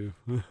really do.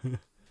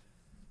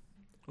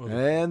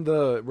 And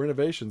the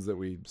renovations that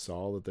we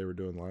saw that they were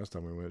doing last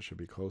time we went should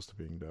be close to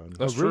being done.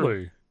 That's oh, true.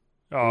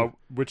 really?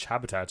 Which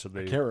habitats are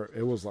they?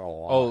 It was a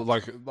lot. Oh,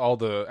 like all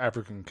the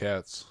African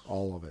cats.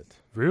 All of it.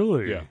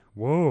 Really? Yeah.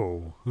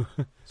 Whoa.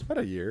 It's been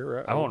a year,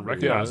 right? I don't Yeah,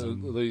 recognize at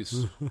them.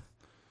 least.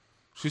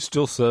 She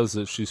still says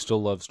that she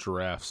still loves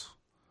giraffes.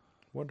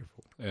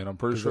 Wonderful. And I'm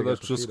pretty 'Cause sure they got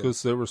that's to just feed 'em.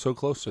 because they were so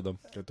close to them.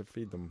 Got to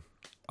feed them.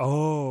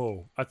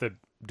 Oh, at the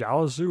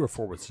Dallas Zoo or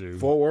Fort Worth Zoo?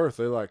 Fort Worth,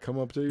 they like come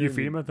up to you. You and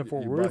feed 'em at the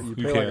Fort you Worth? You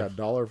You pay like can.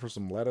 $1 for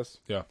some lettuce,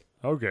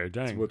 Okay,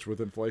 dang. which with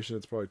inflation,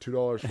 it's probably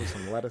 $2 for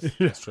some lettuce.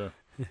 That's true.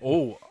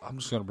 Oh, I'm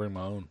just going to bring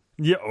my own.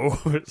 Yeah.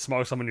 Oh,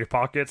 smog some in your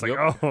pockets. Like,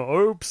 Yep.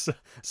 oh, oops,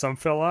 some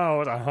fell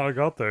out. I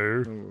got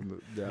there. Yeah,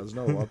 there's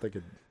not a lot they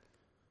could.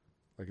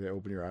 Like they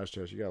open your ice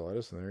chest, you got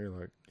lettuce in there. You're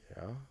like,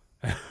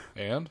 yeah.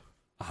 And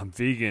I'm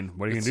vegan.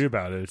 What are you gonna do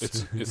about it?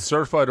 it's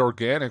certified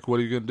organic. What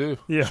are you going to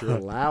do? yeah. You're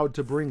allowed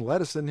to bring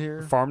lettuce in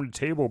here. Farm to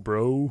table,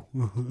 bro.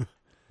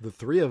 The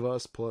 3 of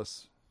us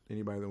plus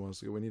anybody that wants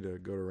to go. We need to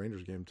go to a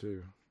Rangers game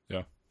too.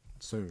 Yeah.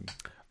 Soon.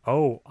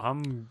 Oh,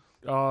 I'm.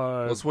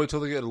 Let's wait till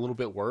they get a little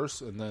bit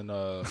worse, and then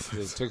the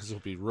tickets will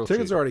be real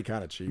Tickets cheap. are already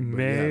kind of cheap. But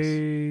yes.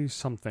 May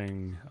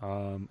something.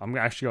 I'm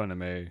actually going to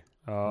May.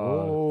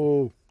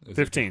 Oh,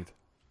 15th.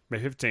 May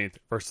 15th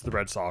versus the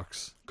Red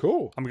Sox.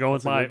 cool. I'm going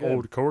with That's a my good game.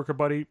 old coworker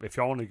buddy. If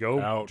y'all want to go,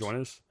 Out.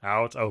 join us.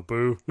 Out. Oh,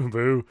 boo.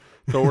 Boo.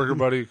 Coworker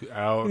buddy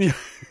out. May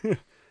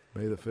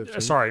the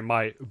 15th. Sorry,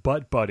 my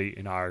butt buddy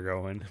and I are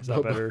going. Is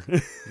that better?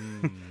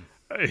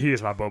 He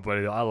is my butt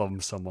buddy. I love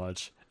him so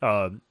much.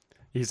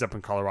 He's up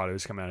in Colorado.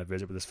 He's coming out to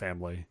visit with his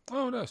family.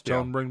 Oh, nice. Tell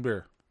Yeah. him to bring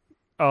beer.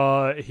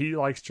 He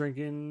likes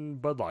drinking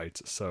Bud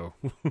Lights, so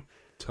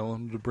tell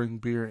him to bring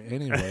beer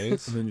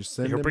anyways. And then you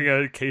send He'll him. bring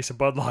a case of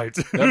Bud Light.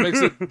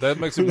 That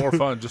makes it more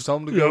fun. Just tell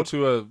him to go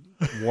to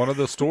one of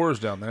the stores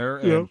down there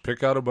and Yep.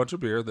 pick out a bunch of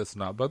beer that's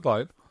not Bud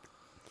Light.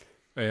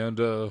 And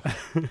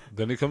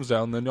then he comes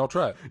down, and then y'all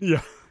try it.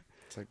 Yeah.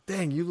 It's like,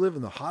 dang, you live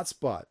in the hot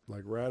spot,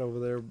 like right over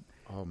there.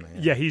 Oh man.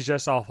 Yeah, he's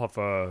just off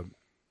of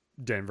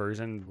Denver. He's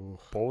in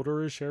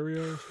Boulder-ish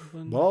area or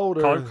something.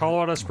 Boulder.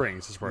 Colorado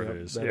Springs is where Yep,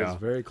 it is. that Yeah. is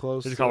very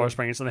close. It's to- Colorado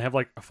Springs, and they have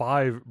like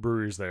 5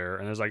 breweries there,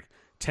 and there's like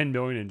 10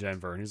 million in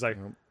Denver. And he's like,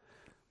 Yep.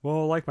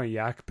 well, I like my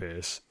yak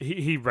piss.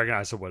 He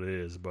recognizes what it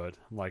is, but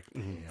I'm like,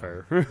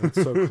 fair.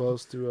 It's so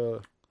close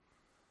to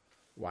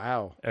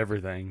wow.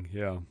 Everything,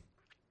 yeah.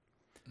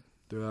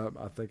 Dude,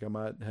 I think I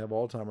might have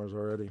Alzheimer's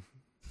already.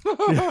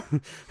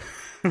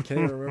 Can't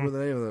even remember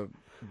the name of the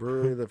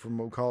brewery that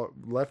from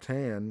Left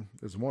Hand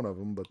is one of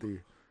them, but the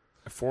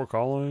Fort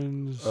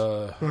Collins.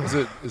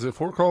 Is it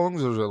Fort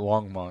Collins or is it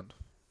Longmont?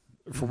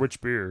 For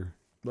which beer?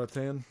 Left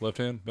Hand. Left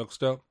Hand Milk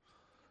Stout?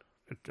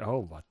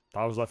 Oh, I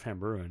thought it was Left Hand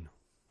Brewing.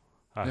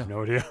 I have Yeah.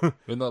 no idea.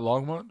 Isn't that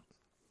Longmont?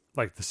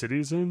 Like the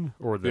city's in,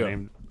 or the Yeah.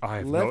 name? I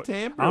have Left no.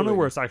 Hand I don't know Brewing.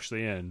 where it's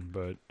actually in,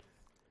 but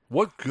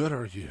What good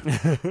are you?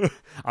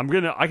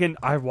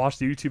 I watched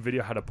the YouTube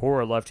video how to pour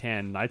a Left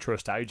Hand Nitro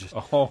Stout. You just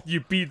Oh, you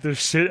beat the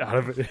shit out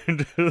of it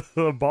into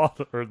the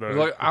bottle or the.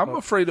 like I'm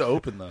afraid to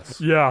open this.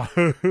 Yeah.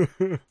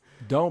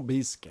 Don't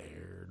be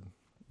scared.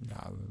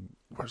 Nah,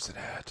 Where's it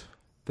at?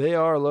 they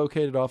are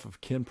located off of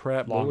Ken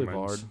Pratt Longmans.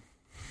 Boulevard.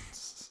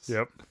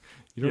 Yep.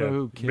 You don't Yeah. know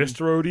who Ken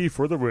Mr. Odie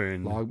for the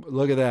win.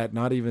 Look at that.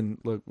 Not even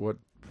look what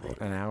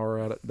an hour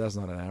out of that's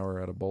not an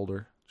hour out of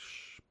Boulder.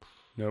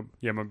 Nope.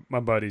 Yeah, my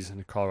buddies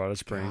in Colorado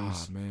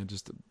Springs. God, man,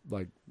 just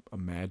like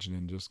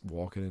imagining just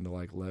walking into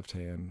like Left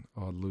Hand.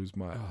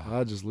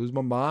 I'd just lose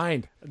my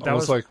mind. That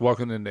Almost was like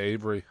walking into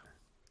Avery.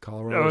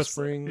 Colorado that was,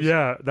 Springs.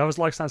 Yeah, that was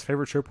Lexion's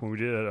favorite trip when we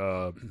did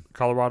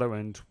Colorado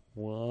in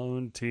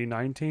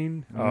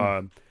 2019.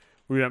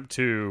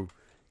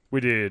 We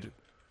did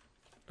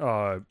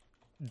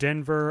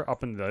Denver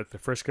up in the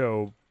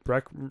Frisco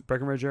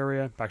Breckenridge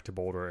area, back to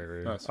Boulder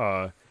area. Nice.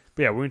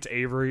 But yeah, we went to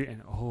Avery,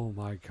 and oh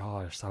my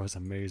gosh, that was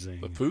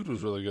amazing. The food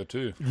was really good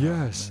too.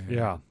 Yes, man.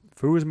 yeah,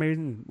 food was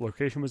amazing,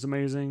 location was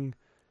amazing.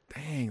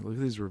 Dang, look at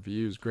these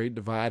reviews. Great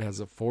Divide has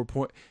a 4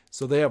 point.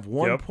 So they have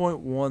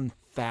 1.1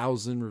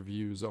 thousand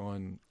reviews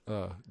on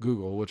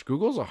Google, which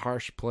Google's a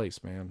harsh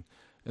place, man.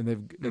 And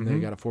they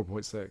got a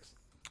 4.6.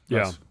 Yeah,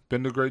 Nice.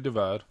 Been to Great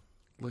Divide.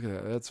 Look at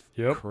that. That's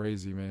Yep.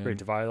 crazy, man. Great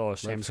Divide, all the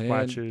same Left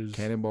Hand, squatches.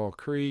 Cannonball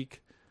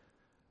Creek,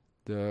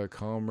 the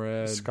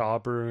Comrade. Ska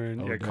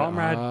Brewing. Yeah, Odell.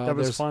 Comrade, that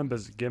was There's- fun, but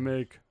it's a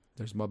gimmick.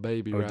 There's my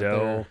baby right Odell.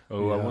 there.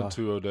 Oh, I Yeah. went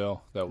to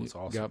Odell. That was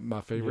awesome. Got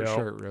my favorite Yep.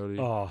 shirt, Rody.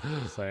 Oh,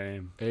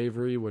 same.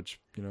 Avery, which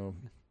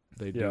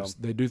they do Yeah.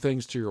 they do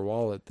things to your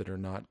wallet that are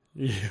not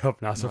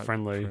Yep, not so not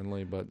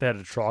friendly. but They had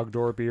a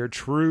Trogdor beer,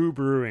 True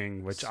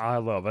Brewing, which I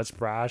love. That's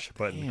brash,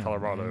 but in Damn,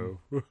 Colorado.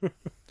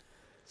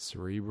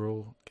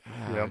 Cerebral.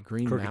 God, Yep,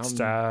 Green Crooked Mountain.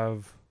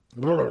 Staff.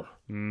 Brr.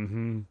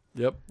 Mm-hmm.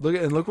 Yep.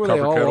 Look where they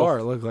Copper all Kettle.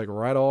 are. Look like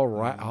right.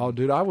 Oh,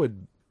 dude,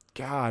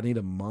 I need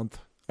a month.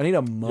 I need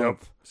a month.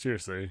 Yep,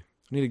 seriously.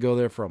 I need to go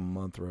there for a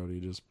month, Rody.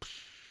 Just.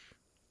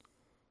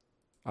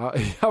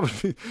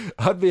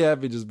 I'd be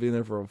happy just being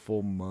there for a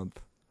full month.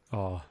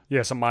 Oh,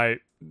 yeah. So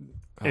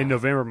in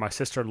November, my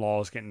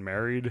sister-in-law is getting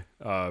married.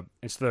 And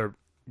so their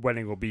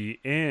wedding will be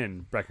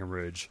in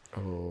Breckenridge.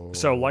 Oh.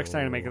 So Lex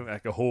and I are making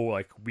like a whole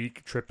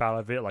week trip out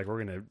of it. Like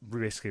we're gonna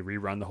basically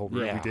rerun the whole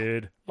route Yeah. we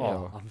did. Yeah.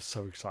 Oh, I'm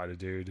so excited,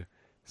 dude.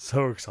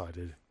 So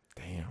excited.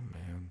 Damn,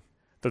 man.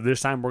 But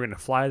this time we're gonna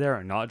fly there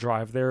and not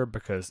drive there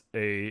because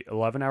a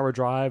 11-hour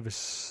drive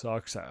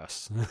sucks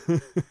ass.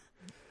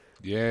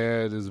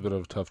 Yeah, it is a bit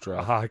of a tough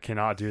drive. I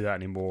cannot do that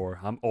anymore.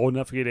 I'm old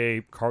enough to get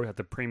a car with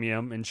the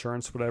premium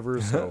insurance,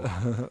 whatever. So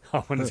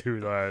I want to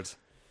do that.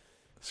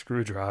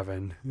 Screw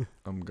driving.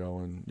 I'm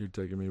going. You're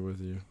taking me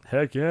with you.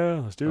 Heck yeah,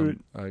 let's do it.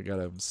 I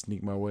gotta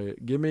sneak my way.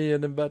 Give me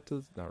an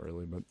Invictus. Not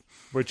really, but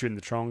Put you in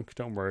the trunk.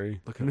 Don't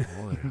worry. look at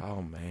boy.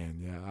 Oh man,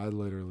 yeah. I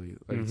literally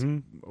it's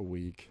Mhm. a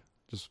week.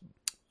 Just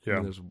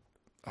Yeah.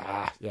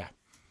 yeah. It's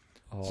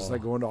Oh. just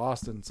like going to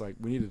Austin. It's like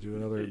we need to do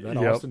another that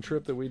Yep. Austin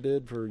trip that we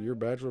did for your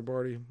bachelor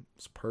party.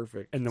 It's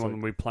perfect. And the It's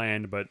one we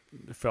planned but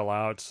fell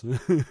out.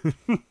 like,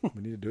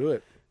 we need to do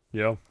it.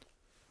 Yeah.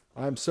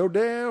 I'm so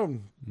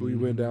down. We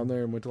went Mm-hmm. down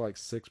there and went to like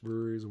 6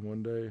 breweries in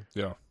one day.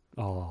 Yeah.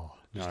 Oh,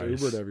 Just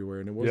nice. Ubered everywhere,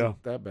 and it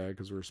wasn't that bad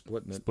because we were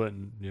splitting it.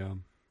 Splitting, yeah.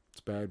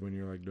 It's bad when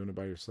you're like doing it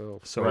by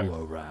yourself.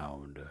 Solo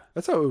round.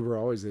 That's how Uber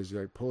always is.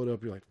 You like pull it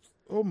up, you're like,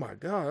 oh my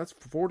god, that's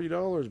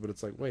 $40. But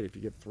it's like, wait, if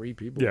you get 3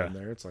 people Yeah. in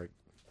there, it's like,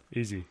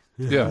 Easy.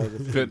 Yeah. all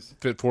the things.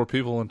 fit 4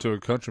 people into a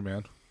country,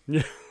 man.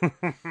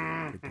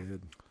 It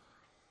did.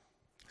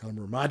 I'm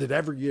reminded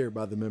every year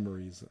by the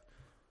memories,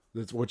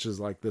 which is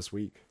like this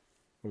week.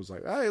 It was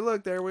like, hey,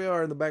 look, there we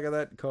are in the back of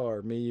that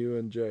car, me, you,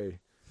 and Jay.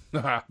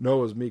 No,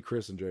 it was me,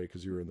 Chris, and Jay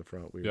because you were in the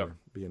front. We Yep. were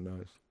being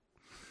nice.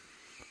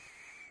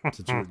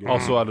 Since you were getting,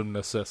 Also out of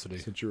necessity.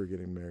 since you were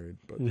getting married,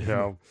 but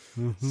Yeah.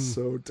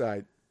 so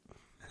tight,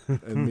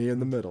 and me in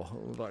the middle.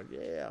 I was like,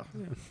 yeah.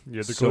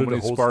 Yeah, the So glue that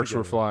many holds sparks were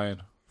together.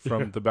 flying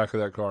from the back of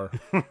that car.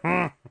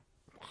 I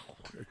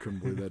couldn't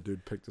believe that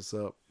dude picked us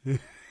up. I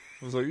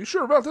was like, "You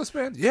sure about this,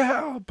 man?"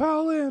 "Yeah, I'll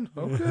pile in."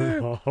 "Okay."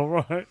 All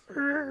right.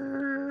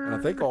 And I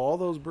think all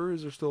those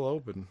breweries are still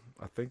open.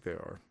 I think they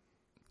are.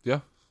 Yeah.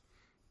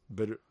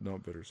 Bitter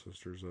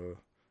Sisters.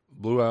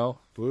 Blue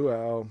Owl, Blue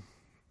Owl.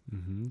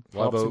 Mm-hmm.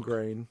 Live Hops and Oak.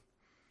 Grain.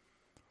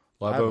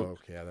 Live Oak.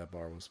 Yeah, that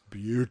bar was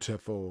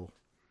beautiful.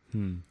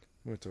 Hmm.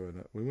 We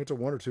went to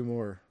one or two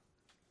more.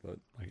 Like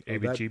Oh,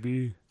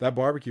 ABGB. That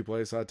barbecue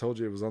place, I told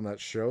you it was on that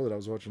show that I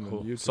was watching on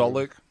YouTube. Salt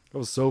Lake. That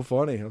was so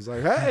funny. I was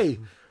like, hey,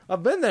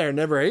 I've been there.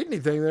 Never ate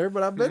anything there,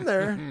 but I've been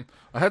there.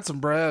 I had some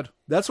Brad.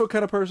 That's what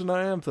kind of person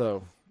I am,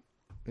 though.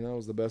 You know, I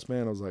was the best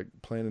man. I was like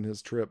planning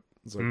his trip.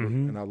 It's like,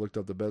 and I looked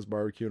up the best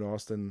barbecue in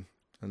Austin,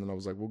 and then I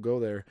was like, we'll go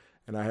there.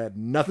 And I had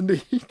nothing to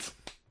eat.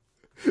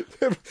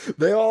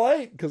 They all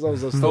ate because I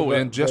was a Oh,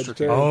 and Jester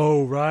King.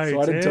 Oh, right.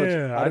 So I didn't touch.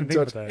 Yeah, I didn't think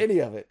touch about that. any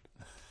of it.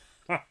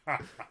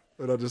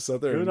 And I just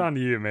sat there. Good and on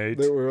you, mate.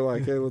 They were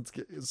like, "Hey, let's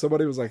get."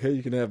 Somebody was like, "Hey,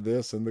 you can have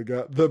this," and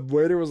the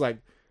waiter was like,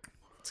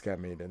 "It's got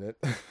meat in it."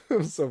 It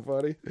was so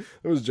funny.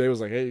 It was Jay was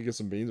like, "Hey, you get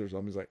some beans or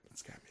something." He's like,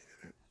 "It's got meat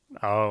in it."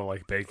 Oh,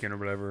 like bacon or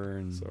whatever.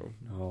 And So,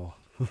 oh,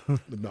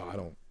 but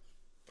no,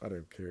 I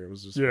didn't care. It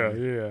was just yeah,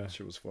 funny. yeah.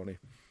 Shit was funny.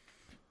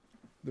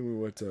 Then we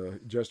went to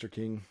Jester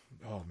King.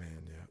 Oh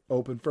man, yeah,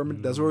 open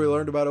ferment. That's where we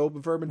learned about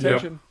open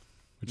fermentation.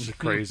 Which is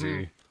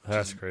crazy.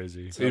 That's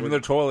crazy. Even their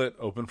toilet,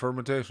 open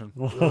fermentation.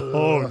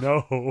 Oh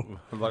no.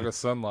 Like a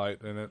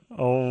sunlight in it.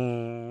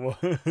 Oh.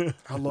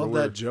 I love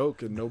that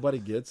joke, and nobody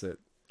gets it.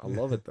 I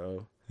love it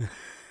though.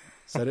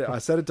 I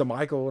said it to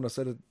Michael, and I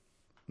said it.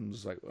 I'm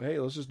just like, hey,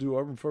 let's just do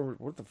open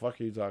ferment. What the fuck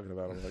are you talking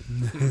about? I'm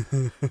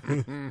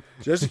like,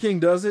 Jester King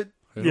does it.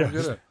 They don't Yeah.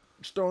 get it.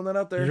 Just throwing that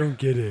out there. You don't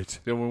get it.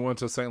 Then we went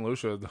to St.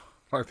 Lucia.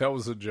 Like that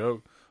was a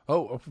joke.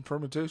 Oh, open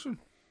fermentation?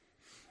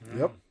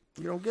 Yep.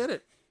 You don't get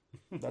it.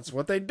 That's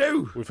what they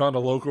do. We found a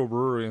local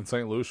brewery in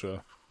St.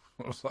 Lucia.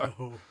 I was like,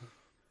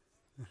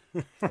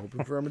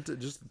 Open fermentation.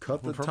 Just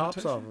cut the Open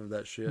tops fermentation. off of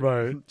that shit.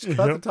 Right. Just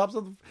cut the Yep. tops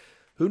off.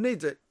 Who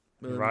needs it?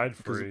 Ride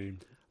 'Cause free.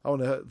 I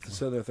want to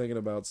sit there thinking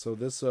about, so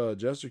this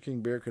Jester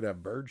King beer could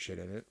have bird shit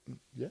in it.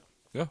 Yeah.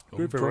 yeah,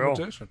 open for real.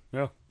 fermentation.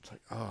 Yeah. It's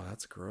like, oh,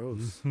 that's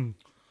gross.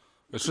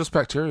 It's just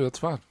bacteria. It's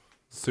fine.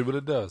 See what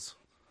it does.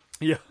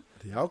 Yeah.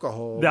 The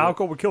alcohol. The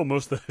alcohol would kill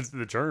most of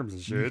the germs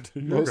and shit.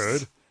 You're Most.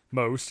 good.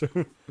 Most.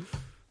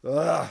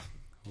 Ugh.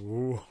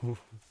 Ooh.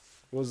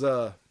 Was,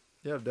 yeah,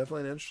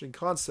 definitely an interesting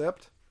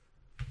concept.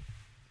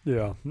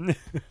 Yeah.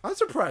 I'm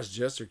surprised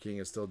Jester King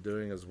is still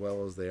doing as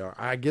well as they are.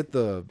 I get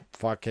the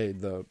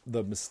facade,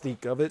 the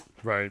mystique of it.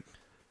 Right.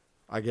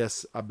 I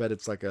guess I bet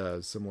it's like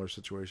a similar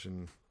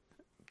situation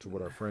to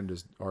what our friend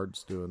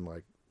Art's doing.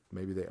 Like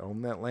maybe they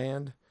own that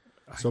land,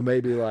 so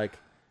maybe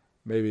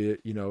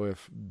you know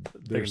if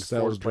their can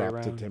sales afford to play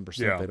drop to around. 10%,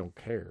 Yeah. they don't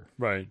care.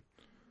 Right.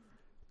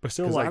 But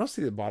still, Because like, I don't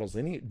see the bottles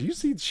any. Do you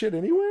see shit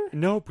anywhere?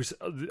 no,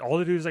 all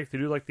they do is like they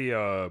do like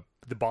the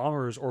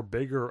bombers or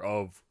bigger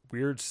of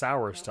weird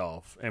sour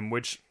stuff, and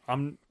which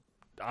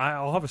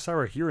I'll have a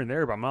sour here and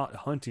there, but I'm not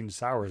hunting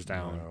sours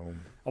down. No.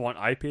 I want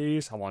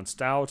IPAs, I want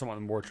stouts, I want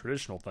the more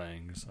traditional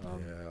things.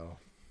 Yeah.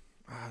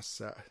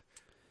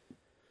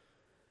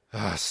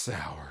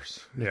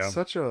 Sours. Yeah.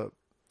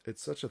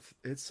 It's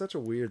such a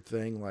weird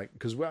thing. Like,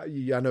 because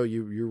I know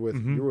you're with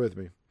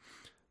me.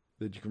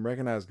 That you can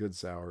recognize good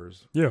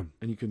sours, Yeah.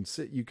 and you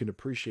can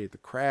appreciate the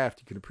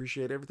craft. You can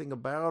appreciate everything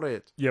about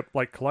it. Yep.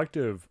 Like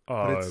Collective, they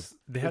had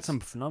it's- some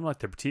phenomenal. Like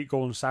the Petite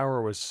Golden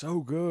Sour was so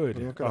good.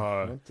 I'm not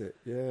gonna hunt it.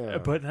 Yeah,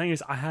 But the thing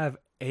is, I have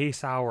a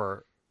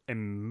sour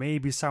and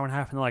maybe sour and a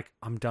half, and like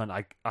I'm done.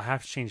 I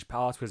have to change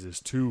palates because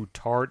it's too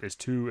tart, it's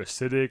too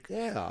acidic.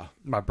 yeah.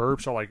 My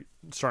burps are like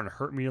starting to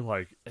hurt me.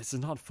 Like this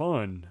is not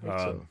fun.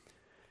 So,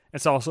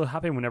 It's also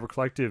happening whenever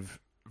Collective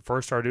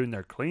first started doing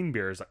their clean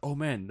beers. Like, oh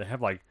man, they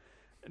have like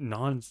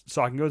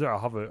so I can go there. I'll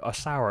have a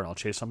sour and I'll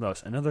chase something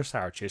else. Another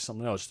sour, chase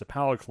something else. Just a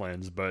palate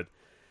cleanse. But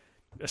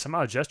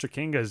somehow Jester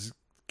King has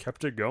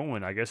kept it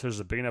going. I guess there's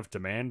a big enough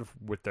demand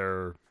with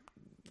their.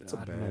 That's a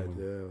I don't bad.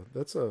 know.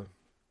 Yeah,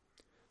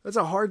 that's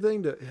a hard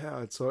thing to.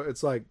 Yeah,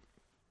 it's like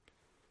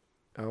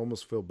I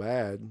almost feel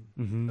bad,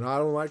 Mm-hmm. and I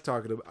don't like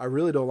talking. I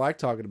really don't like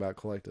talking about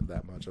Collective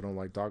that much. I don't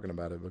like talking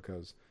about it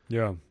because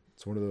Yeah.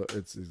 it's one of the.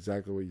 It's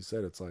exactly what you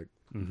said. It's like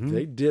Mm-hmm.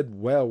 they did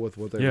well with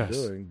what they Yes.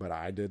 were doing, but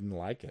I didn't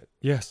like it.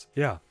 Yes.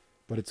 Yeah.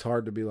 But it's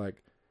hard to be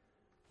like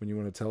when you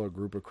want to tell a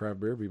group of craft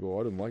beer people,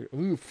 I didn't like it.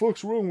 What the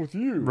fuck's wrong with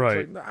you? It's Right.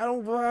 like, "No,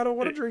 I don't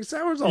want to drink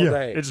sours all Yeah.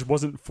 day. It just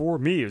wasn't for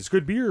me. It was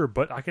good beer,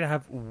 but I could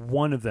have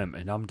one of them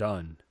and I'm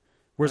done.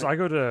 Whereas I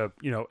go to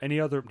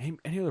any other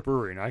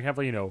brewery and I have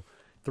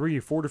 3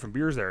 or 4 different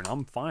beers there and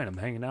I'm fine. I'm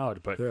hanging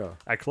out. But Yeah.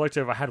 at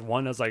Collective, I had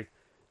one that's like,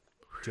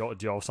 do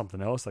y'all have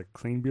something else like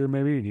clean beer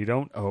maybe? And you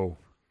don't. Oh,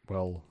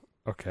 well,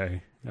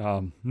 okay.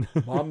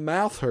 My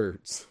mouth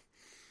hurts.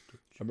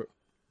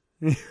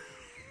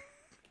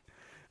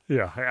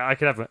 Yeah, I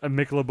could have a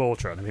Michelob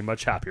Ultra and I'd be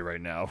much happier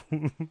right now.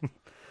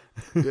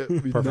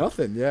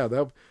 Nothing. Yeah,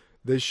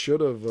 they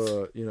should have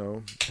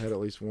had at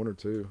least one or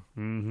two.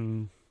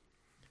 Mm-hmm.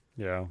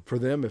 Yeah. For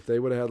them, if they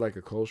would have had like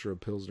a culture of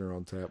Pilsner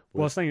on tap.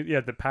 Well, I was thinking,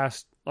 yeah, the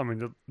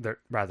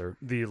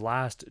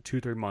last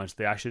 2-3 months,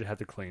 they actually had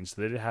to clean.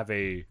 So they did have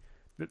the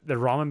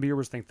ramen beer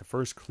was, I think, the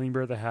first clean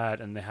beer they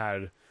had, and they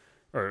had,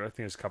 or I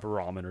think it's a cup of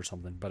ramen or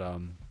something. But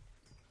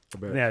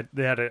they had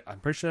I'm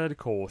pretty sure they had a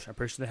Kolsch. I'm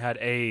pretty sure they had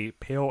a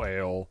pale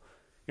ale,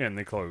 and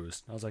they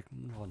closed. I was like,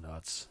 oh,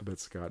 nuts. I bet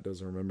Scott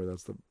doesn't remember.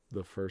 That's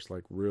the first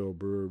like real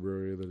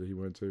brewery that he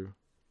went to.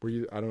 Were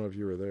you? I don't know if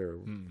you were there.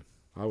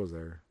 I was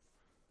there.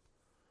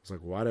 It's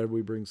like, why did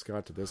we bring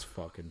Scott to this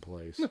fucking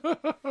place?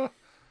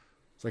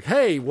 It's like,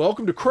 hey,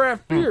 welcome to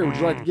craft beer. Would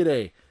you like to get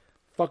a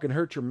fucking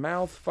hurt your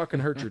mouth,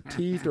 fucking hurt your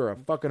teeth, or a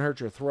fucking hurt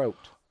your throat?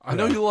 I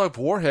know you love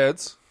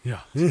Warheads.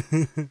 Yeah.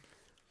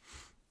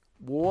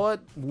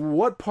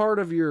 What part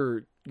of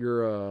your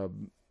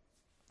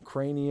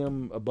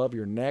cranium above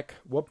your neck,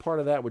 what part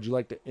of that would you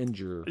like to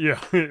injure? Yeah.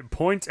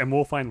 Point, and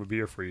we'll find a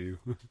beer for you.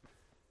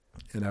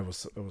 And it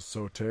was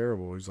so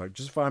terrible. He's like,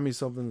 just find me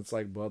something that's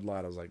like Bud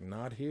Light. I was like,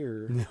 not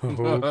here.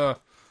 No.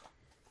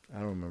 I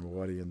don't remember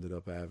what he ended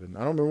up having. I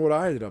don't remember what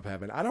I ended up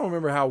having. I don't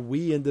remember how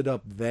we ended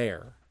up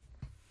there.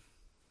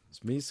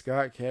 It's me,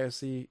 Scott,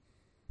 Cassie.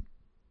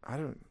 I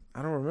don't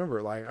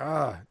remember. Like,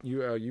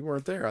 you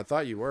weren't there. I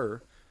thought you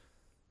were.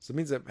 So it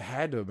means it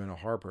had to have been a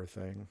Harper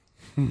thing.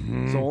 So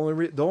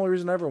the only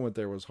reason I ever went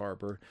there was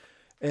Harper.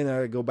 And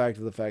I go back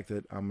to the fact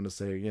that I'm going to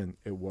say again,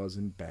 it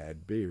wasn't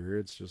bad beer.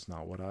 It's just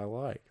not what I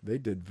like. They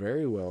did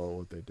very well at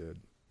what they did.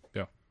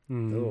 Yeah. The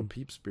little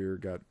Peeps beer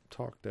got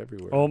talked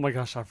everywhere. Oh my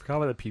gosh, I forgot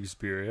about the Peeps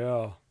beer.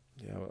 Yeah.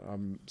 Yeah, I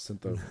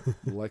sent the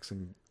Lex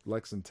and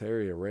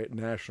Terry, a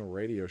national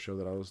radio show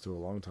that I listened to a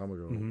long time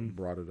ago,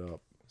 brought it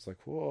up. It's like,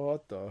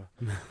 what the?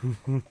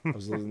 I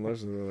was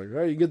listening. They're like,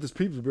 hey, you get this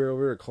Peeps beer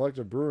over here at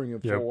Collective Brewing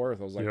in Fort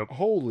Worth. I was like,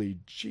 holy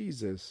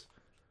Jesus.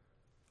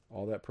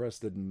 All that press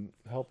didn't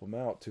help them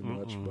out too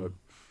much, but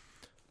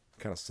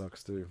kind of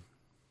sucks too.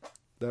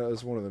 That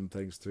is one of them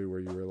things too where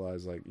you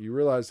realize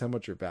how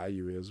much your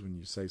value is when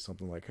you say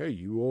something like, hey,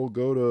 you all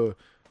go to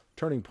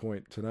Turning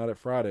Point tonight at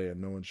Friday,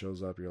 and no one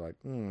shows up. You're like,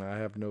 I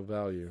have no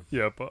value.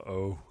 Yep.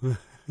 Oh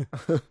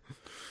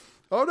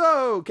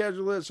no,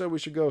 Casual Lit said we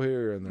should go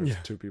here, and there's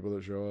 2 people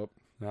that show up.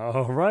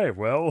 All right.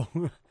 Well,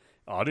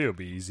 audio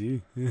be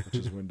easy. Which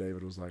is when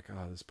David was like,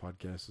 this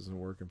podcast isn't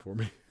working for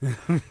me.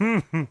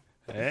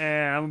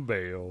 And I'm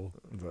bail.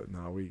 But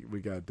no, we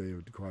got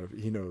David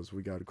he knows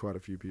we got quite a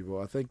few people.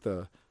 I think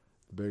the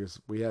biggest,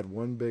 we had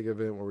one big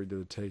event where we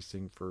did a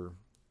tasting for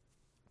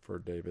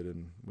David,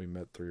 and we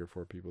met 3 or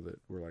 4 people that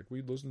were like,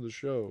 we listened to the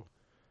show,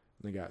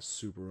 and they got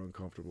super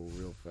uncomfortable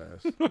real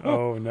fast.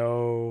 Oh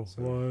no.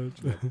 So, what?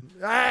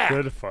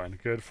 Good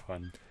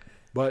fun.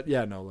 But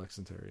yeah, no, Lex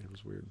and Terry, it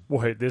was weird.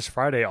 Well, hey, this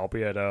Friday I'll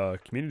be at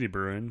Community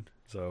Brewing,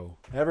 so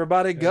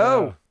everybody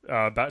go.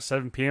 About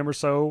 7 p.m. or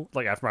so,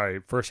 like after my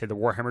first day of the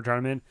Warhammer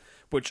tournament,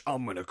 which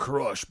I'm gonna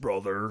crush,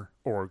 brother,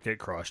 or get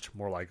crushed,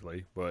 more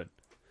likely. But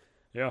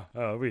yeah,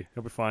 it'll be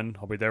fun.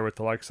 I'll be there with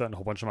Alexa and a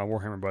whole bunch of my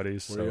Warhammer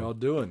buddies. What are y'all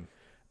doing?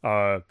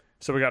 So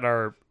we got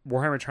our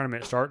Warhammer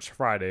tournament starts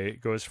Friday.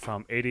 It goes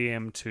from 8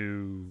 a.m.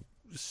 to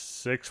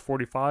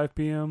 6:45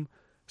 p.m.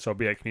 So I'll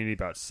be at Community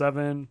about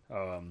 7.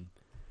 It'll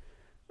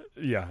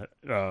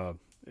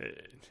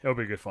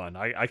be good fun.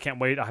 I can't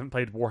wait. I haven't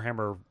played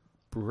Warhammer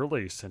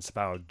really since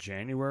about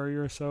January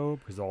or so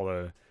because of all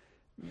the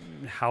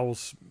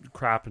house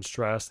crap and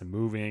stress and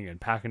moving and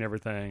packing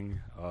everything.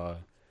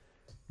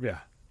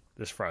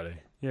 This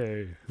Friday.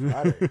 Yay.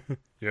 Friday.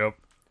 Yep.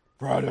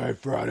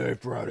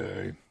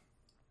 Friday.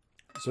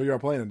 So you're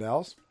playing in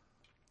Dallas?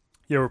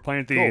 Yeah, we're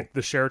playing at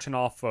the Sheraton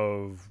off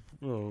of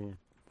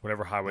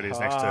whatever highway it is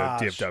next to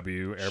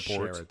DFW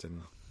Airport.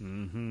 Sheraton.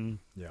 Mm-hmm.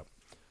 Yep.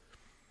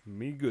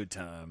 Me good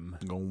time.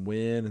 I'm going to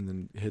win and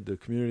then hit the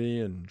community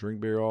and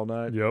drink beer all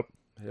night. Yep.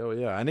 Hell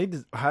yeah. I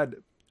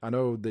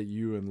know that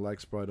you and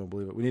Lex probably don't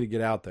believe it. We need to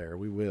get out there.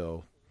 We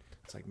will.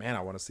 It's like, man,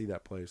 I want to see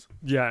that place.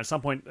 Yeah, at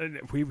some point,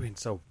 we've been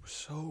so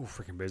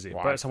freaking busy.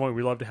 Why? But at some point,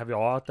 we'd love to have you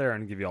all out there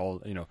and give you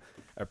all,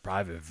 a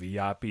private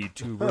VIP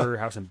tour,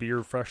 have some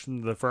beer fresh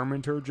in the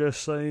fermenter,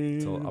 just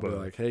saying. So I'll be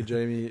like, hey,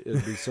 Jamie,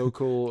 it'd be so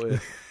cool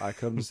if I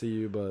come to see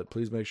you, but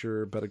please make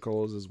sure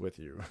Beticolas is with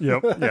you.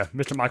 Yep. Yeah.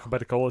 Mr. Michael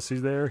Beticolas,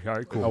 he's there. All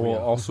right, cool. I will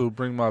also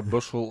bring my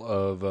bushel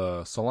of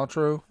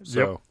cilantro. So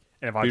yep.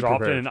 And if I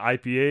drop it in an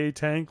IPA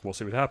tank, we'll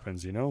see what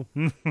happens,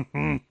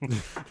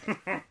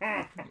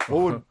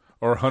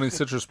 Or honey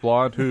citrus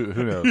blonde, who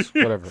knows?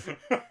 Whatever.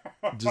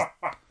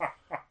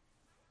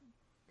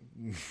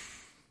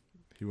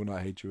 He will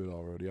not hate you at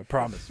all, Rody. I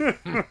promise.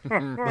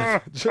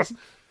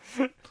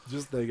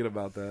 just thinking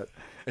about that.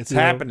 It's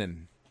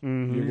happening.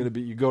 Mm-hmm.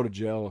 You go to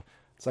jail.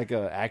 It's like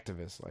an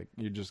activist. Like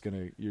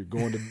you're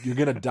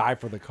gonna die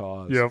for the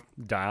cause. Yep.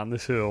 Die on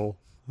this hill.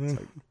 It's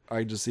like,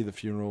 I just see the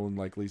funeral and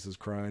like Lisa's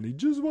crying. He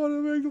just wanted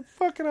to make the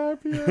fucking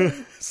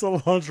IPA.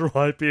 Cilantro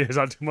IPA is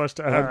not too much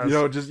to ask.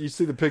 Just you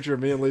see the picture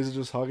of me and Lisa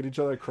just hugging each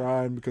other,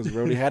 crying because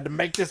Rody had to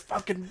make this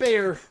fucking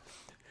beer.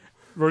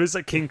 Rody's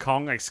like King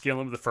Kong, like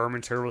scaling the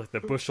fermenter with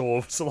like the bushel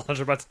of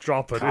cilantro about to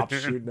drop it. Cops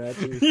shooting at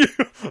you.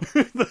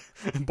 The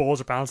balls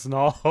are bouncing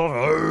off.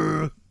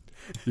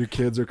 Your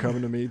kids are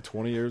coming to me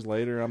 20 years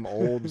later. I'm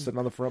old, sitting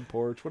on the front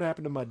porch. What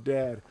happened to my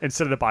dad?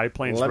 Instead of the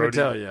biplanes, Let me roadie.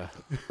 tell you,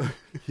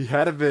 he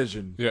had a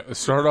vision. Yeah, it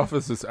started off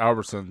as this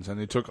Albertsons, and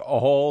he took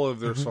all of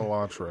their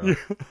cilantro.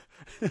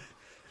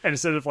 And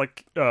instead of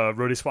like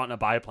roadie swatting a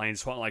biplane,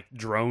 swatting like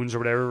drones or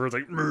whatever, it's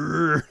like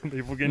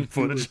people getting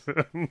footage.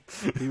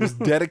 He was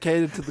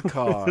dedicated to the This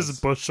cause.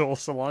 bushel of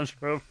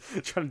cilantro,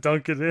 trying to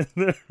dunk it in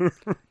there.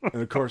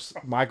 And of course,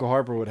 Michael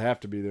Harper would have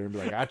to be there and be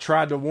like, I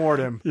tried to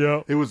warn him.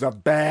 Yeah. It was a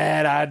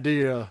bad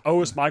idea.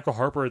 Oh, it's Michael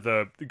Harper,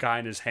 the guy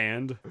in his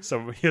hand.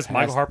 So he has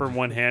Michael Harper in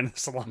one hand,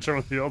 cilantro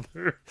in the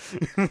other.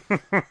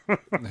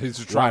 He's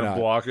just trying not?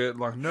 to block it.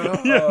 Like, no.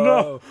 Yeah,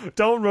 no,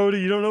 don't,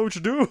 Rhodey. You don't know what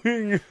you're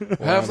doing.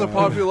 Half the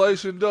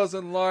population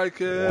doesn't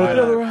like it. But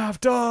the other half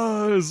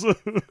does.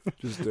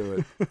 Just do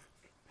it.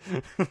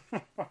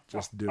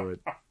 Just do it.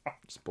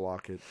 Just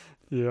block it.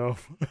 Yeah,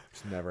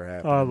 It's never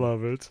happened. I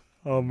love it.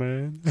 Oh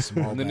man.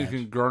 Small And then you batch.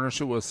 can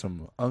garnish it with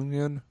some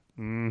onion.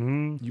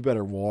 Mm-hmm. You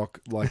better walk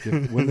like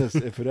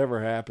if it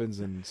ever happens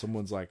and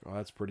someone's like, "Oh,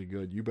 that's pretty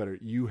good."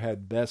 You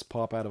had best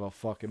pop out of a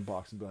fucking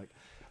box and be like,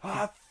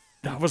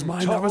 That was mine.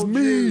 That told was you.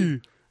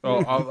 me.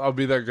 Oh, I'll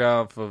be that guy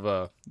off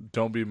of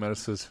Don't Be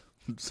Menaces,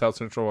 South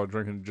Central while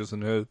drinking just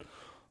in the hood.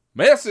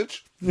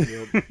 Message!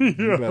 You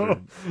better,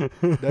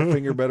 that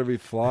finger better be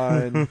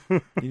flying.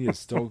 You need a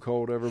stone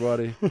cold,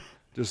 everybody.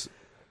 Just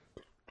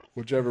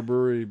whichever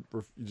brewery,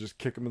 you just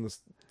kick them in the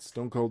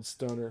stone cold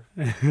stunner.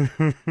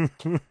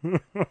 I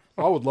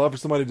would love for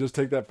somebody to just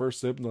take that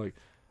first sip and like,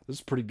 this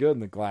is pretty good.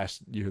 And the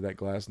glass, you hear that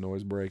glass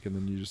noise break, and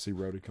then you just see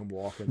Rhodey come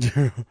walking.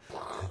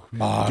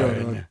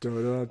 Mine.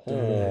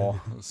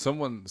 Oh,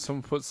 someone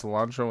put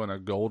cilantro in a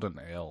golden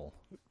ale.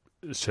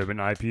 It should have been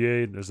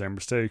IPA. There's their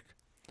mistake.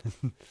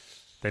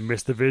 They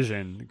missed the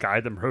vision.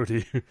 Guide them,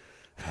 Rhodey.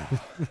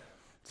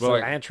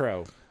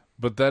 Cilantro.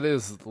 But that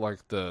is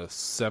like the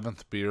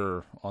 7th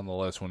beer on the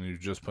list when you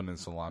just put in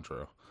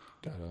cilantro.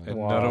 And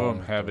none of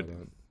them have it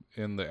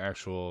in the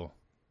actual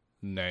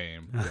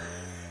name.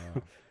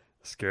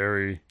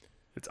 Scary.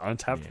 It's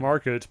untapped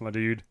market, my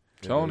dude.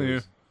 Telling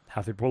you.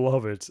 Half the people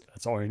love it.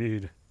 That's all you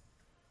need.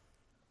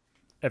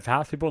 If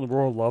half the people in the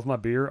world love my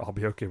beer, I'll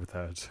be okay with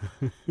that.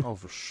 Oh,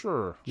 for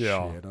sure.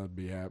 Yeah. Shit, I'd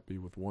be happy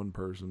with one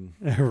person.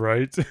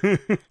 Right?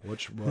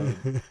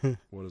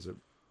 What is it?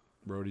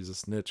 Rhodey's a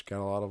snitch. Got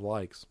a lot of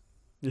likes,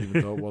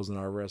 even though it wasn't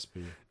our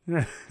recipe.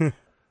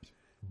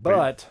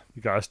 But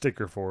You got a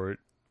sticker for it.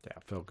 yeah, I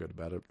felt good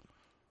about it.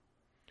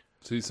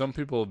 See, some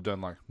people have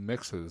done like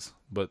mixes,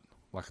 but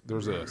like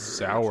there's a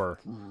sour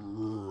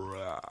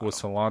with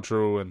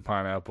cilantro and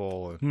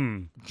pineapple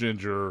and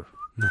ginger.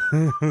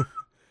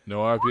 No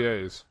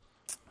IPAs.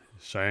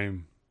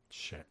 Shame.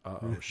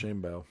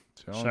 Shame Bell.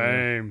 Telling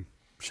Shame. you.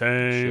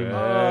 Shame.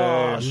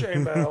 Oh,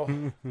 Shame Bell.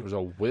 There's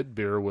a wit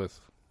beer with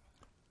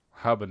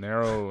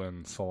habanero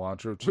and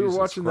cilantro. We were Jesus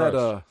watching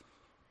Christ.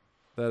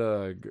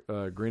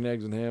 that Green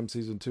Eggs and Ham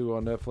season 2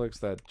 on Netflix.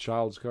 That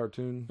child's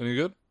cartoon. Any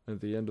good? At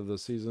the end of the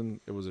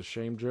season, it was a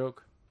shame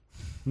joke. I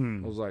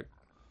Hmm. was like,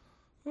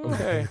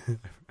 okay,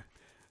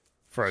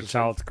 For a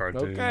child's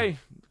cartoon. okay,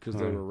 because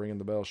they were ringing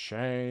the bell.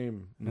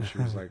 Shame, and she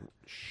was like,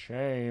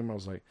 shame. I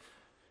was like,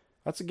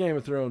 that's a Game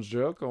of Thrones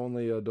joke.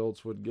 Only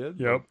adults would get.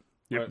 Yep.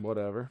 But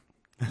whatever.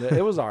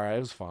 It was all right. It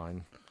was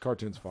fine.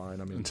 Cartoon's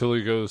fine. I mean, Until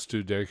he goes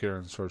to daycare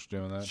and starts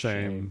doing that.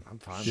 Shame. I'm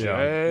fine. Yeah.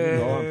 With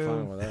that. I'm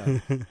fine with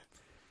that.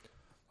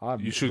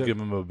 You should give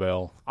him a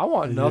bell. I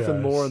want nothing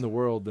Yes. more in the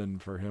world than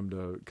for him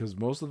to, because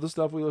most of the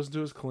stuff we listen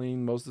to is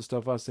clean. Most of the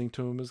stuff I sing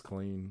to him is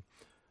clean.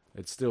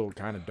 It's still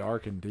kind of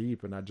dark and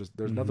deep, and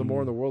there's nothing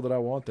more in the world that I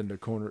want than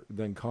Connor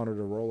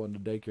to roll into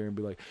daycare and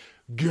be like,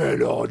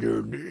 "Get on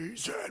your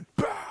knees and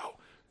bow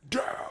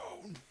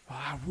down."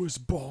 I was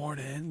born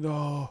in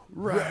the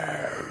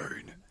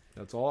rain.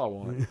 That's all I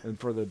want. And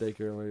for the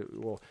daycare, like,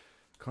 well,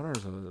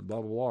 Connor's a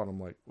blah blah blah, and I'm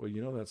like, well,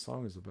 you know that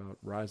song is about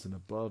rising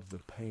above the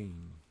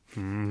pain.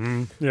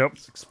 Mm-hmm. Yep.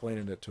 Just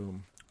explaining it to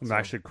him. I'm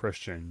actually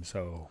Christian,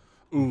 so.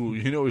 Ooh,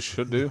 you know what we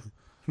should do?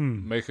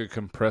 Make a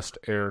compressed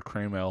air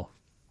cream ale.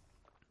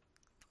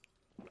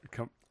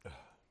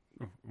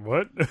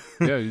 What?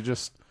 Yeah, you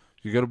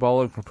get a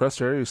ball of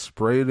compressed air, you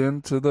spray it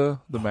into the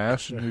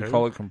mash, and you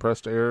call it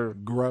compressed air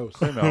Gross.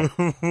 cream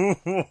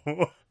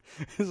ale.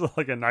 Is it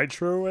like a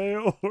nitro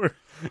ale? Or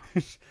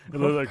it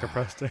looks like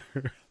compressed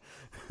air.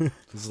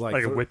 It's like,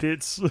 Like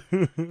whippets?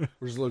 we're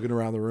just looking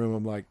around the room.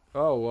 I'm like,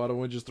 oh, why don't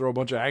we just throw a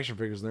bunch of action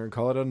figures in there and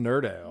call it a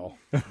nerd ale?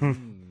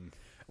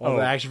 All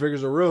the action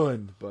figures are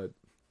ruined, but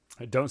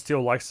Don't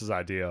steal Lex's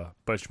idea,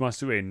 but she wants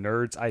to do a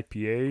Nerds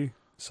IPA,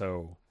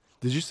 so.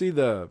 did you see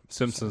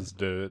Simpsons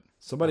do it.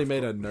 somebody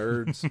made a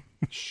nerds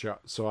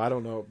shot? So I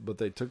don't know, but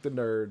they took the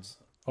nerds,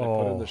 they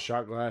put it in the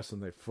shot glass,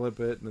 and they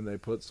flip it, and then they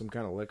put some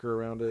kind of liquor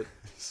around it.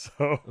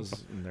 So. It was a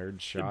nerd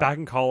shot. Back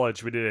in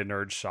college, we did a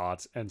nerd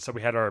shot, and so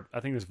we had I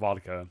think it was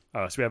vodka.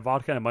 So we had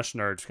vodka and a bunch of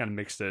nerds, kind of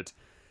mixed it.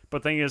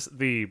 But the thing is,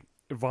 the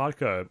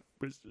vodka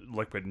was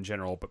liquid in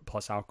general, but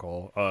plus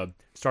alcohol,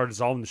 started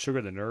dissolving the sugar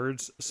of the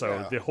nerds,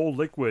 so the whole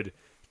liquid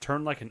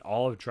turned like an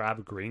olive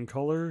drab green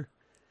color.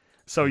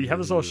 So you have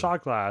this little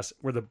shot glass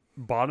where the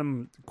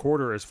bottom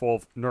quarter is full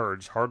of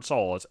nerds, hard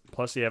solids.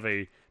 Plus you have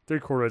a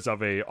 3/4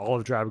 of a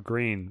olive drab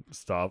green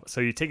stuff.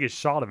 So you take a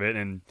shot of it,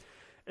 and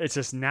it's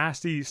this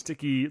nasty,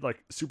 sticky,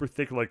 like super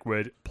thick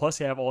liquid. Plus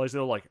you have all these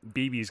little like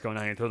BBs going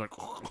on your throat.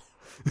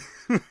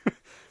 Like,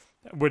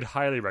 would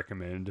highly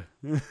recommend.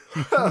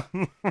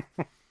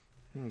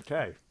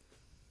 Okay.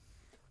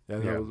 Yeah,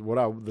 that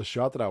was the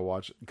shot that I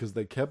watched, because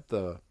they kept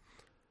the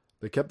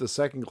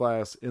second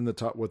glass in the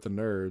top with the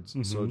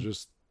nerds, so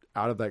just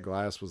out of that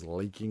glass was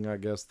leaking, I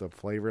guess, the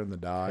flavor and the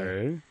dye.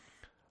 Okay.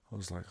 I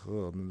was like,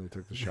 oh, and then they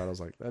took the shot. I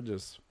was like, that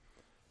just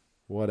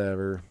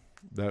whatever.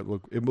 It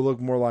would look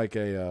more like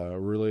a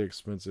really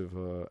expensive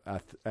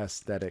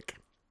aesthetic,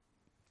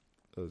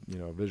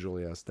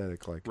 visually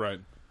aesthetic, like Right.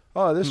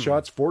 oh, this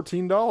shot's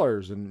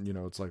 $14, and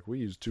it's like we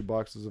used 2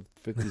 boxes of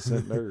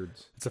 50-cent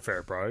nerds. It's a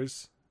fair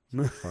price.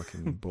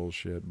 Fucking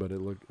bullshit. But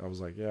I was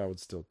like, yeah, I would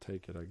still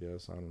take it, I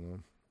guess. I don't know.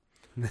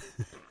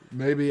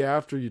 Maybe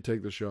after you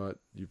take the shot,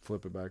 you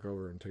flip it back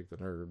over and take the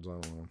nerds.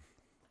 I don't know.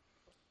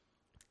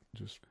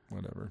 Just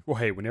whatever. Well,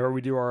 hey, whenever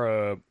we do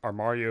our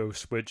Mario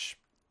Switch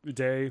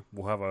day,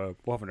 we'll have a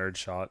nerd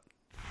shot.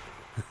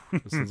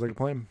 It sounds like a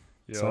plan.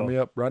 Yeah. Sign me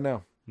up right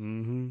now.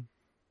 Mm-hmm.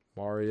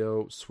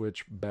 Mario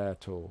Switch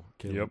battle.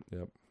 Yep.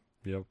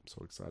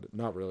 So excited.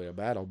 Not really a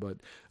battle, but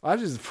I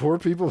just 4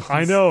 people.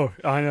 I know.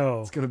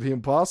 It's gonna be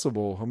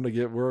impossible.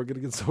 We're gonna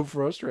get so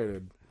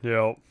frustrated.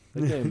 Yep.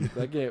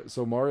 That game.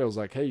 So Mario's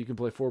like, hey, you can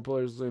play 4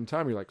 players at the same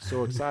time. You're like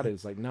so excited.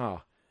 It's like,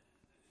 nah,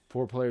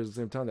 4 players at the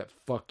same time, that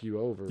fuck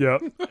you over.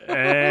 Yep.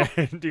 And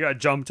you got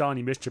jumped on,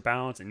 you missed your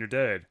balance, and you're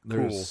dead.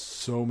 There's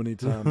so many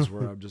times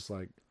where I'm just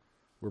like,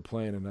 we're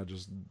playing, and I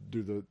just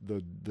do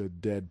the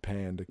dead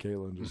pan to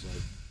Caitlin, just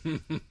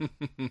like,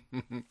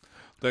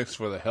 Thanks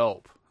for the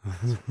help.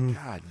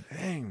 God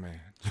dang,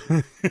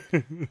 man.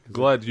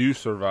 Glad you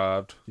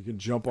survived. You can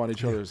jump on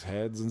each other's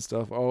heads and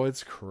stuff. Oh,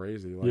 it's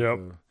crazy. Like, Yep.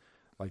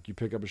 Like you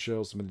pick up a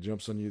shell, somebody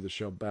jumps on you, the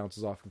shell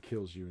bounces off and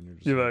kills you, and you're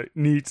just You're like,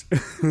 neat.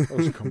 it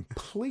was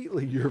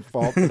completely your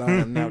fault that I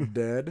am now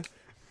dead.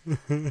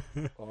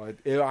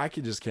 I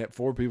just can't.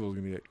 4 people is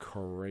gonna get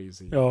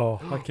crazy.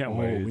 Oh, I can't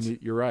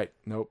wait. You're right.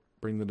 Nope.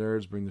 Bring the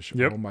nerds. Bring the.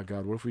 Yep. Oh my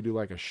god. What if we do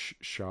like a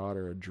shot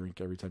or a drink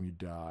every time you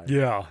die?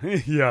 Yeah.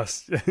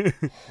 Yes.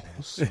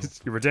 So It's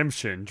your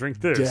redemption.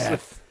 Drink this.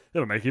 death.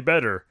 It'll make you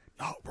better,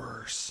 not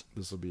worse.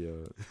 This will be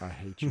I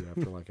hate you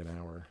after like an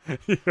hour.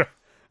 Yeah.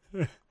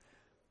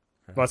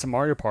 But that's what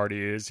Mario Party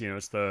is.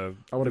 It's the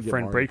I wanna the get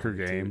friend Mario breaker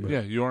Party too, game. but-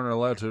 Yeah, you aren't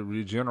allowed to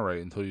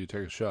regenerate until you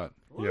take a shot.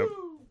 Yep.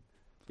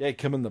 Yeah,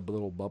 come in the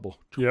little bubble.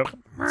 Yep.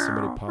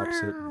 Somebody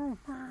pops it.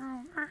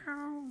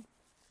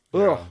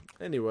 Ugh.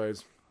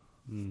 Anyways.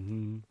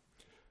 Mm-hmm.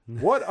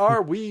 What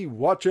are we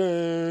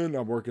watching?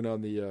 I'm working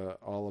on the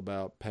All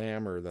About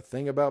Pam, or The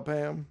Thing About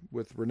Pam,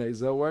 with Renee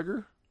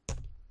Zellweger.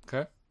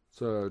 Okay.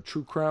 It's a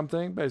true crime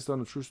thing based on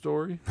a true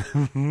story.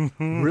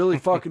 Really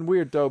fucking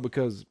weird, though,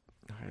 because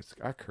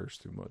I curse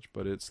too much,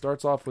 but it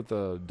starts off with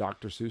a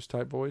Dr. Seuss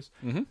type voice.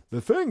 Mm-hmm.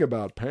 The thing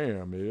about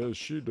Pam is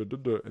she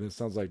and it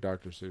sounds like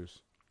Dr. Seuss,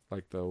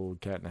 like the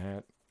old Cat in the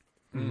Hat.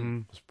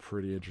 Mm-hmm. It's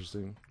pretty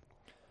interesting.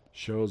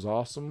 Show's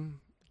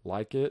awesome.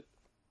 Like it.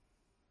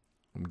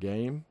 I'm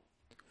game.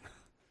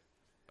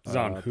 It's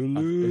on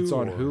Hulu. It's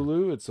on or-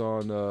 Hulu. It's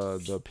on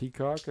the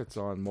Peacock. It's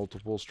on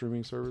multiple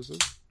streaming services.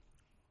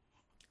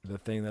 The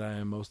thing that I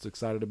am most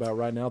excited about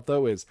right now,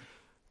 though, is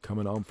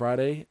coming on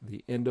Friday,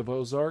 the end of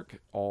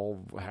Ozark.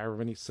 However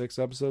many 6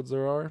 episodes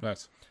there are.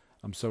 Nice.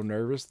 I'm so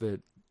nervous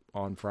that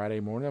on Friday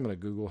morning I'm going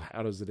to Google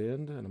how does it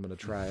end, and I'm going to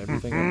try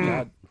everything I've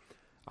got.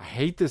 I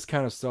hate this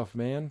kind of stuff,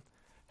 man.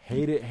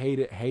 Hate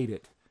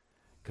it.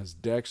 Because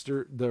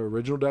Dexter, the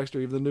original Dexter,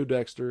 even the new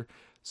Dexter,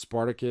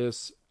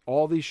 Spartacus,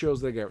 all these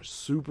shows that I got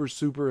super,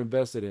 super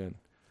invested in,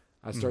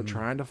 I start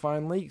trying to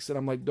find leaks, and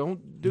I'm like,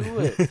 don't do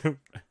it.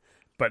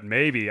 But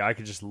maybe I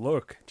could just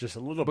look just a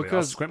little bit. I'll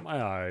Because- squint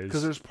my eyes.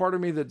 Because there's part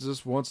of me that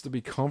just wants to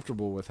be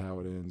comfortable with how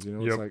it ends.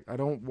 It's Yep. like, I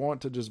don't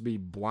want to just be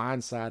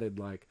blindsided,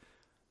 like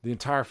the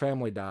entire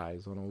family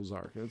dies on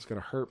Ozark. It's going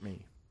to hurt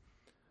me.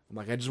 I'm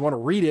like, I just want to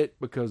read it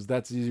because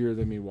that's easier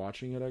than me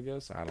watching it, I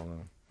guess. I don't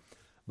know.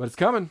 But it's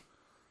coming.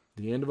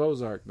 The end of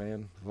Ozark,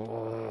 man.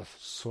 Oh,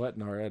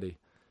 sweating already.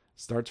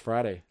 Starts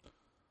Friday.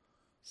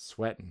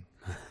 Sweating.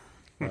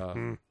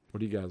 What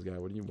do you guys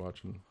got? What are you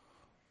watching?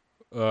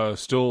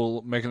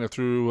 Still making it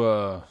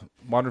through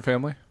Modern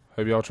Family.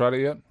 Have y'all tried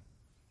it yet?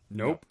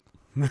 Nope.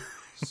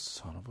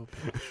 Son of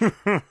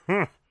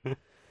a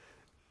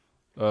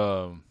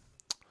bitch.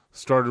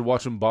 Started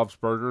watching Bob's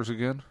Burgers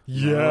again.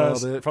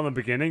 Yes. Love it. From the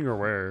beginning or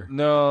where?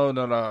 No.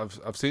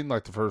 I've seen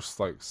like the first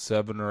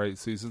 7 or 8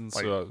 seasons.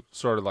 Like-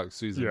 Started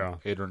season Yeah.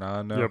 8 or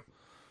 9 now. Yep.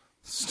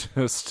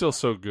 Still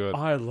so good.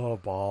 I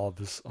love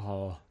Bob's.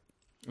 Oh,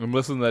 I'm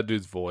listening to that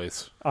dude's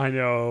voice. I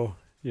know.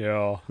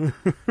 Yeah.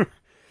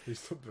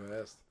 He's the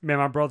best. Man,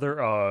 my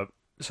brother,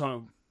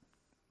 so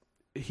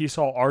he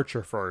saw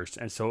Archer first,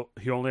 and so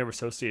he only ever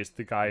associates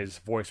the guy's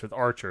voice with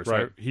Archer. So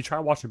Right. he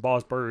tried watching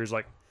Bob's Burgers,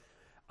 like,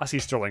 I see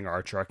Sterling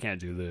Archer, I can't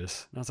do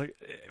this. And I was like,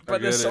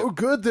 but get it's so it.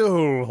 good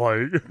though.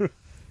 Like,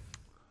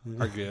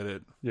 I get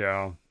it.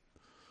 Yeah.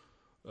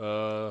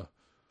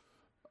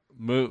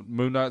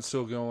 Moon Knight's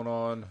still going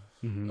on.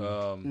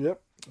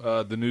 Yep.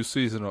 The new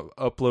season of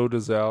Upload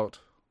is out.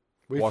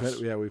 We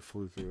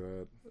flew through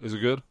that. Is it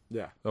good?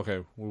 Yeah.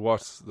 Okay, we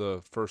watched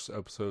the first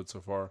episode so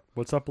far.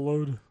 What's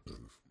Upload?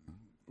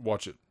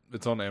 Watch it.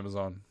 It's on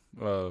Amazon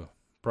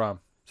Prime.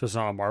 So it's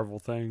not a Marvel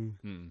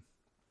thing?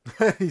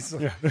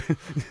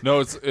 No,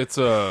 it's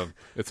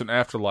an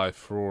afterlife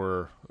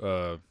for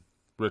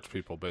rich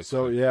people, basically.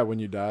 So yeah, when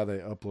you die, they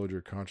upload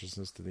your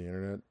consciousness to the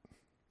internet,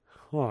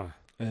 Huh.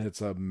 and it's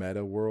a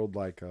meta world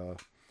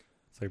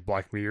It's like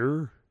Black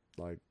Mirror?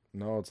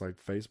 no, it's like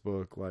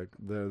Facebook, like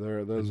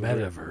they're those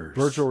Metaverse.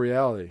 virtual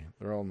reality.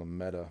 They're all in the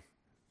meta.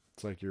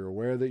 It's like you're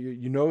aware that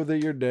you know that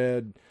you're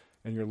dead,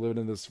 and you're living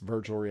in this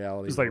virtual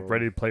reality. It's like world.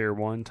 Ready Player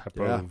One type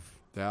of...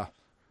 Yeah,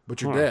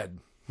 but you're Huh. dead.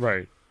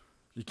 Right.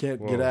 You can't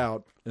Whoa. get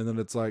out, and then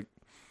it's like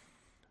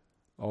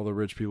all the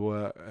rich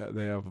people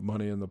they have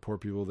money, and the poor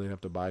people they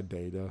have to buy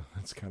data.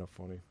 It's kind of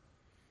funny.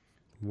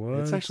 What?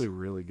 It's actually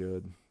really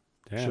good.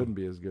 Damn. Shouldn't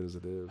be as good as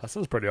it is. That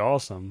sounds pretty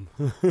awesome.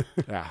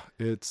 Yeah,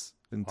 it's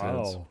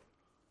intense. Wow.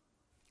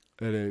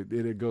 And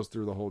it goes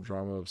through the whole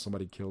drama of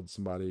somebody killed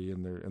somebody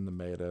in the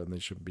meta, and they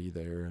shouldn't be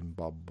there, and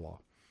blah blah blah.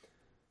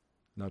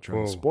 Not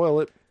trying to Whoa. spoil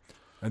it.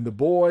 And The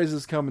Boys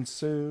is coming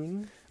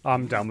soon.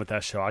 I'm done with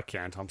that show. I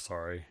can't. I'm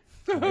sorry.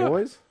 The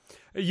Boys?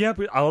 Yeah,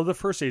 but I love the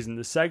first season.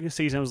 The second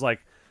season was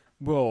like,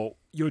 well,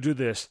 you'll do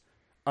this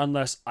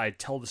unless I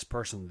tell this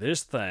person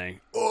this thing.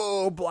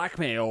 Oh,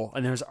 blackmail.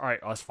 And then it was, all right,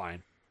 that's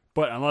fine.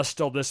 But unless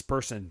tell this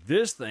person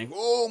this thing,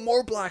 oh,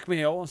 more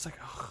blackmail. It's like,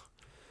 ugh.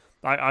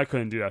 I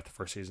couldn't do that the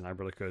first season. I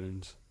really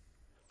couldn't.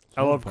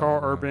 I love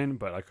Carl Urban,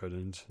 but I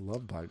couldn't.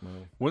 Love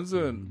blackmail. When's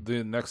the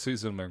next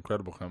season of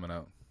Incredible coming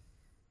out?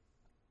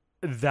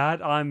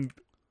 That I'm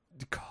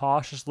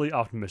cautiously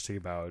optimistic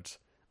about.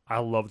 I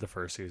love the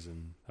first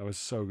season. That was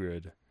so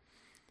good.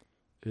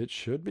 It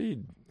should be.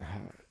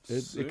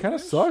 It kind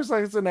of sucks.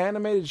 Like it's an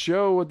animated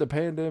show with the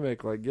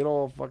pandemic. Like get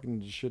all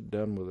fucking shit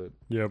done with it.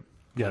 Yep.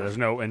 Yeah, there's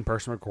no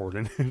in-person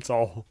recording. It's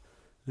all...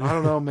 I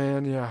don't know,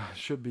 man. Yeah,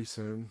 should be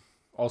soon.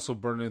 Also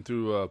burning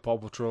through Paw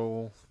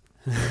Patrol.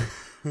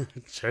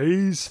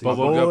 Chase,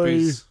 Bubble boy.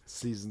 Guppies.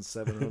 Season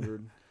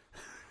 700.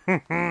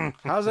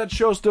 How's that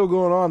show still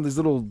going on? These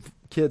little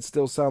kids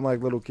still sound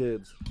like little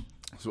kids.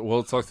 So, well,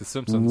 it's like The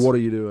Simpsons. What are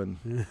you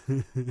doing?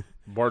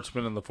 Bart's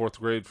been in the 4th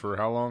grade for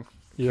how long?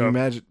 Can you Yeah.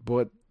 imagine?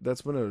 But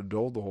that's been an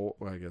adult the whole.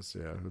 Well, I guess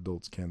yeah,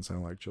 adults can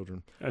sound like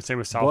children. Same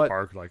with South But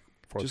Park, like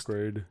 4th just-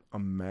 grade.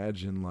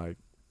 Imagine like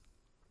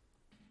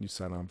you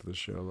sign on for the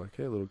show, like,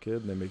 hey, little kid,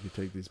 and they make you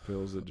take these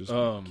pills that just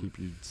keep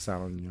you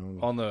sounding young.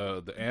 On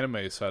the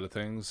anime side of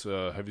things,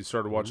 have you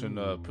started watching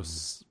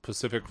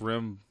Pacific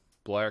Rim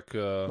Black?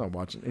 I'm not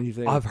watching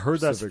anything. I've heard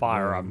that's Pacific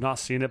fire. Rim. I've not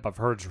seen it, but I've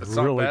heard it's It's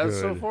not really bad good.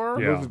 so far?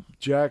 Yeah.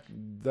 Jack,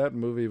 that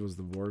movie was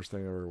the worst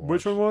thing I ever watched.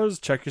 Which one was?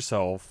 Check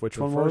yourself. Which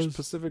The one first was?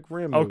 Pacific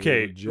Rim movie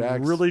Okay, with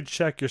Jax. really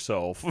check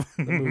yourself.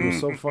 That movie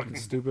was so fucking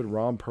stupid.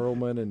 Ron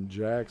Perlman and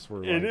Jax were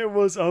like... And it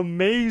was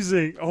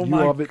amazing. Oh you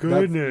my obvi- that-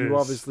 goodness. You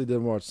obviously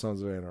didn't watch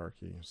Sons of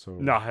Anarchy, so...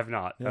 No, I have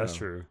not. That's Yeah.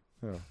 true.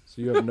 Yeah.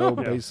 So you have no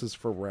basis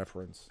for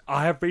reference.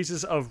 I have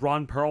basis of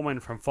Ron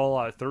Perlman from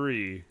Fallout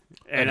 3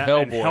 And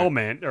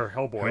Hellboy.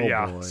 Hellboy.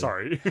 Yeah, Hellboy.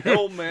 sorry.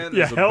 Hellman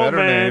Yeah, is a better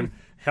name.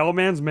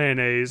 Hellman's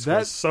mayonnaise That-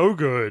 was so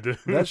good.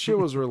 That shit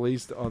was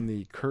released on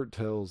the Kurt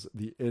tells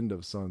the end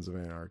of Sons of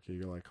Anarchy.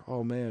 You're like,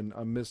 oh man,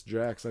 I miss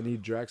Jax. I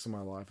need Jax in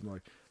my life. And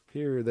like,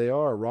 here they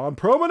are. Ron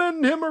Perlman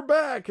and him are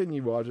back. And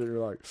you watch it,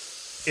 you're like,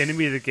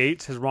 Enemy of the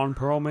Gates has Ron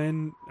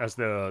Perlman as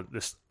the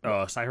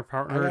sniper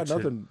partner. I got to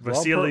nothing.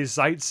 Vasily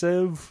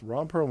Zaitsev.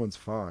 Ron Perlman's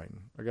fine.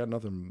 I got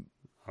nothing.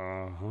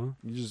 Uh-huh.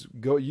 You just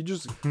go. You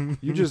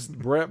just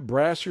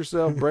brash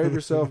yourself, brave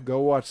yourself. Go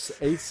watch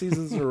 8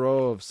 seasons in a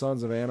row of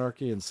Sons of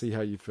Anarchy and see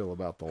how you feel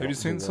about the. Have you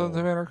seen the Sons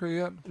of world. Anarchy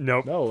yet?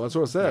 Nope. No, that's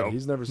what I said. Nope.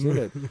 He's never seen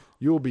it.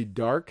 You will be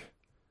dark.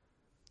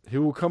 He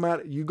will come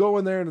out. You go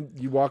in there and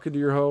you walk into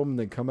your home, and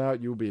then come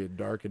out. You will be a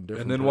dark and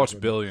different. And then watch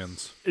person.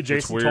 Billions. Jason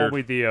It's told weird.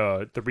 me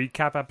the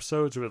recap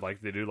episodes where like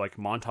they do like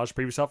montage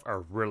previous stuff are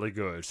really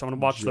good. So I'm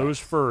gonna watch those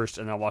first,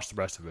 and I'll watch the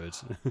rest of it.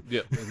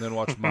 Yep, and then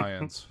watch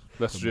Mayans.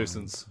 That's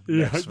Jason's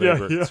next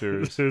favorite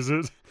series. Is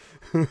it?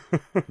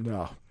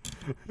 No,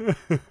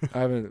 I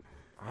haven't.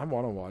 I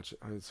want to watch it.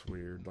 It's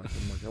weird. Like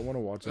I'm like I want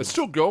to watch it. It's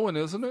still going,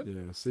 isn't it?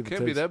 Yeah. See if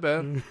Can't it be takes, that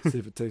bad. See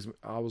if it takes.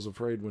 I was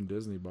afraid when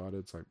Disney bought it.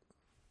 It's like.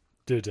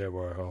 Did they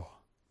well?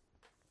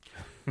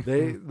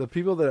 The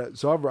people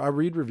that I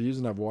read reviews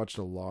and I've watched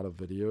a lot of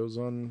videos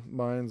on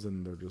Mines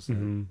and they're just like,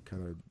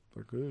 kind of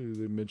like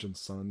they mention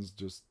Sons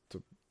just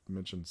to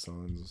mention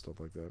Sons and stuff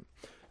like that.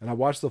 And I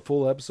watched the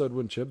full episode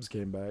when Chibs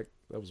came back.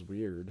 That was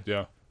weird.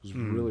 Yeah. It was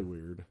really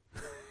weird.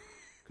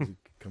 Because he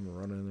come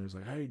running in there, he's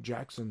like, "Hey,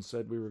 Jackson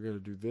said we were going to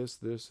do this,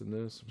 this, and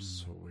this." It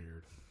was so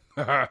weird.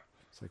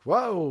 It's like,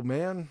 whoa,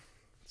 man,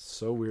 it's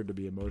so weird to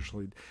be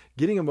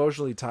getting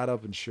emotionally tied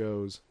up in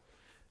shows.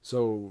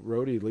 So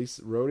Rhodey,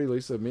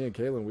 Lisa, me and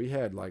Kaylin,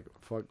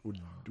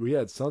 we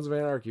had Sons of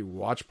Anarchy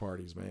watch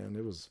parties, man.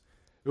 It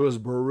was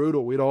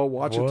brutal. We'd all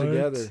watch What? it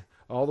together,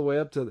 all the way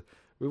up to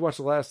We watched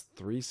the last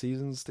 3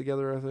 seasons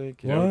together, I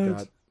think. Yeah, we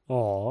What?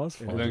 Oh, that's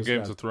Yeah. fun. And then just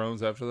Games got- of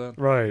Thrones after that.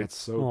 Right. That's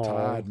so Aw.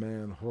 tired,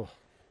 man. Oh.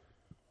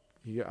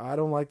 I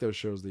don't like those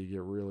shows that you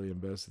get really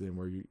invested in,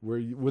 where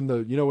you when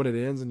it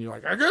ends and you're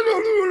like, I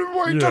can't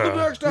wait till the Yeah.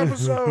 next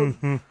episode.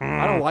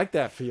 I don't like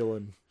that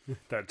feeling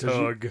That 'Cause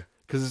you- tug.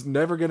 because it's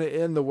never going to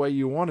end the way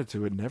you want it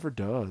to. It never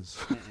does.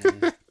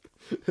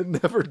 It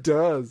never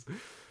does.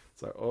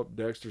 It's like, oh,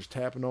 Dexter's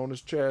tapping on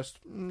his chest.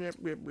 Yep,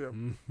 yep, yep.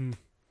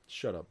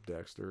 Shut up,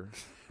 Dexter.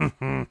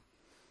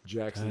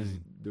 Jackson's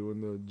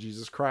doing the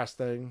Jesus Christ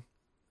thing.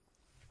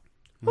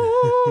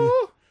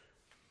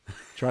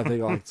 Trying to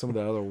think of like some of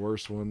the other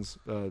worst ones.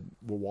 With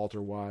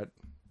Walter White.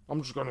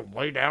 I'm just gonna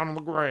lay down on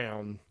the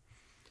ground.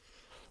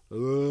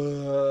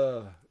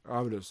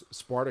 I'm just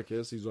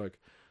Spartacus. He's like,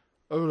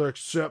 I will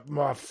accept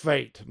my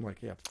fate. I'm like,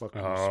 yeah, fuck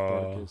you,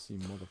 Spartacus, you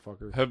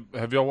motherfucker.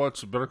 Have y'all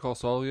watched Better Call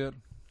Saul yet?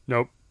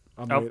 Nope.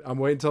 I'm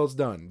waiting until it's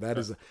done. That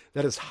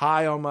is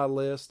high on my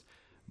list,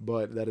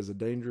 but that is a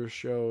dangerous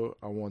show.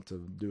 I want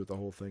to do it the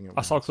whole thing.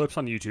 I saw clips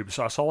on YouTube.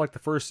 So I saw like the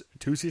first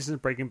 2 seasons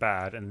of Breaking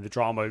Bad, and the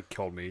drama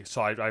killed me.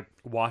 So I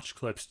watched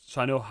clips,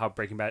 so I know how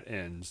Breaking Bad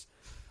ends.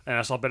 And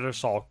I saw Better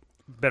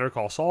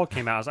Call Saul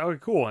came out. I was like, okay,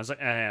 cool. And I was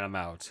like, I'm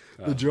out.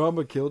 The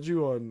drama killed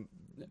you on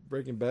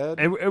Breaking Bad.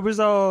 It was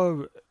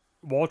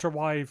Walter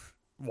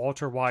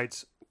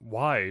White's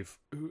wife.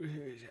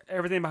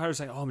 Everything about her was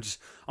like, oh,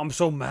 I'm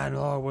so mad.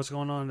 Oh, what's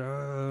going on?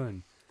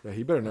 And Yeah,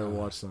 he better never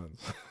watch Sons.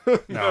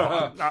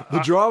 no,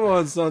 The drama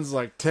on Sons is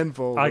like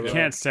tenfold. I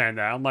can't stand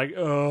that. I'm like,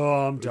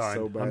 oh, I'm It's done.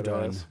 so I'm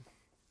done. badass.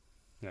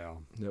 Yeah.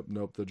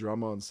 Nope. The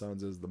drama on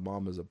Sons is the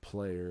mom is a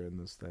player in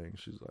this thing.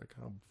 She's like,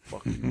 I'll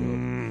fuck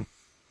you up.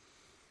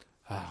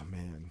 Oh,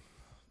 man.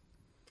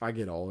 I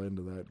get all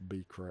into that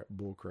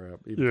bull crap.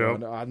 Even Yeah.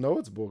 though I know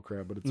it's bull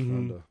crap, but it's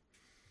fun to.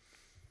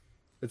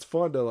 It's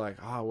fun to like,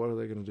 what are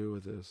they going to do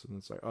with this? And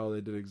it's like, oh,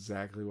 they did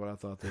exactly what I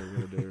thought they were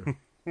going to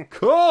do.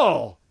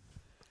 Cool.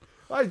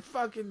 I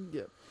fucking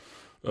get.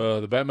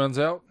 The Batman's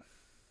out.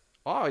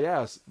 Oh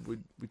yes, we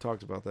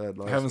talked about that.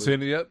 Last Haven't week.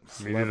 seen it yet.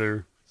 Me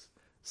neither.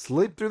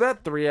 Sleep through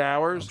that 3 I'm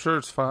hours. sure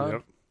it's fine.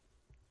 Yep.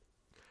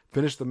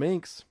 Finish the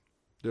Minx.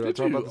 Did I Did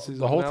talk you? about the season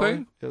The whole finale?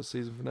 thing? Yeah,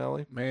 season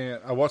finale. Man,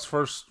 I watched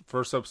first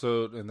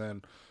episode and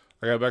then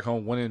I got back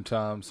on winning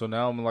time. So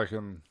now I'm like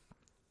in.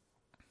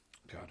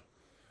 God,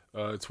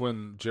 it's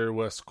when Jerry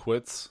West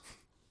quits.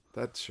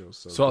 That show's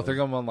so. So I good. think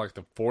I'm on like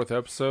the 4th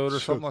episode or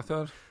something like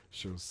that.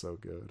 Show's so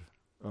good.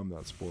 I'm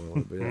not spoiling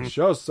it, but yeah,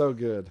 show's so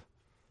good.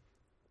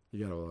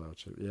 You gotta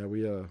watch it.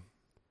 Yeah,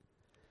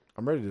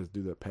 I'm ready to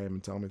do that Pam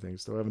and Tommy thing.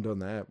 Still haven't done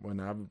that.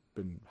 When I've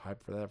been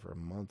hyped for that for a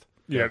month.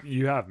 Yeah,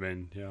 you have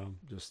been. Yeah.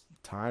 Just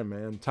time,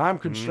 man. Time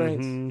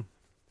constraints. Mhm.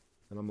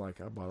 And I'm like,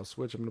 I bought a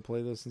Switch. I'm gonna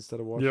play this instead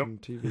of watching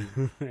TV.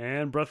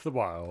 And Breath of the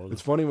Wild.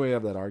 It's funny when we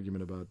have that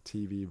argument about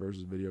TV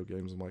versus video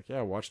games. I'm like,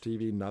 yeah, watch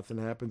TV, nothing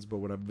happens. But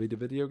when I beat a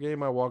video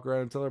game, I walk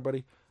around and tell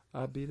everybody,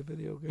 I beat a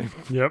video game.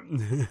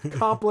 Yep.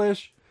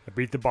 Accomplish. I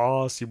beat the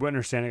boss. You wouldn't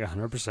understand it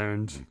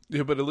 100%.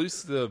 Yeah, but at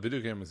least the video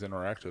game is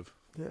interactive.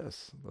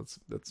 Yes, that's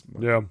that's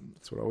what I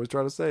always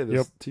try to say.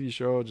 This TV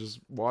show,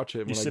 just watch it.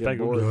 You When I sit get back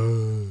bored,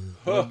 and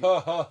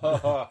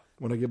go,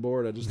 when I get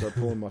bored, I just start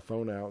pulling my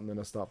phone out, and then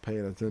I stop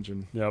paying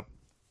attention. yep.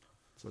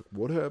 It's like,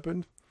 what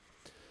happened?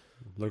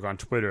 Look on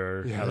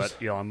Twitter how Yes.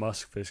 that Elon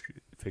Musk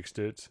fixed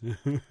it.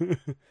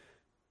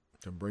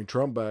 And bring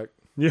Trump back.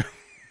 Yeah.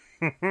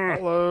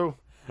 Hello.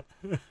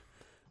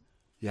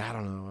 Yeah, I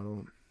don't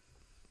know.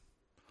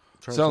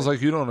 Sounds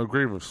like you don't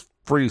agree with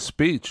free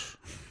speech.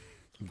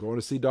 I'm going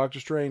to see Doctor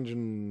Strange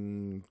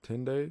in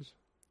 10 days.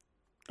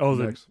 Oh,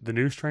 Next. the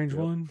new Strange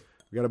Yep. one?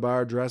 We got to buy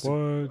our Jurassic.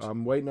 What?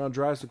 I'm waiting on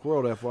Jurassic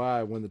World.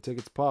 FYI, when the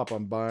tickets pop,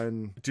 I'm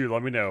buying Dude,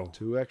 let me know.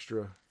 2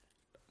 extra.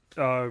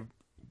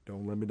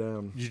 Don't let me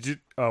down. you did,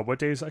 what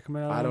day is that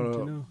coming out? I don't Do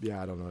know. you know?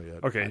 Yeah, I don't know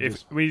yet. Okay, I if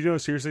just- when you know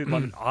seriously,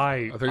 London,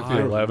 I think the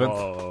 11th.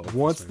 love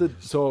once the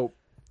Strange.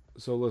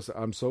 so listen,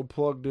 I'm so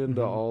plugged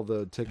into Mhm. all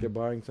the ticket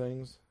buying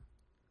things.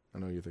 I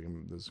know you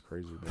think this is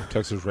crazy, but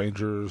Texas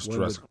Rangers, When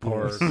Jurassic the-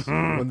 Park.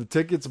 when the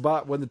tickets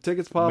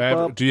pop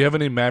up, Do you have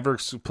any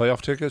Mavericks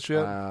playoff tickets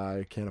yet?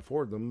 I can't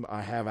afford them.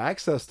 I have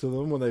access to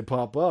them when they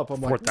pop up. I'm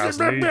like,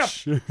 4,000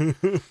 each.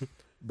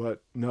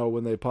 but no,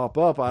 when they pop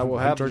up, I will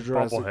have the George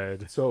Jurassic.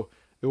 Bobblehead. So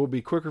it will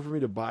be quicker for me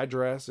to buy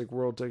Jurassic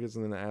World tickets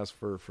and then ask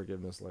for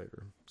forgiveness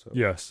later. So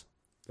Yes.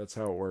 that's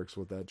how it works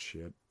with that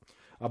shit.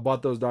 I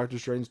bought those Doctor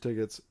Strange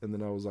tickets, and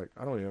then I was like,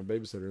 I don't even have a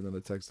babysitter. And then I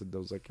texted, I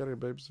was like, can I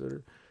get a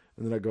babysitter?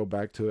 And then I go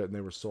back to it, and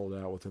they were sold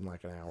out within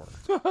like an hour.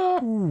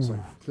 It's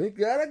like, thank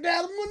God I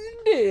got them when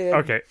you did.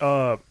 Okay.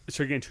 So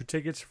you're getting 2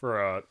 tickets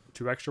for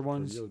 2 extra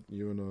ones.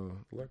 You and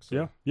Alexa.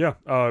 Yeah.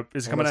 Yeah.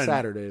 Is it On coming a out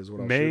Saturday is what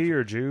in I'll May shoot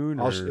or June?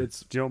 I'll Or sh-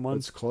 it's- do you know what for.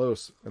 months? It's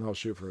close, and I'll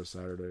shoot for a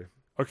Saturday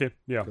Okay.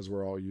 Yeah. because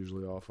we're all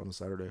usually off on a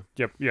Saturday.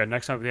 Yep. Yeah.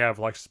 Next time we have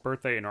Alexa's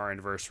birthday and our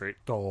anniversary.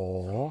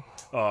 Oh.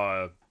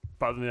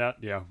 But other than that,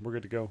 yeah, we're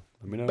good to go.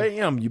 Let me know.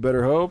 Bam! You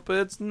better hope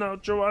it's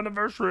not your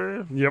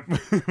anniversary. Yep.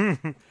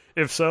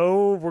 If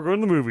so, we're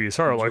going to the movies.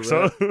 Sorry,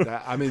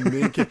 Alexa. I mean,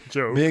 me and,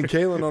 Joke. me and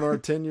Kaylin on our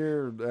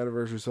 10-year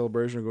anniversary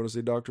celebration are going to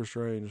see Doctor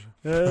Strange.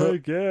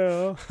 Heck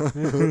yeah.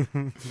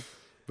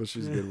 But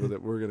she's good with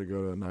it. We're going to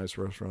go to a nice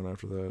restaurant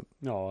after that.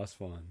 No, that's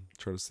fun.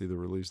 Try to see the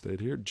release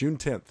date here. June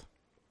 10th.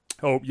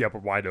 Oh, yeah, we're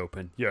wide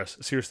open. Yes,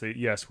 seriously.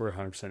 Yes, we're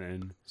 100%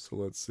 in. So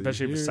let's see.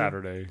 Especially if it's here.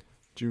 Saturday.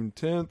 June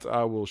 10th.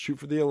 I will shoot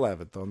for the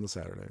 11th on the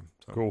Saturday.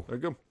 So, Cool. There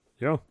you go.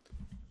 Yeah.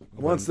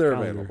 Once they're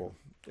Calendar. available.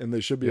 And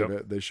they should be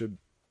Yep. they should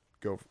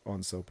go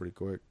on sale pretty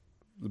quick.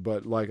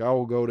 But like I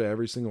will go to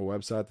every single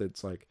website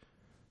that's like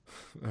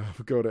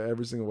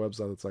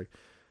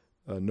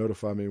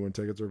notify me when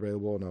tickets are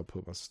available, and I'll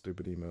put my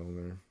stupid email in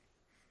there.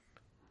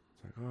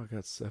 It's like, oh, I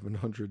got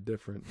 700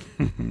 different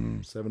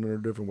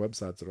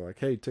websites that are like,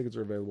 hey, tickets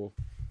are available.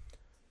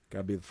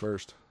 Gotta be the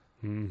first.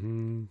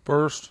 Mm-hmm.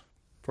 First.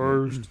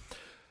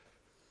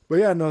 But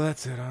yeah, no,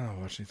 that's it. I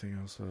don't watch anything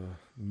else.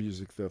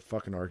 Music, the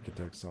fucking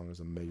Architect song is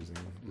amazing.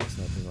 It's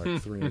nothing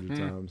like 300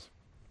 times.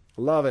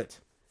 Love it.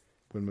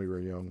 When we were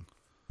young.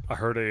 I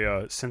heard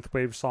a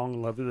synthwave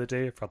song the other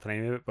day. I forgot the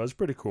name of it, but it's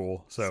pretty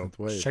cool. So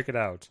Synthwave. check it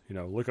out.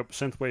 Look up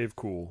synthwave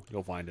cool.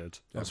 You'll find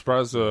it. I'm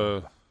surprised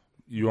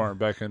you aren't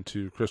back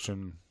into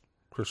Christian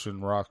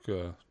rock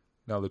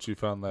now that you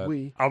found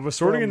that. I was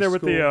sorting in there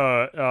with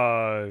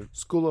the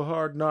School of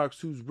Hard Knocks,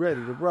 who's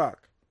ready to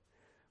rock?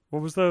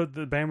 what was the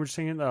band we're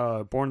singing?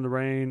 Born in the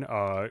Rain,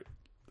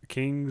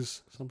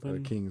 Kings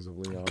something. Kings of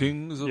Leon.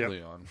 Kings of Yep.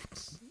 Leon.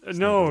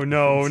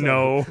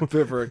 No.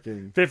 Fit for a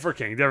king. Fit for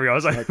King. There we go. I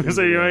was like, Kings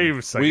so of you Leon.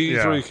 even say, We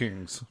yeah. Three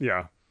Kings.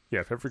 Yeah,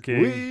 Fit for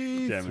King.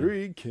 We Damn it.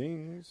 three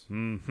kings.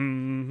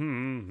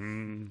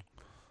 Mm-hmm.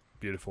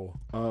 Beautiful.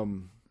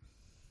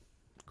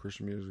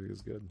 Christian music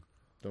is good.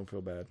 Don't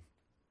feel bad.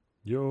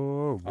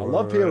 You're I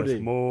love worth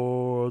POD.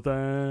 more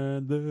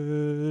than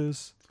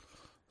this.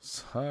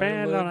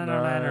 Silent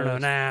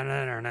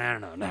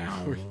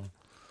night.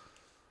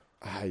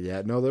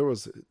 Yeah, no, there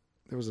was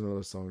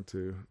another song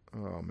too.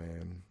 Oh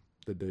man,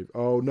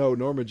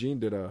 Norma Jean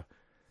did a.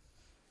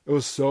 It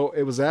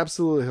was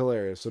absolutely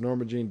hilarious. So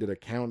Norma Jean did a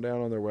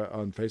countdown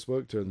on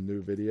Facebook to a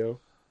new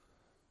video.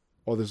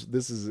 Oh,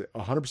 this is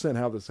 100%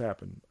 how this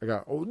happened.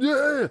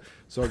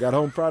 So I got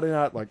home Friday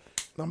night, like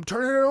I'm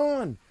turning it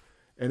on,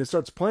 and it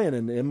starts playing,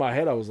 and in my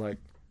head I was like,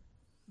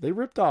 they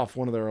ripped off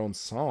one of their own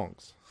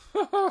songs.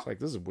 It's like,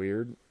 this is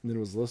weird. And then I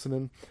was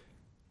listening.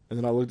 And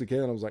then I looked at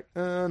Kayla and I was like,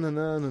 na na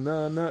na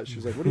na na. She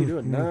was like, what are you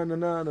doing? Na na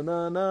na na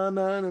na na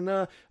na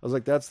na. I was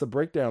like, that's the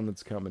breakdown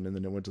that's coming. And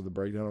then it went to the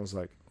breakdown. I was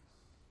like,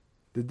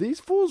 did these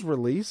fools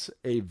release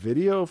a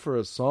video for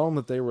a song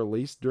that they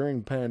released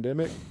during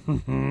pandemic?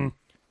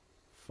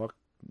 Fuck.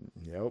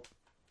 Yep.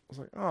 I was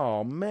like,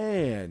 oh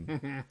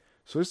man.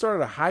 So we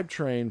started a hype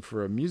train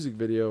for a music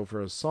video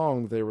for a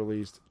song that they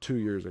released 2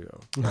 years ago.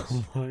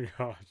 Oh my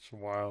gosh!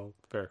 Wild.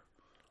 Fair.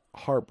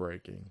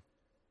 Heartbreaking.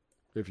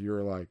 If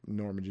you're like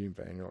Norma Jean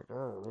fan, you're like,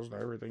 oh, listen to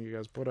everything you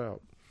guys put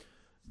out.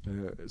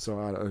 It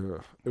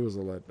was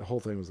the whole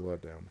thing was a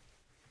letdown.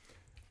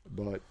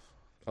 But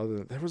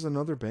there was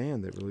another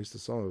band that released a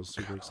song I was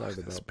super excited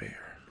about.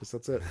 Guess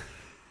that's it.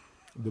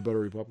 The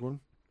Buttery Popcorn.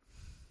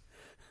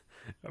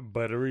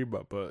 Buttery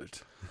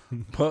but.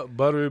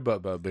 Buttery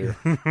butt beer.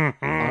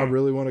 I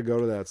really want to go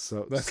to that.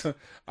 So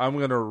I'm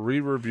gonna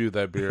re-review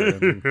that beer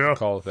and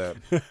call it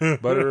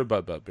that. Buttery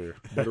butt beer.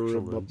 Buttery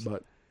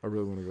Butt. I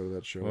really want to go to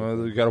that show.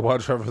 Well, you gotta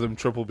watch out for them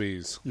triple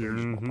B's.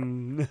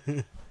 Mm-hmm.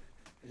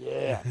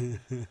 Yeah.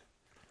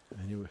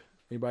 Anyway,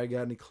 anybody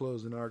got any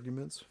closing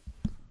arguments?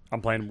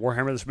 I'm playing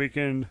Warhammer this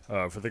weekend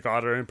for the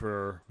God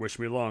Emperor. Wish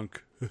me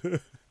luck.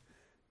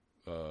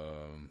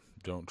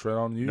 Don't tread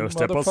on you, No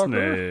step on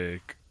motherfucker.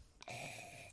 snake.